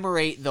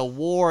commemorate the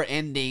war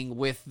ending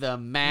with the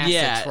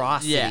mass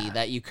atrocity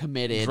that you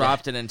committed.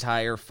 Dropped an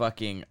entire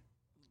fucking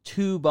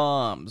 2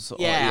 bombs.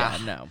 Yeah.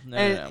 No.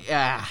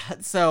 Yeah,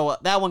 so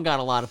that one got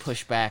a lot of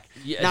pushback.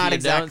 Yeah, Not you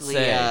exactly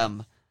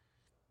don't say.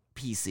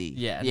 PC.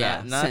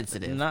 Yeah, not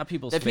sensitive. Not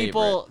people's The favorite.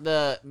 people,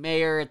 the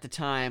mayor at the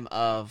time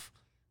of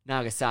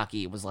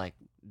Nagasaki was like,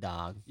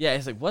 dog. Yeah,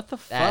 he's like, what the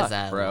That's fuck,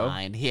 out of bro?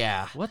 line.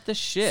 Yeah. What the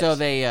shit? So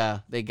they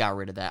got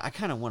rid of that. I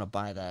kind of want to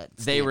buy that.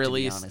 They stamp,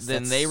 released. to be honest.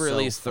 Then That's they so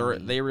released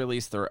funny. they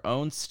released their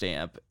own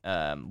stamp.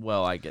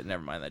 Well,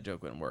 never mind. That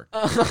joke wouldn't work.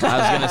 I was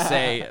gonna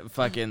say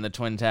fucking the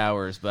Twin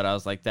Towers, but I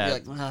was like You're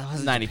that. like, well, it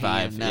was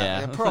 95, Japan, no.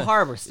 yeah. Pearl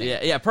Harbor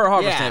stamp. Yeah, Pearl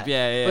Harbor stamp.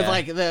 Yeah. With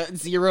like the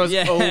zeros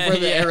Yeah, over the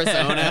yeah.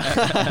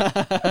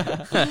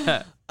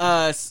 Arizona.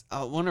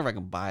 I wonder if I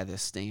can buy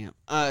this stamp.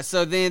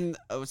 So then,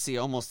 let's see,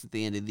 almost at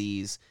the end of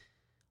these.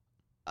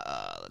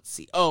 Let's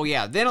see. Oh,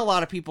 yeah. Then a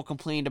lot of people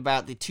complained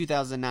about the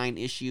 2009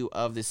 issue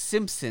of the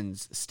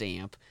Simpsons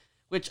stamp,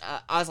 which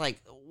I was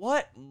like,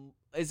 what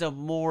is a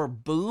more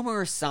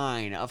boomer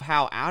sign of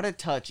how out of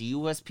touch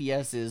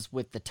USPS is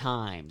with the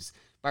times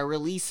by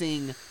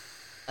releasing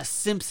a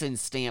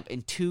Simpsons stamp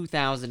in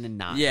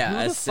 2009? Yeah, who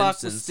a the fuck was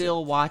Simpsons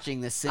still watching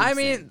the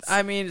Simpsons?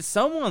 I mean,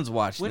 someone's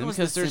watching When them was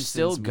because the they're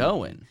still Simpsons movie?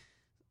 going.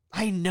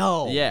 I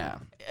know. Yeah.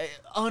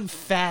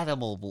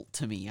 Unfathomable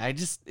to me.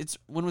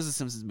 When was the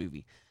Simpsons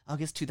movie? I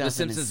guess The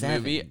 2007. Simpsons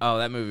movie. Oh,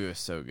 that movie was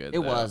so good. It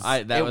was.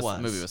 It The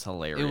was. movie was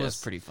hilarious. It was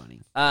pretty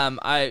funny.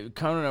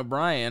 Conan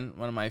O'Brien,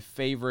 one of my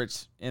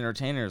favorite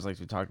entertainers, like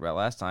we talked about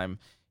last time,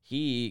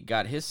 he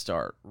got his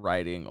start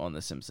writing on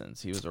The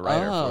Simpsons. He was a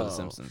writer for The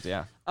Simpsons.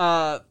 Yeah.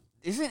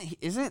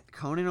 Isn't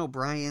Conan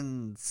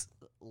O'Brien's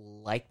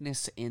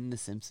likeness in The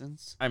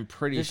Simpsons? I'm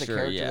pretty There's sure. a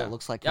character Yeah. that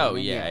looks like Oh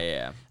Conan,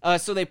 yeah.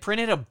 So they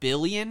printed 1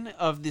 billion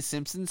of the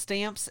Simpsons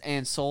stamps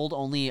and sold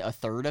only a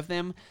third of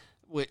them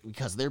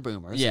because they're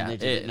boomers. Yeah, and they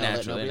didn't know that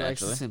naturally. nobody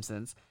likes the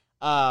Simpsons.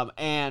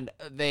 And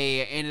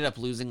they ended up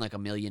losing like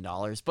 $1 million,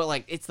 but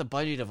like it's the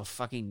budget of a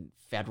fucking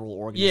federal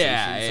organization.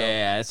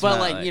 Yeah. It's But not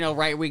like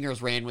right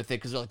wingers ran with it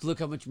because they're like, look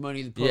how much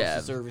money the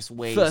Postal Service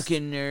wastes.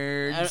 fucking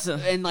nerds.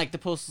 And like the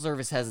Postal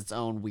Service has its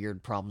own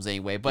weird problems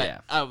anyway, but Yeah.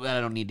 I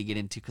don't need to get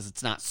into because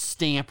it's not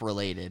stamp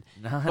related.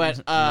 Not-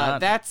 But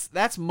not-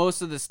 that's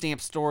most of the stamp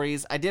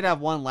stories. I did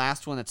have one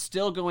last one that's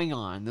still going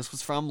on. This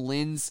was from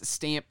Lynn's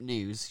Stamp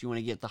News. If you want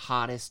to get the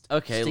hottest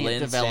okay. stamp Lynn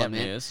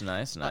development. Stamp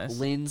News. Nice.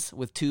 Lynn's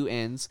with 2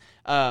 N's.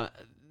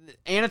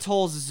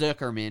 Anatole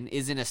Zuckerman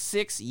is in a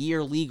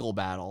 6-year legal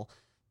battle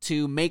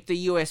to make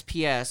the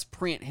USPS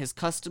print his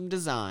custom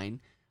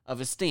design of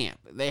a stamp.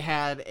 They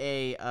had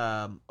a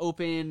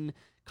open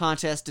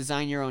contest,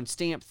 design your own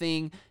stamp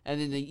thing,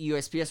 and then the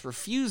USPS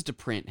refused to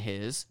print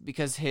his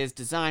because his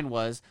design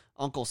was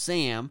Uncle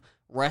Sam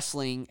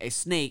wrestling a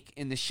snake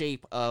in the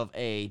shape of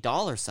a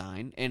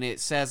 $sign, and it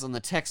says on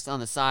the text on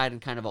the side in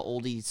kind of an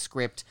oldie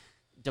script,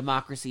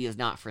 democracy is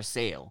not for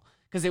sale,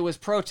 because it was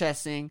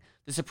protesting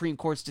the Supreme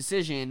Court's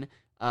decision,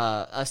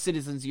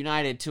 Citizens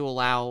United, to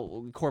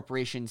allow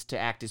corporations to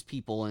act as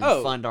people and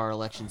fund our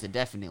elections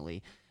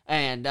indefinitely.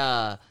 And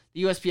the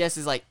USPS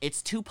is like,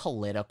 it's too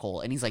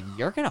political. And he's like,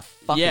 you're going to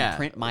fucking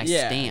print my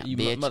stamp, you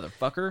bitch.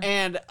 motherfucker.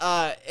 And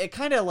it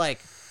kind of like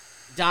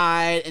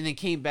died and then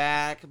came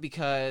back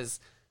because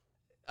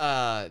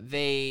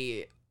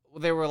they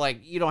were like,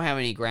 you don't have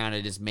any ground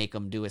to just make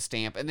him do a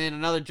stamp. And then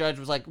another judge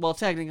was like, well,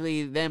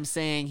 technically them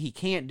saying he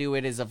can't do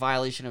it is a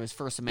violation of his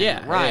First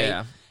Amendment right.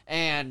 Yeah.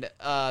 And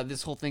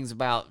this whole thing's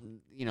about,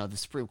 the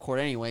Supreme Court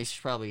anyway.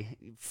 Should probably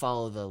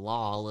follow the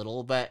law a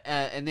little. But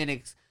and then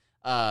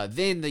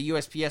then the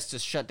USPS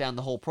just shut down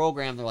the whole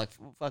program. They're like,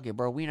 fuck it,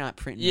 bro. We're not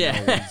printing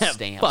no one's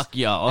stamps. Fuck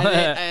y'all.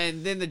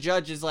 And then the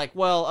judge is like,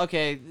 well,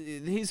 okay,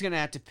 he's going to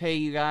have to pay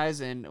you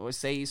guys and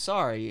say he's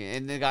sorry.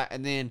 And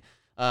then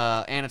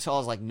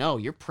Anatole is like, no,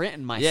 you're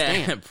printing my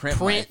stamp.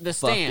 print the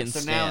stamp. So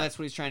stamp. now that's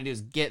what he's trying to do,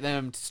 is get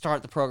them to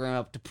start the program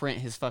up to print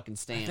his fucking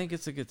stamp. I think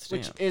it's a good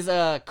stamp. Which is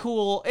a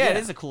cool. Yeah, it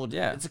is a cool.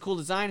 Yeah. It's a cool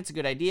design. It's a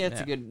good idea. It's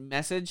a good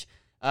message.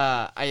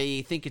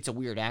 I think it's a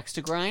weird axe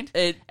to grind,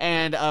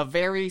 and a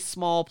very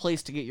small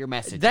place to get your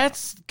message.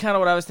 That's kind of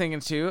what I was thinking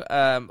too.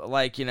 I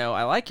like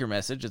your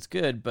message. It's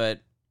good,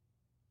 but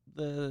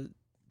the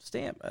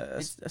stamp,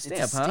 It's a stamp,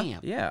 huh?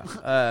 stamp.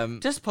 Yeah.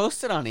 Just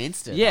post it on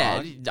Insta.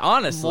 Yeah. dog.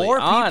 Honestly, More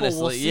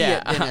people will see yeah.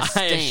 it than a I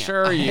stamp.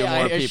 assure you, I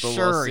more people will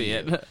assure see you.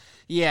 it.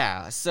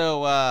 Yeah.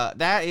 So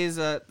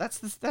that's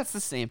the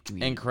stamp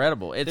community.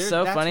 Incredible. It's They're-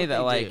 so that's funny what that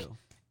they like. do.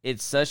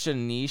 It's such a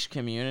niche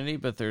community,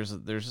 but there's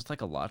just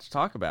like a lot to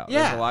talk about.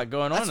 Yeah, There's a lot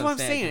going on. That's in what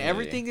the I'm stamp saying. community.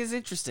 Everything is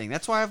interesting.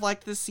 That's why I've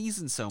liked this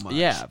season so much.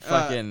 Yeah,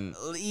 fucking.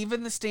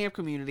 Even the stamp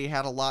community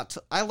had a lot.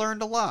 I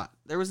learned a lot.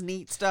 There was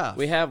neat stuff.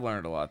 We have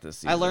learned a lot this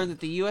season. I learned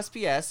that the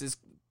USPS is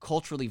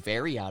culturally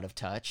very out of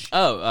touch.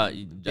 Oh,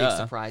 Big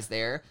surprise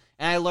there.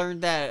 And I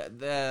learned that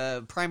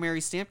the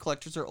primary stamp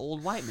collectors are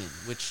old white men,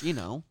 which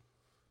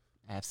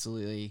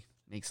absolutely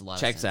makes a lot of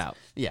sense. Checks out.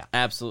 Yeah,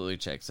 Absolutely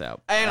checks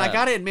out. and I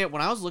gotta admit,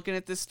 when I was looking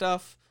at this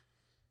stuff,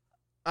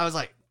 I was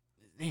like,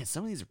 man,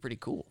 some of these are pretty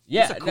cool.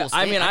 Yeah, It's a cool no, I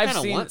stamp. mean, I I've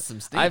kinda seen want some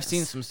stamps. I've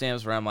seen some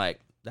stamps where I'm like,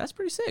 that's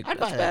pretty sick. I'd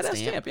That's buy a that badass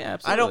stamp. Yeah, I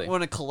absolutely. don't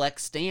want to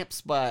collect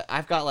stamps, but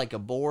I've got like a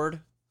board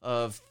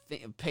of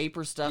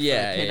paper stuff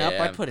Yeah, that I pin yeah, up.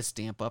 yeah. I'd put a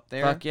stamp up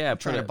there. Fuck yeah, I'm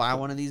trying put to it- buy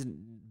one of these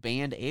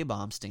banned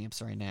A-bomb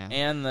stamps right now.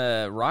 And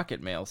the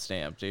Rocket Mail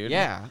stamp, dude.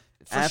 Yeah.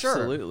 For sure.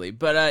 Absolutely.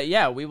 But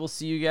yeah, we will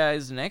see you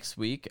guys next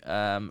week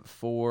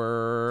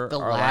for The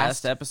our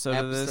last episode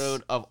of this.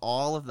 of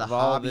all of the of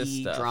all of this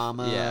hobby stuff.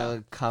 drama Yeah.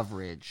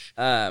 coverage.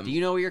 Do Do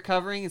you know what you're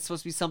covering? It's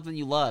supposed to be something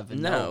you love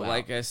and know No, about.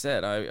 like I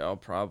said, I'll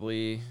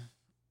probably...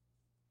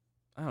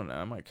 I don't know.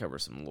 I might cover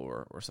some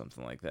lore or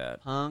something like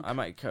that. Punk. I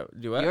might do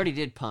You what? already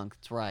did punk.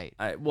 That's right.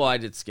 I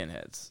did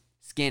skinheads.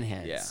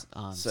 Skinheads. Yeah.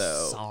 I'm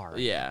So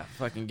sorry. yeah,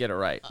 fucking get it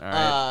right. All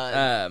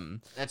right.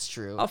 That's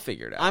true. I'll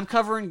figure it out. I'm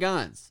covering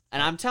guns,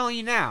 and I'm telling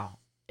you now,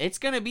 it's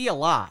gonna be a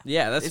lot.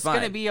 Yeah, that's it's fine.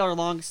 gonna be our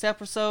longest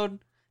episode.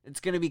 It's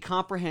gonna be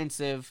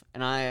comprehensive,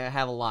 and I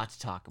have a lot to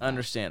talk about.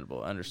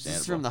 Understandable. This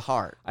is from the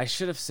heart. I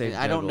should have saved.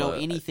 I don't know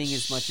Juggalo- anything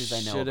as much as I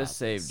know Should about have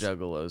saved this.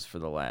 Juggalos for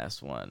the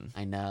last one.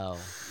 I know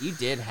you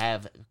did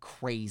have a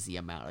crazy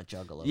amount of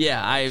Juggalo.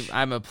 Yeah, knowledge.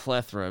 I'm a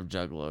plethora of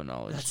Juggalo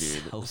knowledge, That's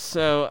dude. so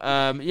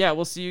So, yeah,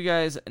 we'll see you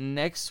guys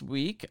next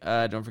week.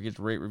 Don't forget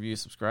to rate, review,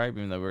 subscribe.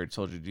 Even though we already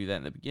told you to do that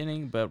in the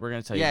beginning, but we're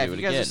gonna tell you yeah. to If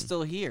do you it guys again. are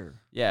still here,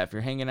 Yeah, if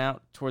you're hanging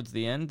out towards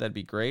the end, that'd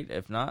be great.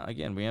 If not,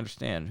 again, we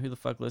understand. Who the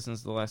fuck listens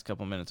to the last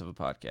couple minutes of a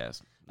podcast?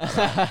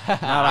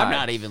 I'm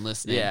not even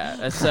listening.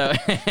 Yeah, so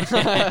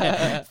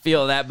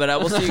feel that. But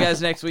we'll see you guys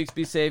next week.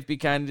 Be safe, be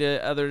kind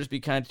to others, be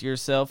kind to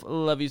yourself.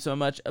 Love you so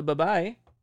much. Bye-bye.